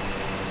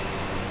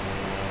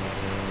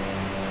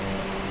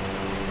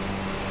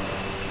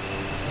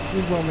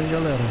 E vamos, hein,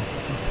 galera?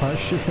 Quase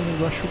chegando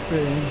em Guaxupé,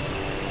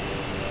 hein?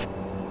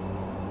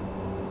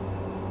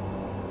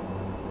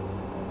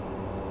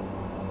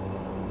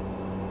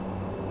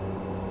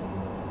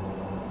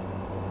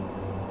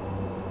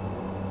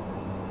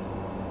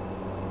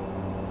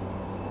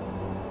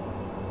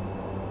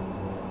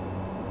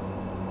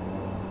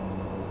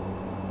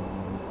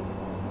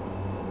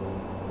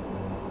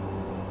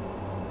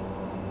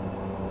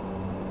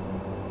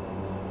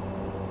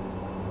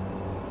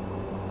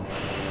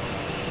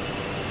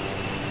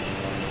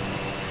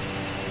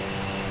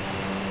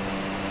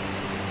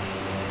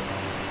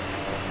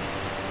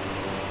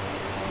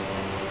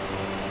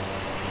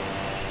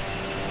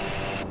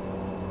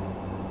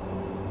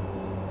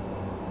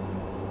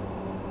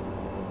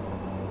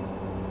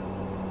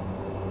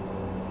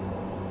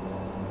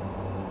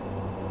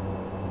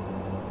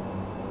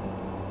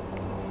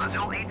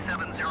 Azul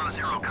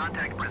 8700,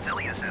 contact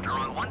Brasilia Center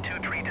on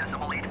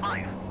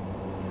 123.85.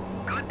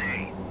 Good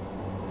day.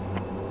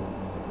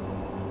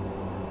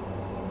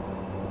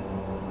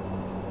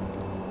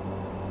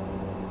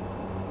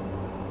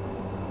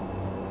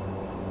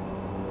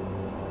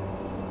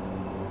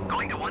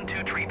 Going to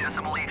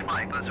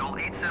 123.85, Azul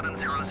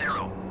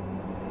 8700.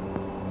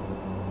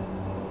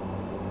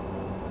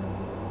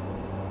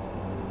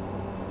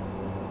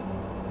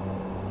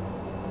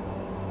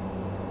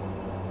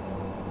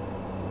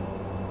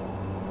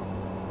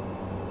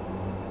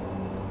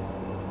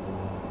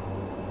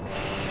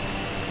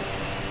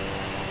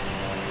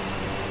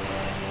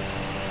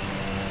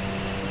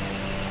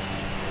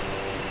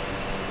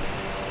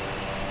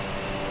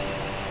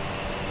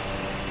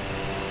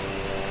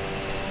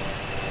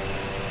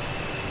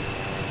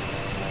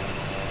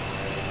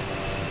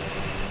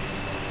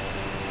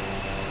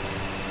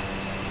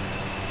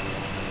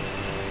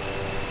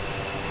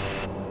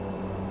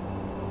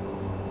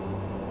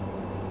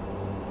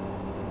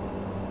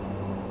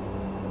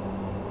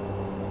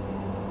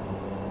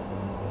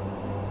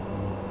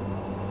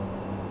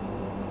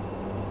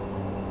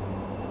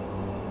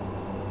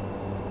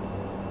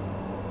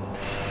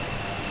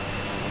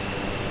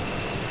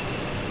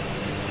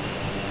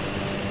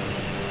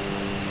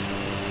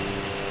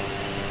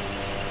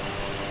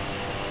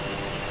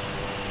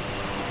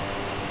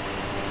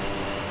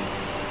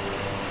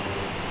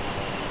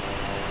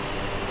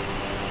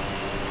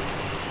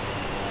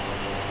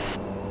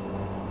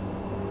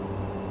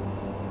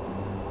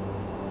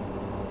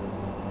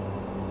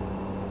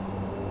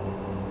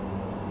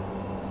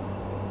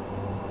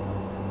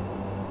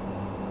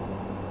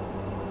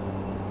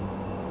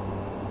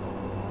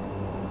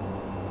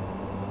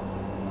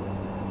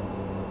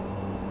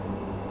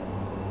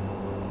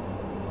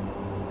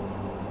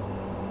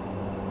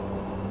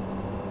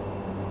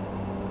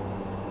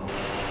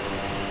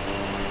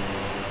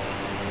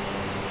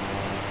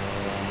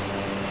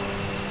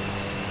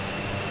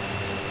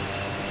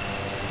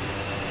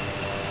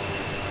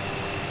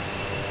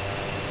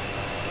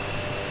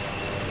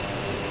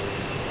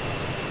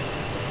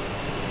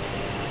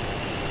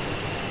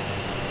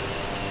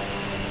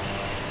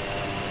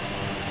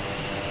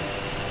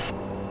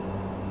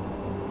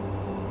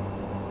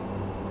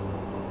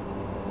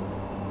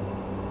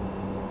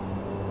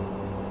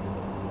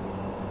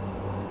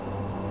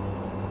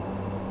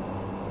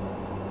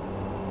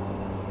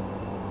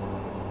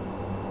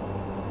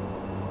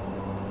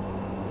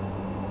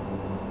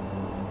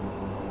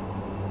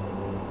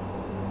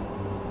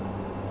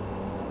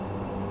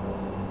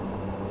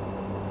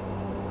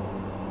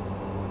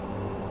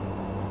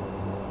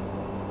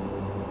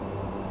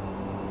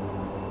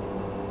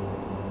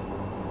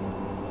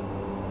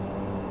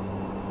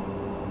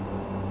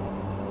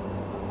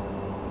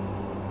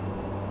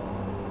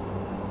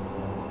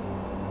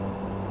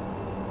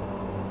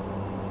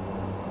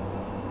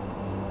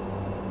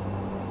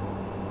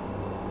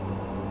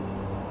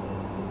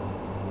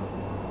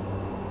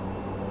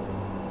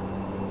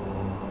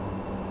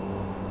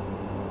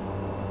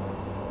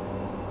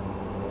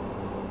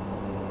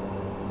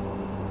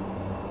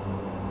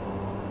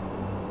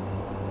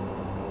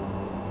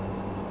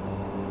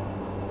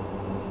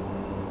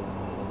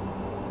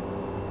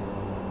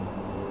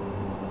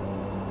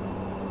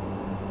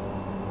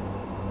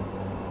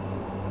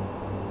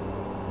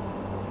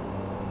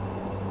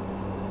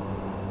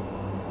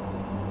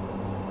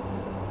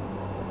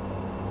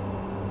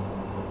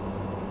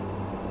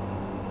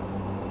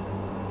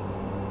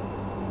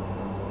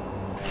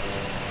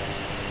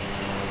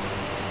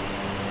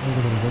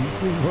 Vamos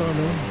que vamos,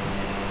 hein?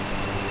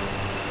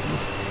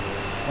 Estamos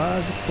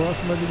quase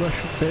próximo de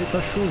Guaxupé e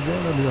tá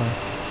chovendo ali, ó.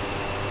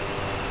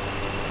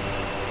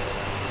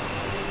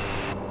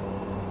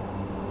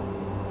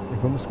 E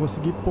vamos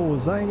conseguir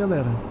pousar, hein,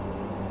 galera?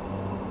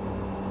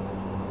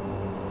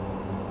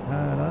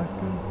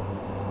 Caraca.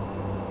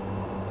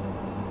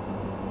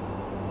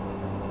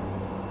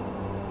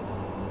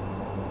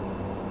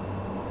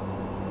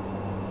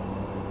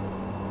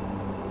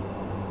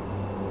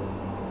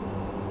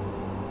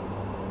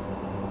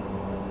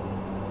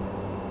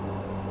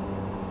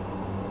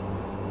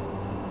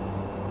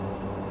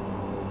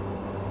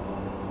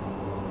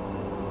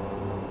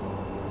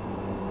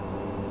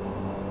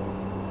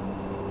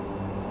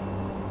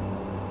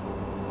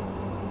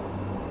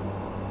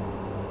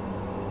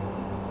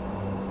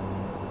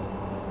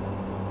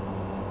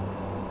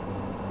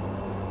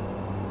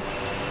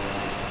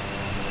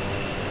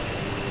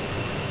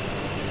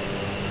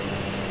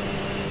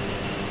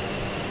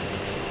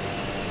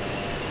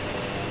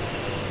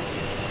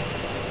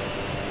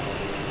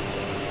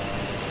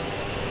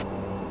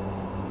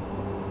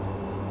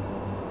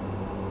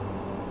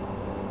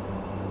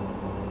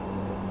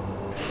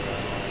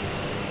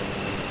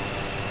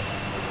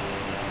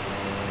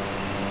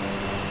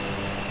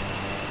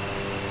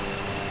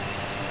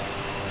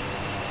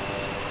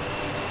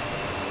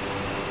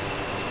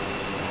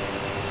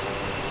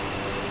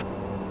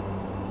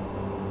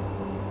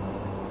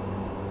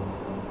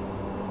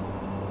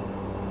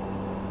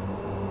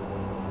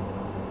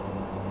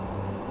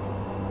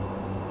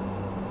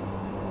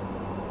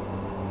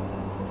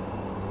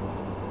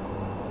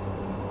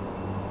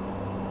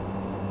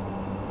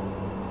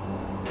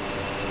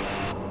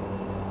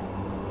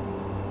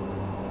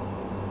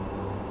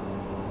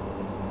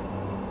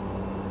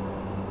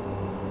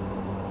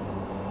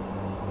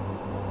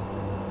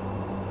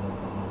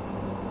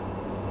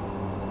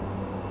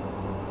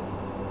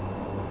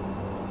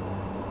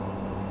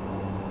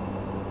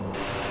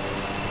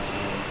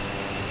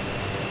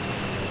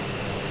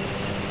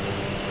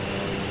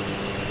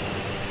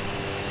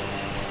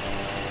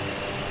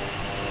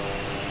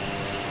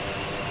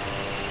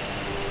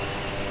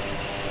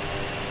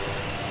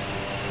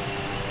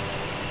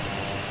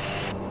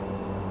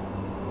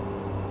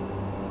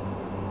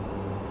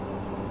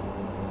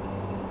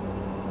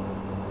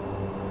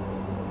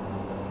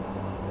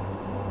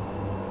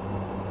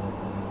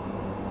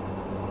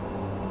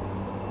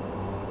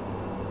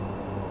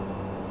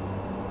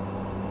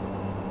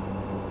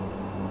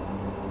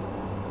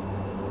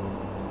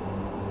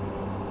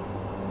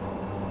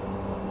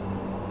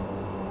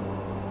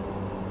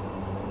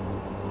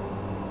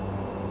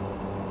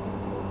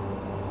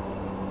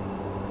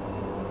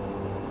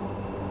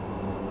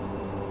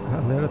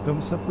 Galera,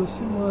 estamos se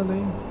aproximando,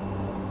 hein?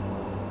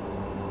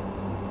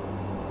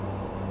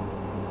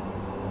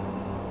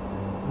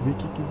 Vamos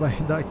ver o que vai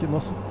dar aqui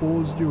nosso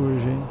pouso de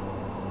hoje, hein?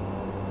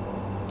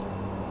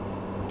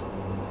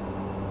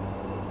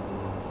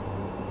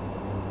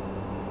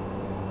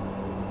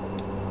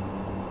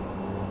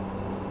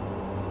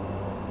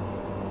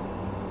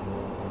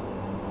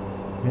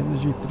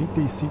 Menos de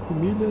 35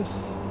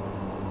 milhas.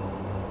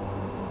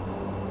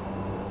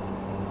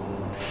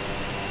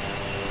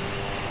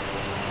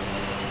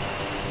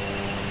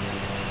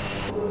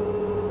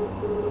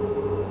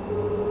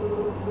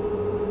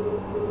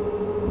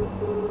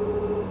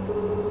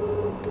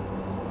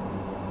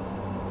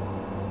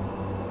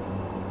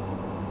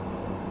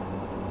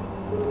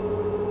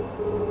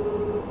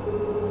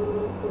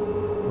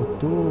 Eu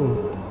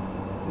tô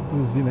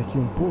reduzindo aqui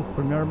um pouco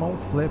para me armar um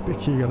flap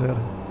aqui, galera.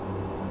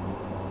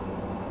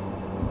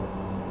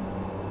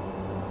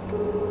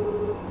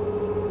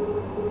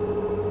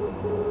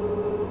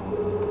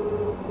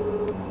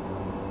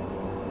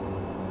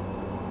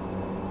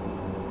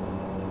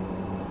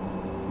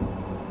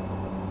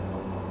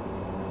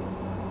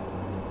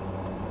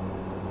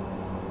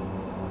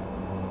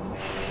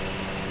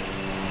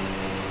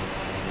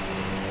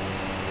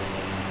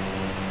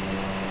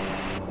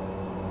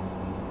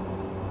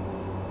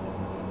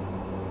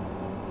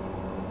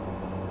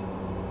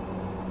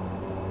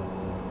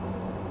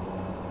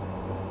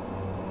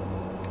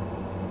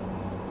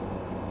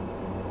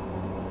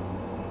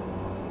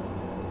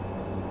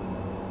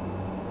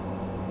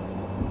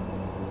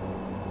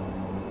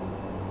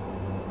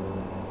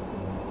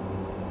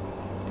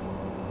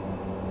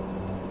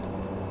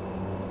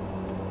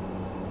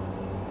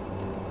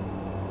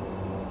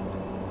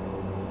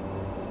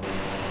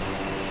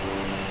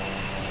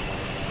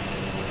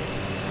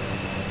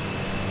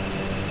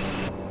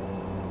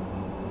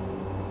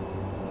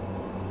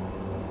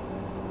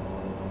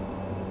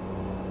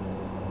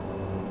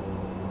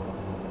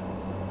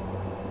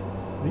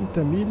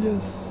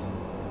 Milhas.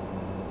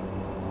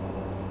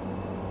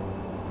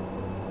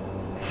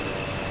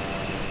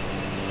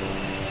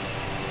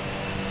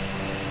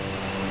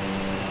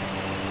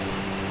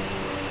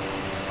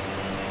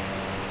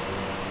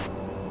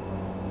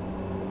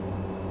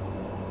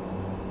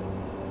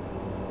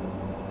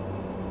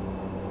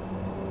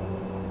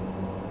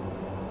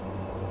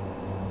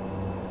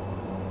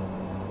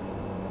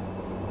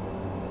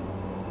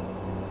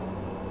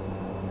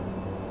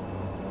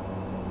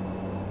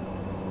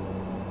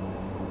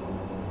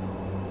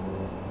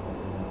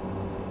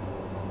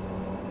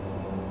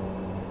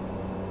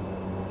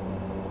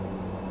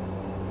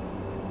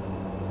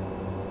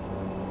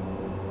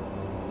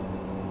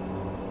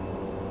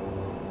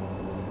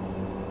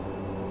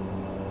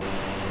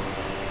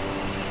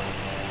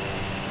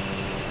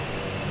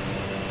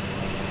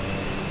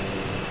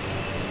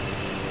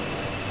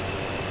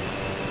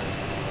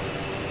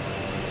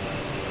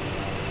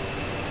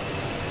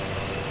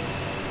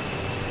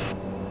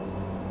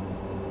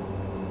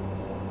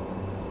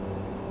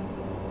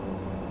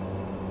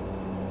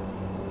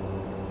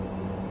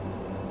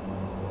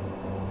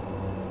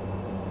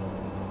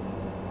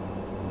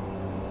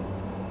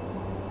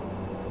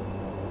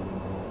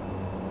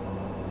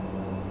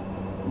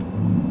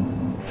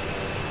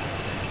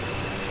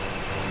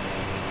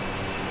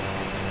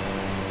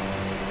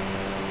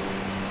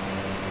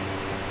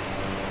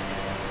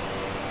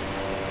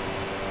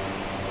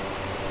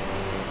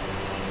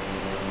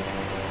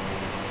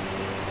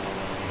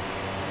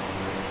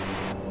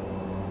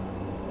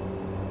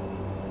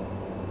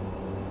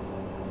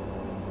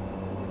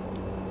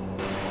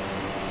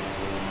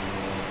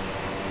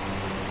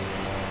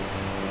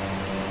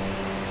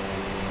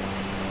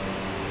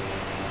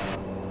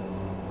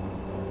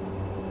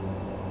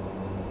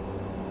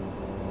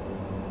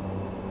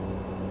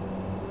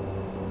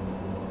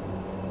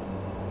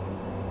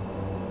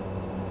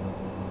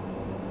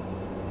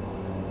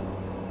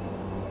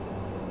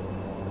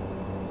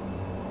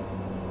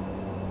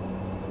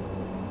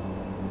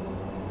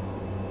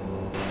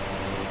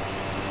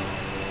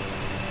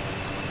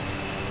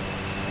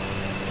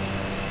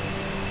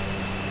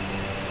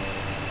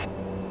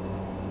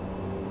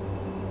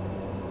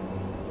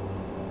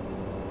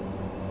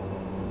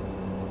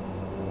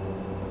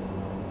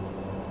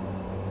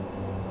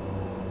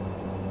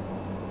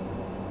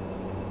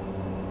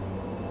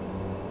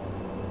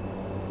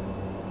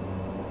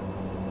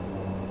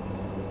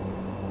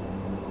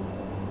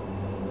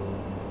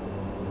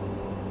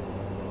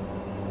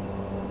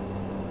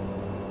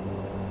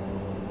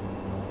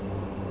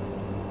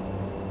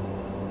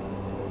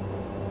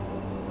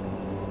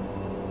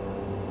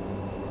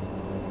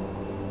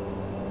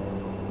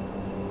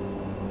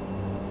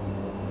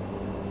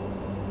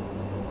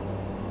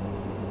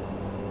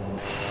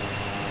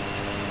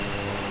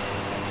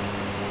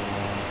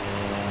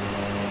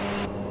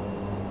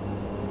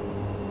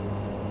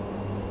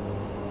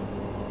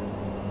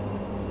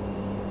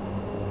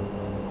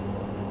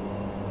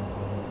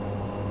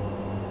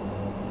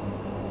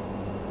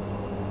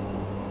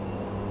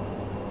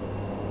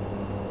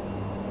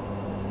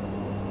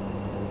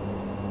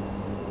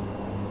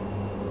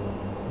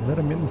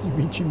 Era menos de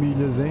 20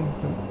 milhas, hein?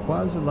 Estamos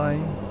quase lá,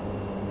 hein?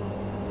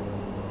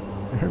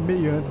 Eu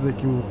armei antes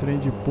aqui o trem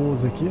de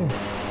pouso aqui.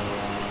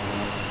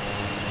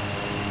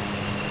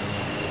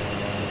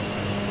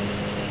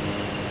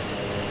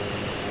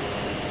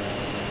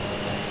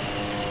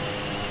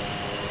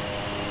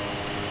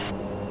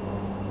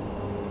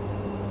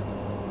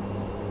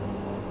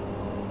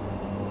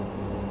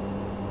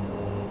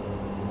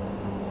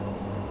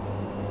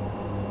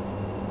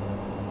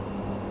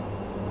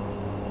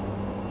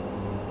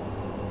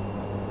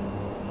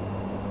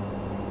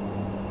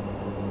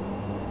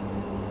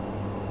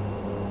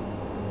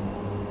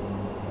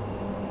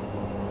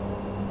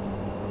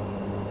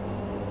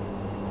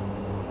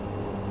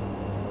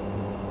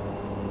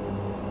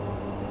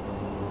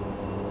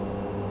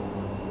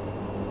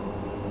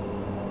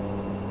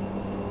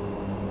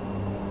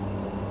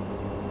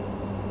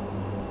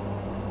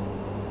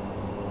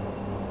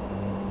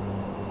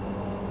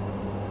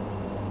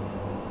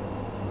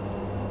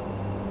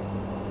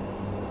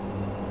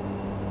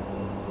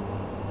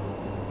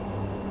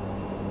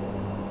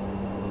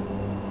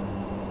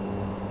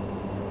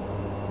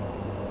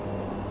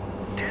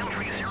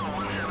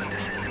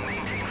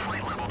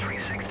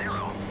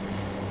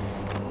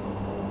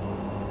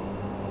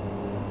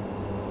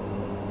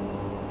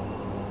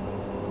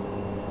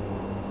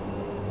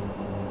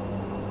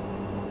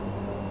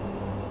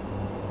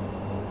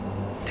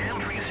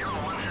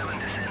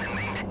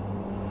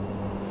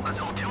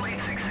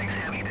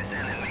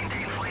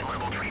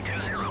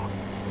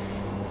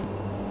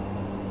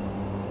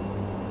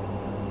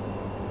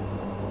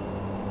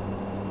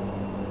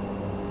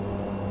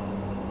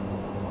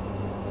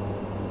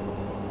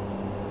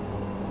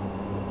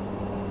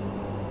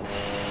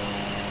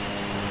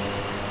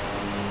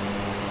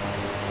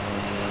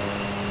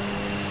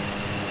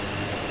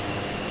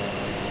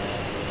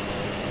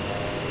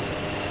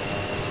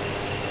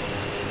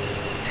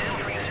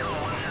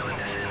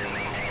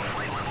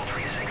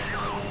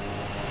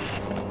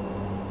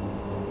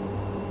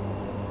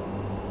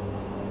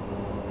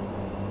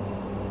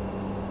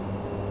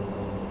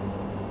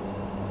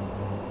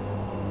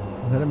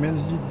 Era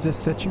menos de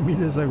 17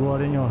 milhas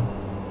agora, hein, ó.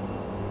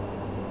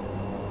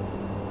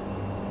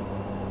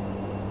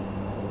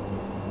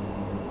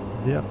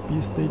 Dei a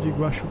pista aí de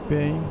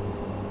Guaxupé, hein.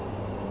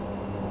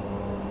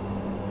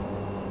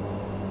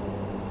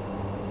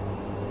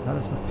 Cara,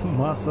 essa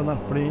fumaça na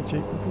frente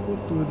aí complicou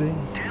tudo, hein.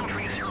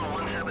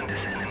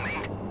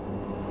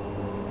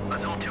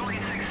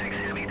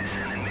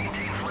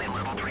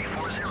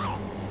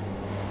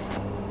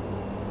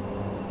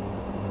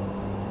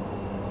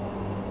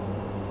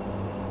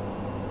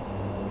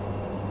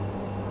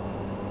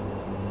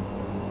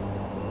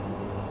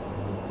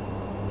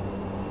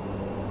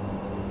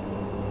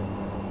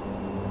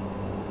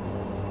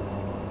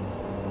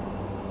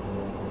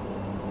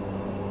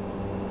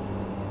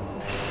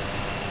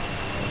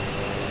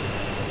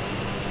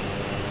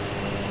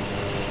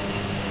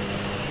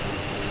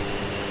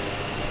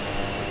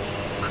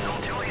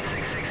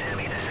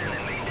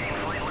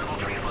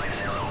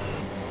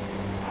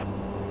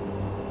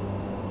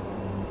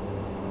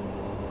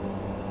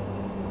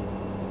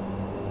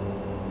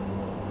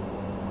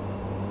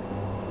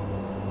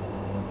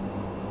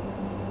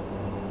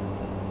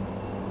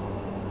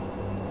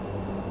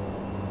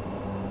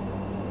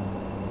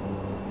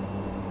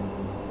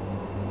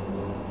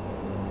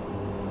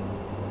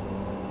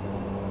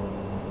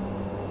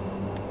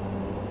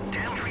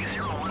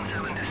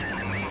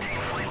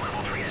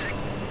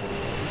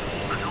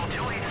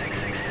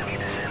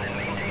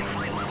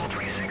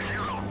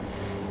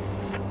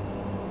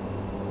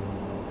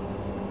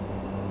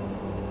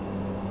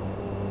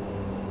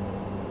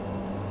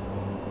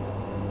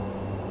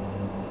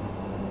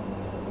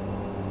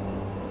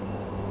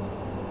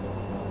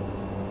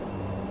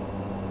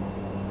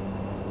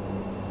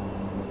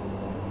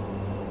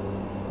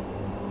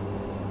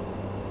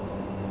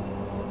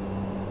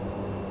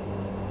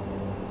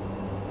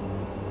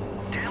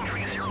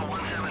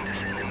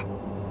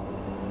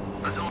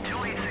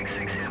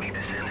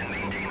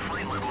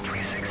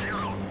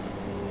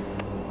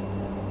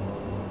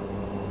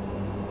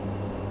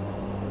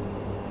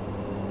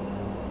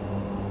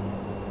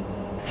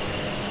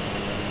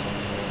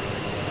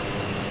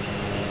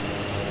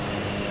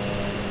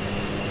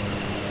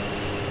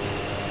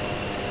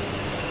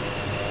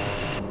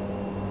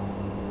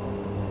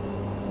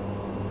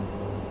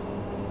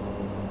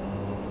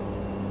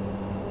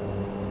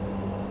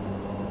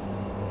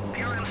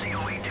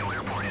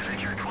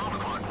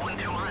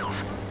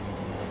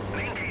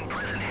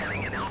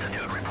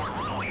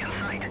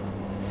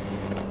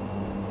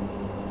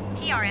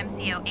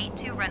 PRMCO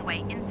 82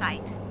 runway in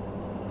sight.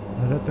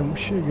 Já estamos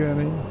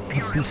chegando, hein?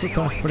 A pista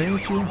tá à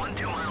frente.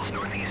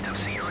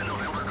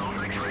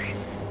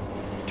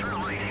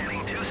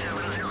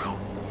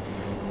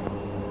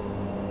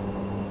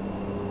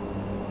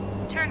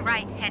 Turn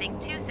right heading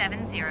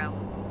 270.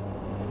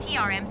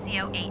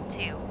 PRMCO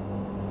 82.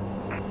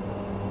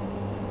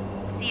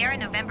 Sierra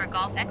November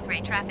Golf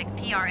X-ray traffic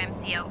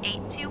PRMCO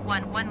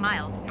 8211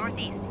 miles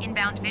northeast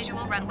inbound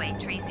visual runway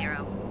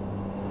 30.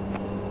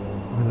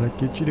 Galera,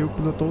 aqui eu tirei o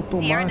piloto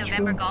Sierra automático.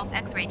 November Golf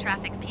X-ray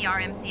traffic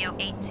PRMCO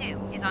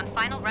 82 is on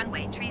final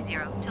runway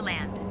 30 to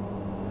land.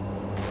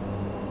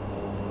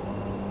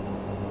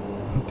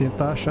 Vou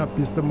tentar achar a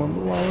pista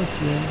manual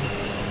aqui,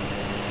 hein?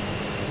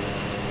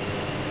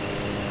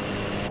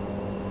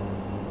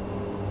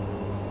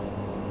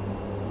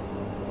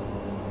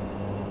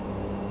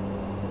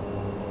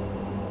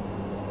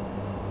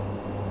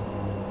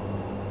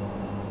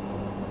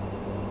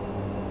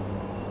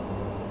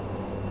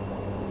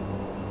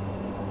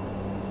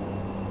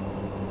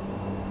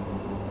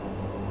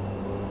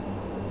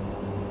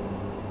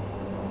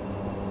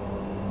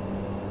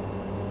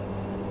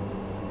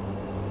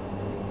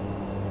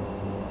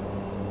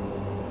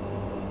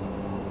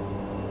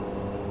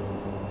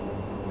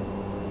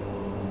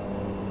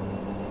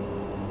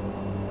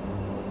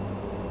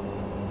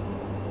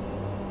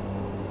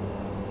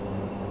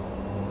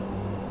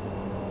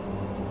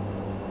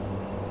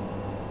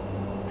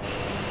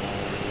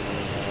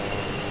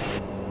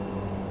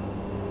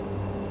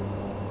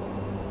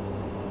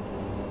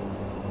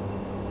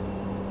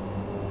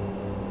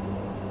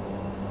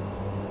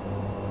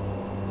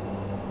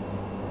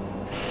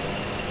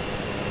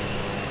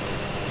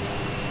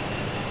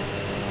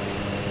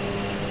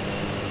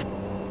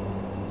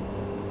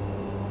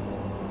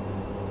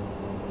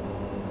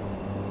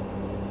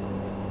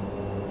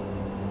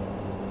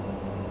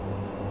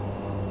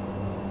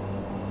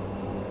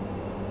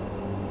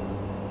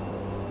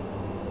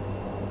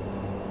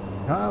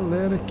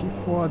 Galera, que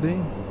foda,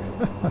 hein?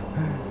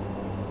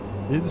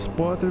 E do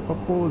spotter pra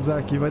pousar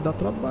aqui vai dar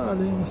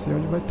trabalho, hein? Não sei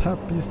onde vai estar a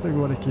pista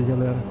agora aqui,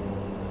 galera.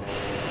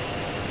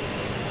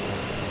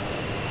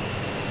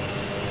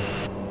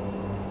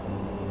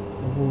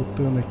 Tô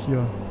voltando aqui,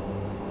 ó.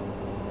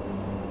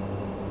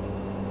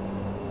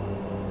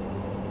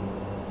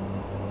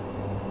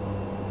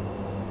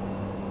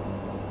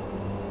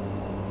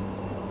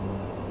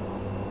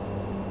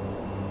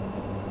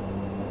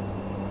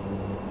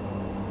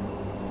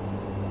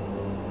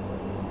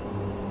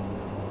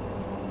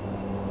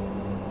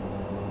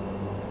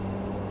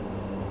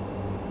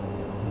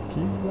 Aqui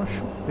em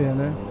Guaxupé,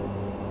 né?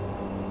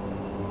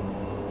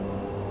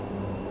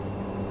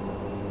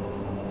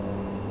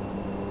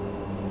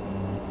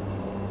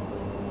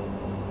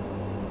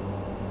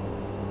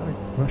 Cara,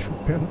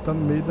 Guaxupé não tá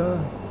no meio da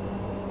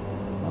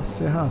uma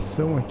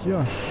serração aqui,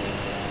 ó.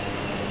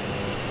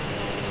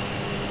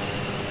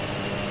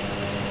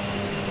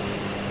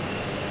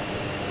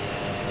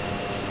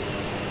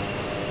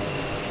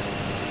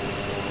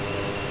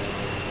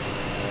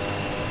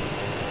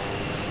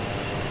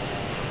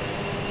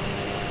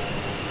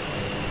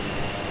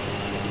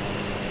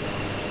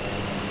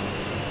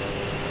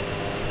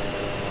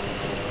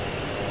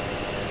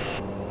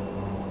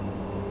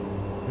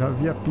 Já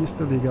vi a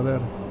pista ali,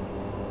 galera.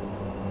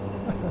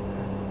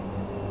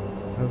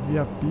 Já vi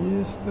a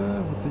pista.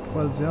 Vou ter que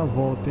fazer a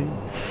volta, hein?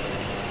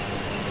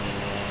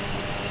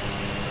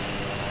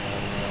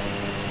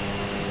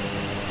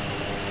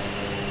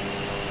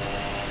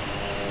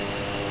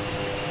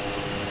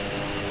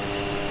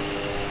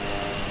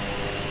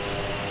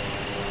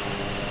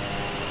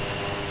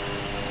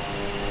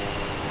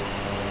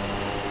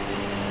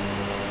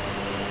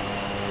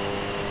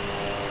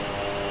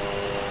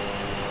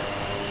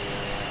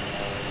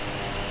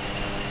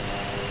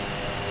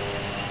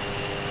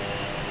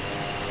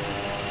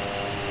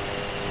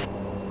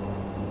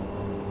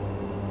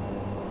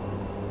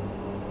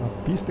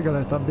 A pista,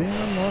 galera, tá bem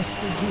na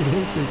nossa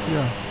direita aqui,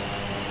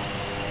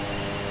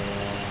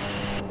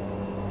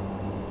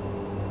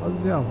 ó.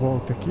 Fazer a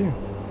volta aqui.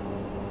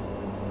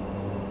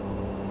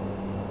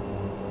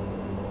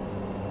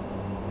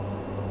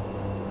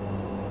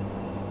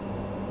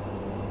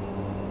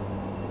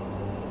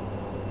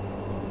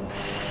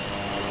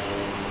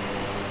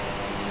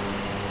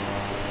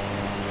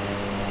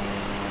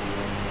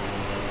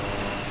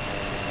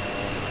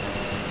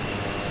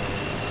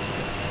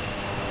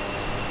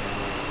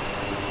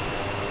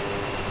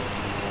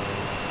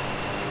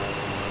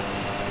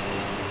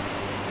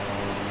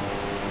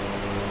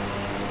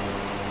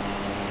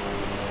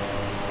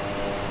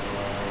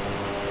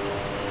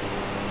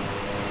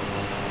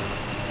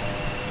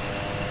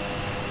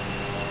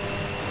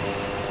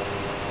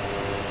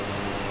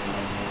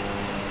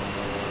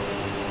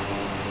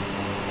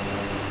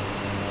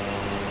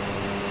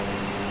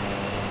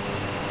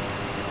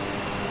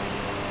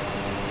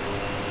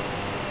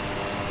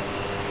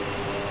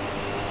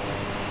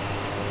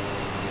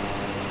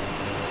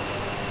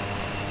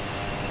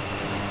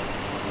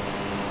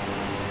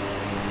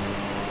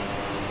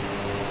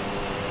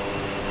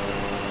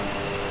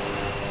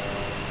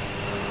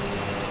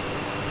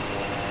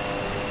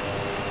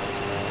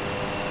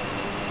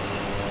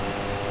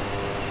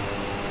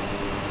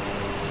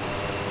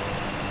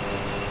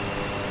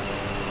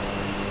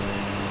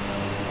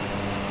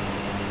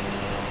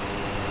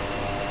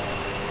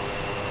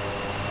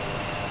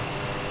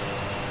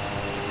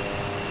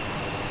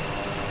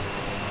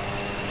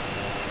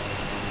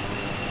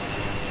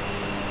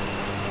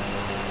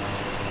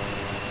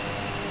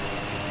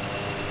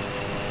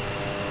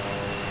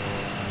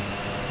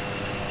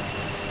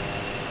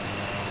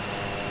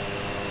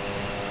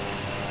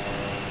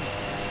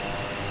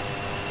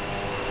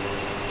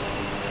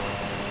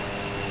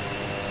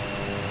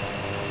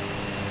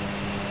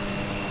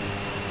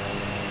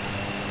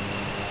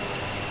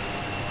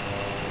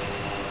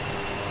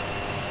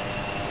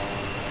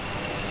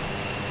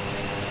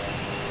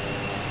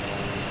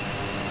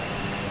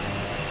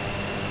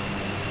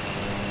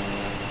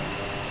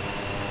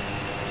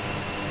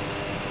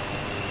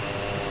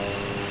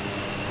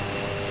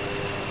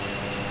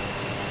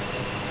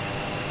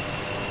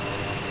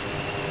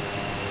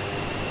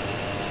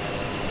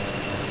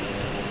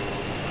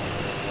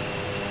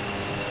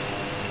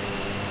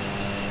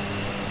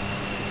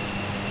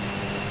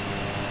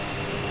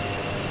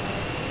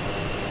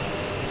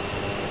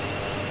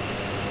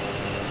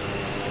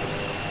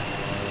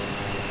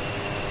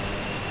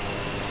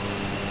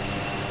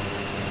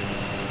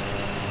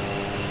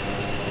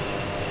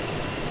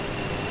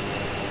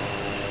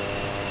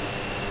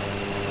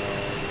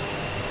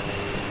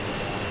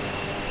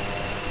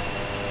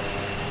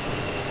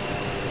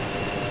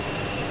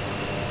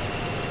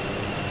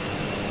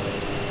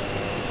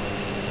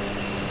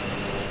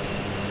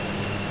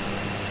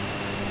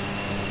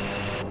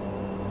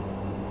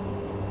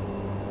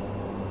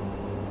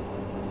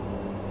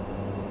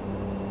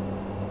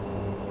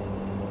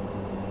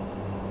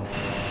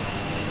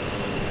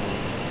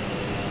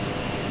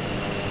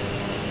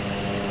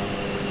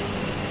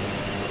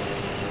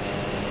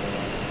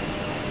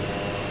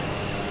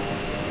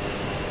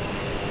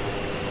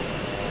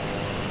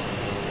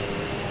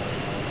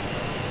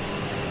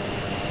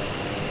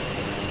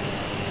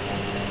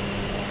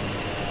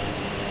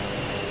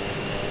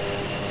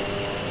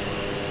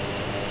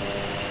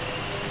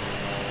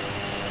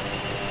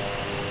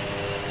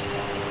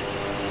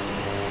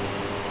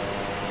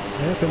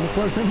 É, estamos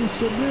fazendo um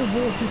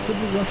sobrevoo aqui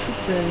sobre o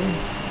Guaxupé, hein?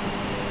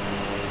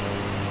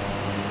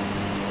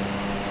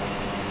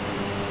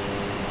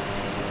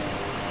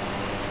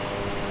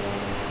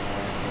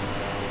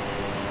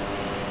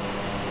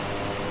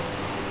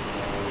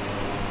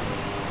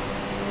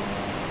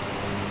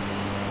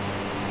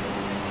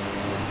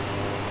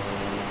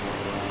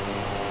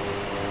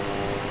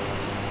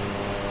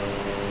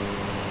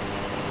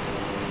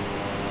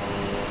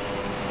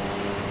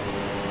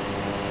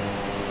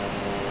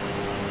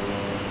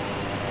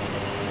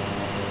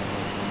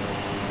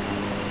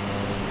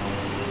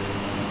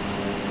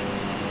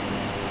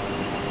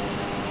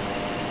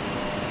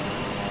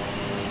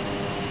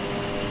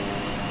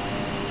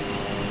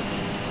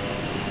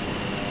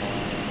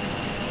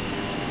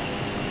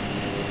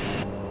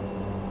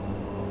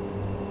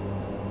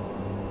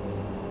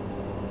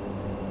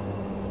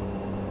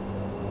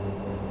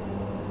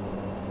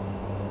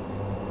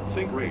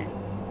 Sync rate.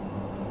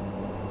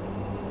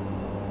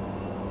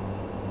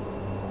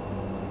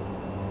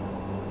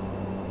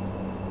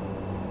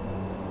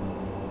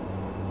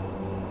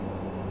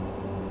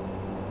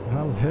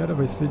 Galera,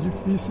 vai ser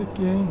difícil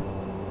aqui, hein?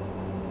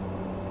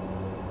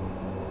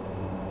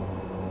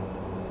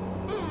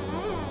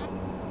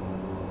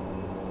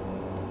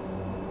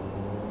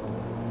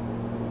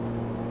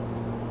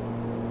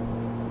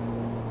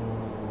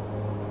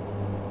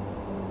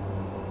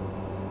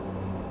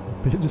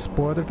 Pedro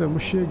Spotter,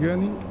 estamos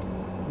chegando em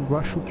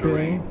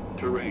Guaxupé, hein?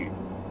 Terrain.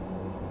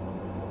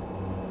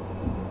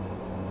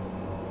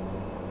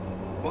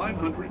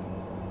 500.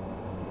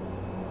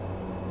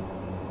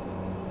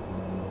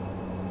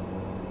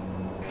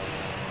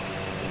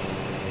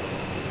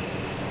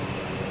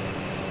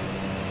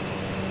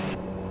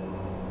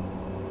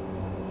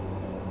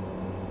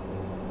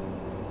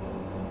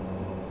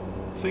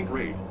 Sync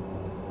rate.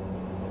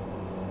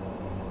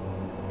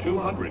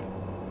 200.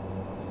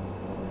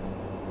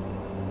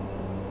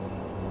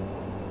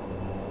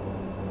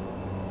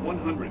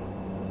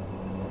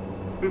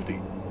 100.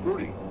 50.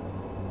 40.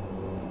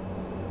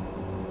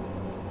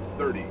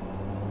 30.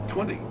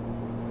 20.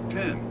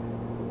 10.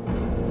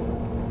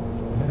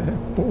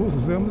 É,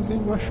 pousamos em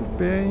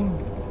Guaxupé, hein?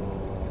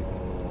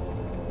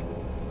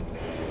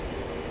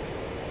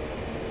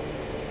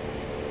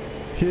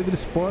 Pedro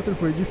Spotter,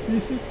 foi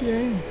difícil aqui,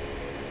 hein?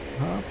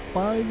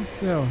 Rapaz do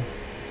céu.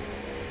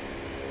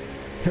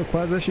 Eu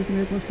quase achei que não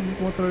ia conseguir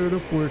encontrar o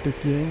aeroporto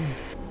aqui, hein?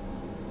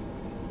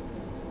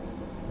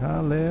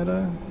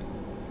 Galera.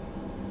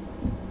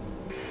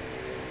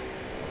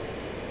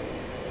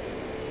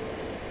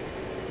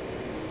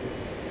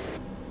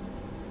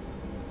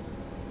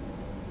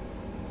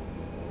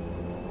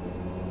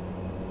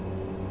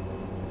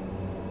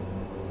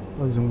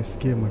 Vou fazer um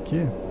esquema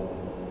aqui.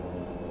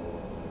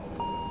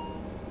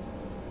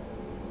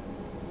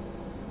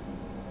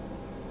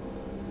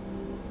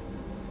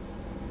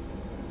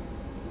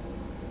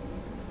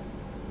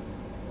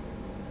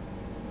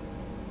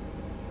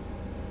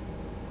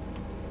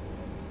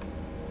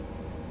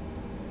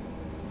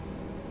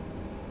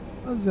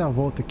 Fazer a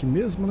volta aqui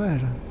mesmo, né?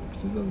 Já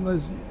precisa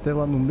nós ir até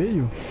lá no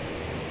meio.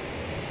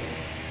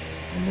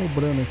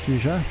 Manobrando aqui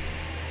já.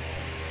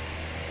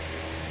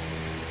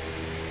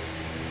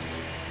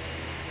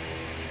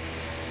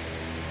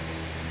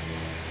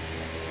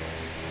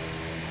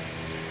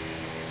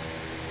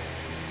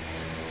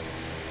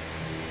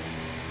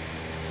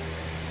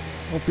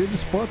 O Pedro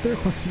Spotter,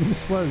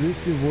 conseguimos fazer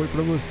esse voo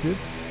para você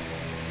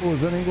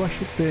pousando em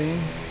Guaxupé, hein?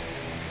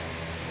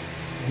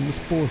 Vamos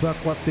pousar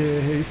com a ATR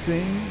aí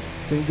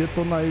sem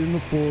detonar ele no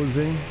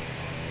pouso, hein?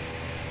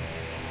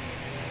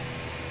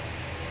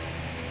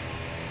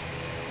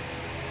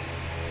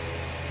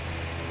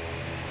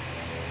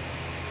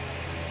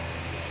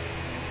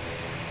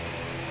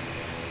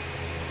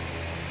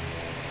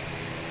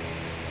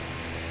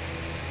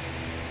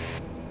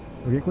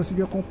 Alguém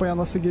conseguiu acompanhar a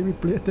nossa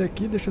gameplay até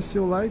aqui? Deixa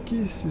seu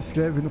like, se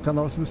inscreve no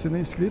canal se você não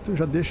é inscrito,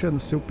 já deixa no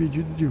seu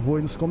pedido de voo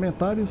aí nos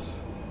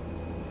comentários.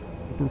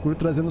 Eu procuro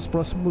trazer nos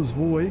próximos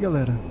voos aí,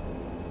 galera.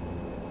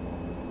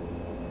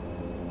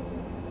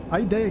 A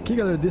ideia aqui,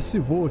 galera, desse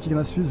voo aqui que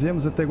nós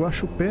fizemos até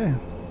Guaxupé,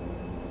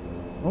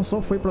 não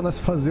só foi para nós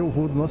fazer o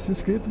voo do nosso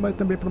inscrito, mas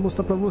também para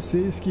mostrar para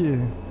vocês que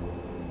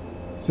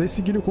se vocês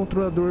seguirem o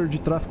controlador de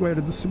tráfego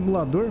aéreo do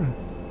simulador,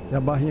 que é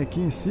a barrinha aqui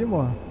em cima,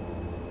 ó,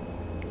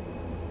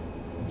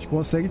 a gente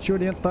consegue te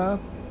orientar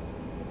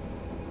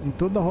em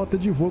toda a rota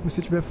de voo que você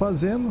estiver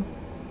fazendo.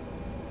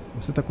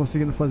 Você está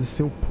conseguindo fazer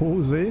seu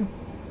pouso aí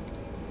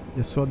e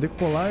a sua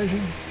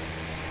decolagem.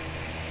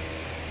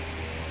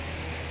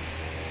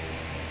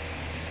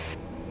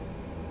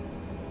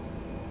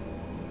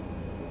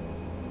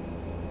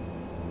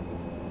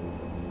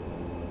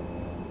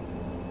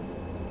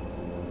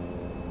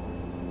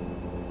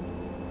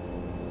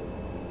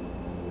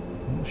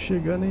 Estamos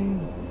chegando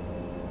em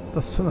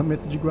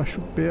estacionamento de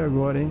Guaxupé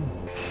agora, hein?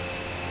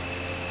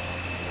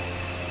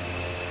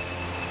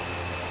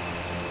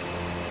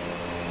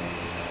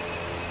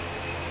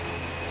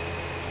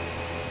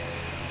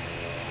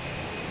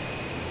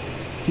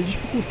 O que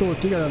dificultou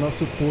aqui, galera,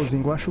 nosso pouso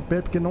em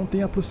Guaxupé porque não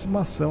tem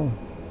aproximação.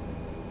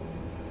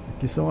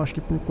 Aqui são, acho que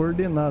por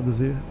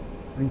coordenadas. E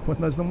por enquanto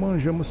nós não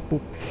manjamos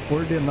por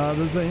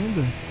coordenadas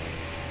ainda.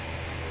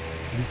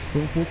 Por isso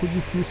foi um pouco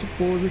difícil o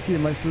pouso aqui.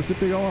 Mas se você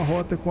pegar uma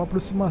rota com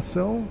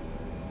aproximação,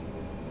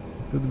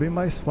 é tudo bem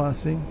mais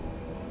fácil, hein?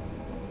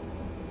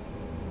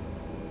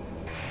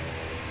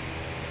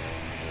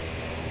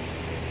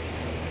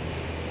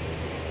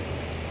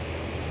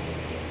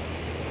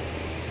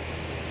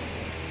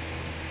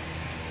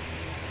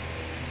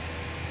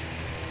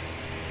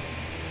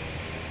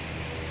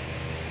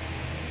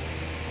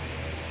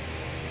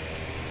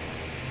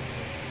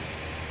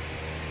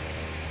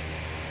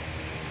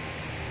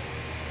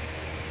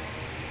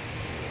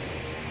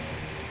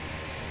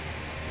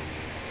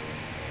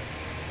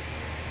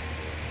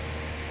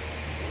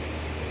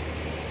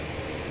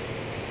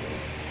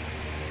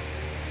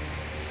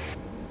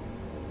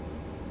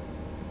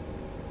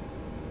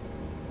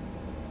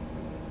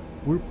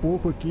 Por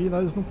pouco aqui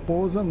nós não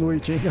pousa à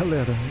noite, hein,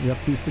 galera? E a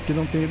pista aqui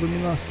não tem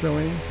iluminação,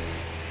 hein?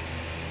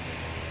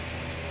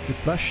 Se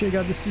pra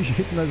chegar desse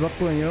jeito nós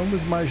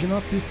apanhamos, imagina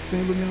uma pista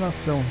sem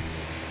iluminação.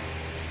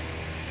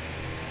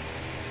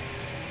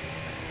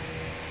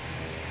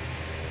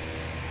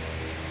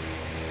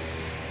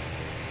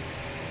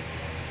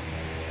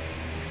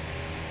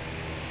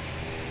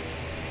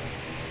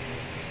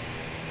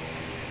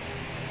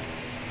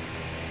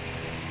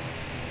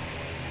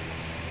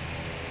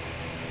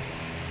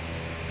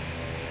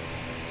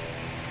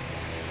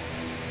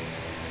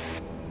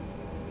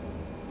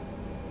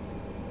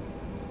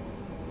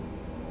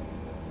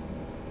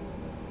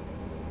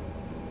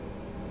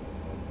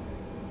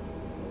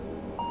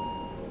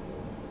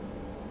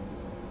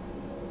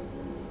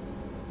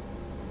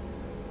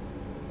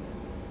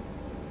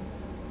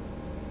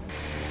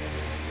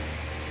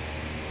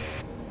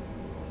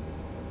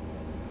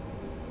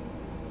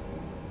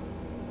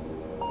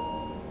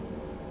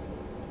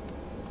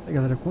 Aí,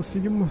 galera,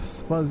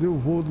 conseguimos fazer o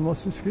voo do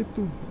nosso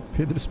inscrito.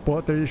 Pedro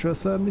Spotter deixou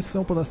essa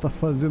missão para nós estar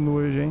fazendo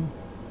hoje, hein?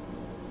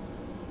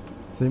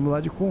 Saímos lá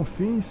de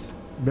Confins,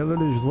 Belo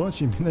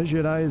Horizonte, Minas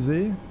Gerais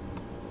aí.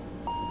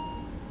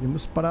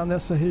 Vimos parar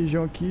nessa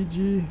região aqui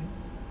de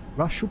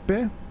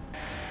Guaxupé.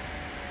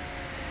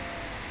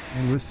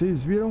 Como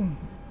vocês viram,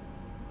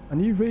 a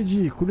nível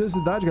de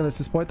curiosidade, galera,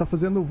 vocês podem estar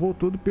fazendo o voo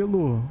todo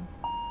pelo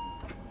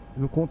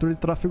controle de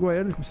tráfego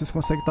aéreo, que vocês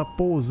conseguem estar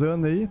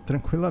pousando aí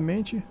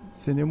tranquilamente,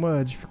 sem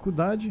nenhuma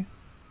dificuldade,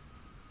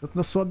 tanto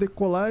na sua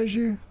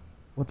decolagem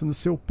quanto no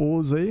seu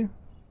pouso aí.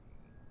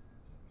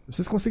 Se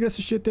vocês conseguirem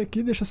assistir até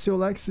aqui, deixa seu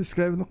like, se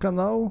inscreve no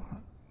canal,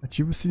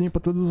 ativa o sininho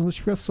para todas as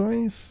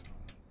notificações.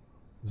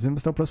 Nos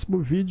vemos até o próximo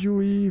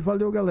vídeo e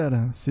valeu,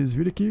 galera. Vocês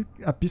viram que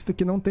a pista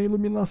aqui não tem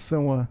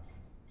iluminação, ó.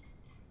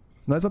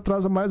 Se nós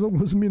atrasamos mais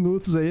alguns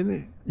minutos aí,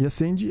 né, ia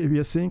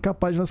ser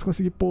incapaz de nós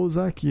conseguir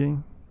pousar aqui,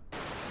 hein.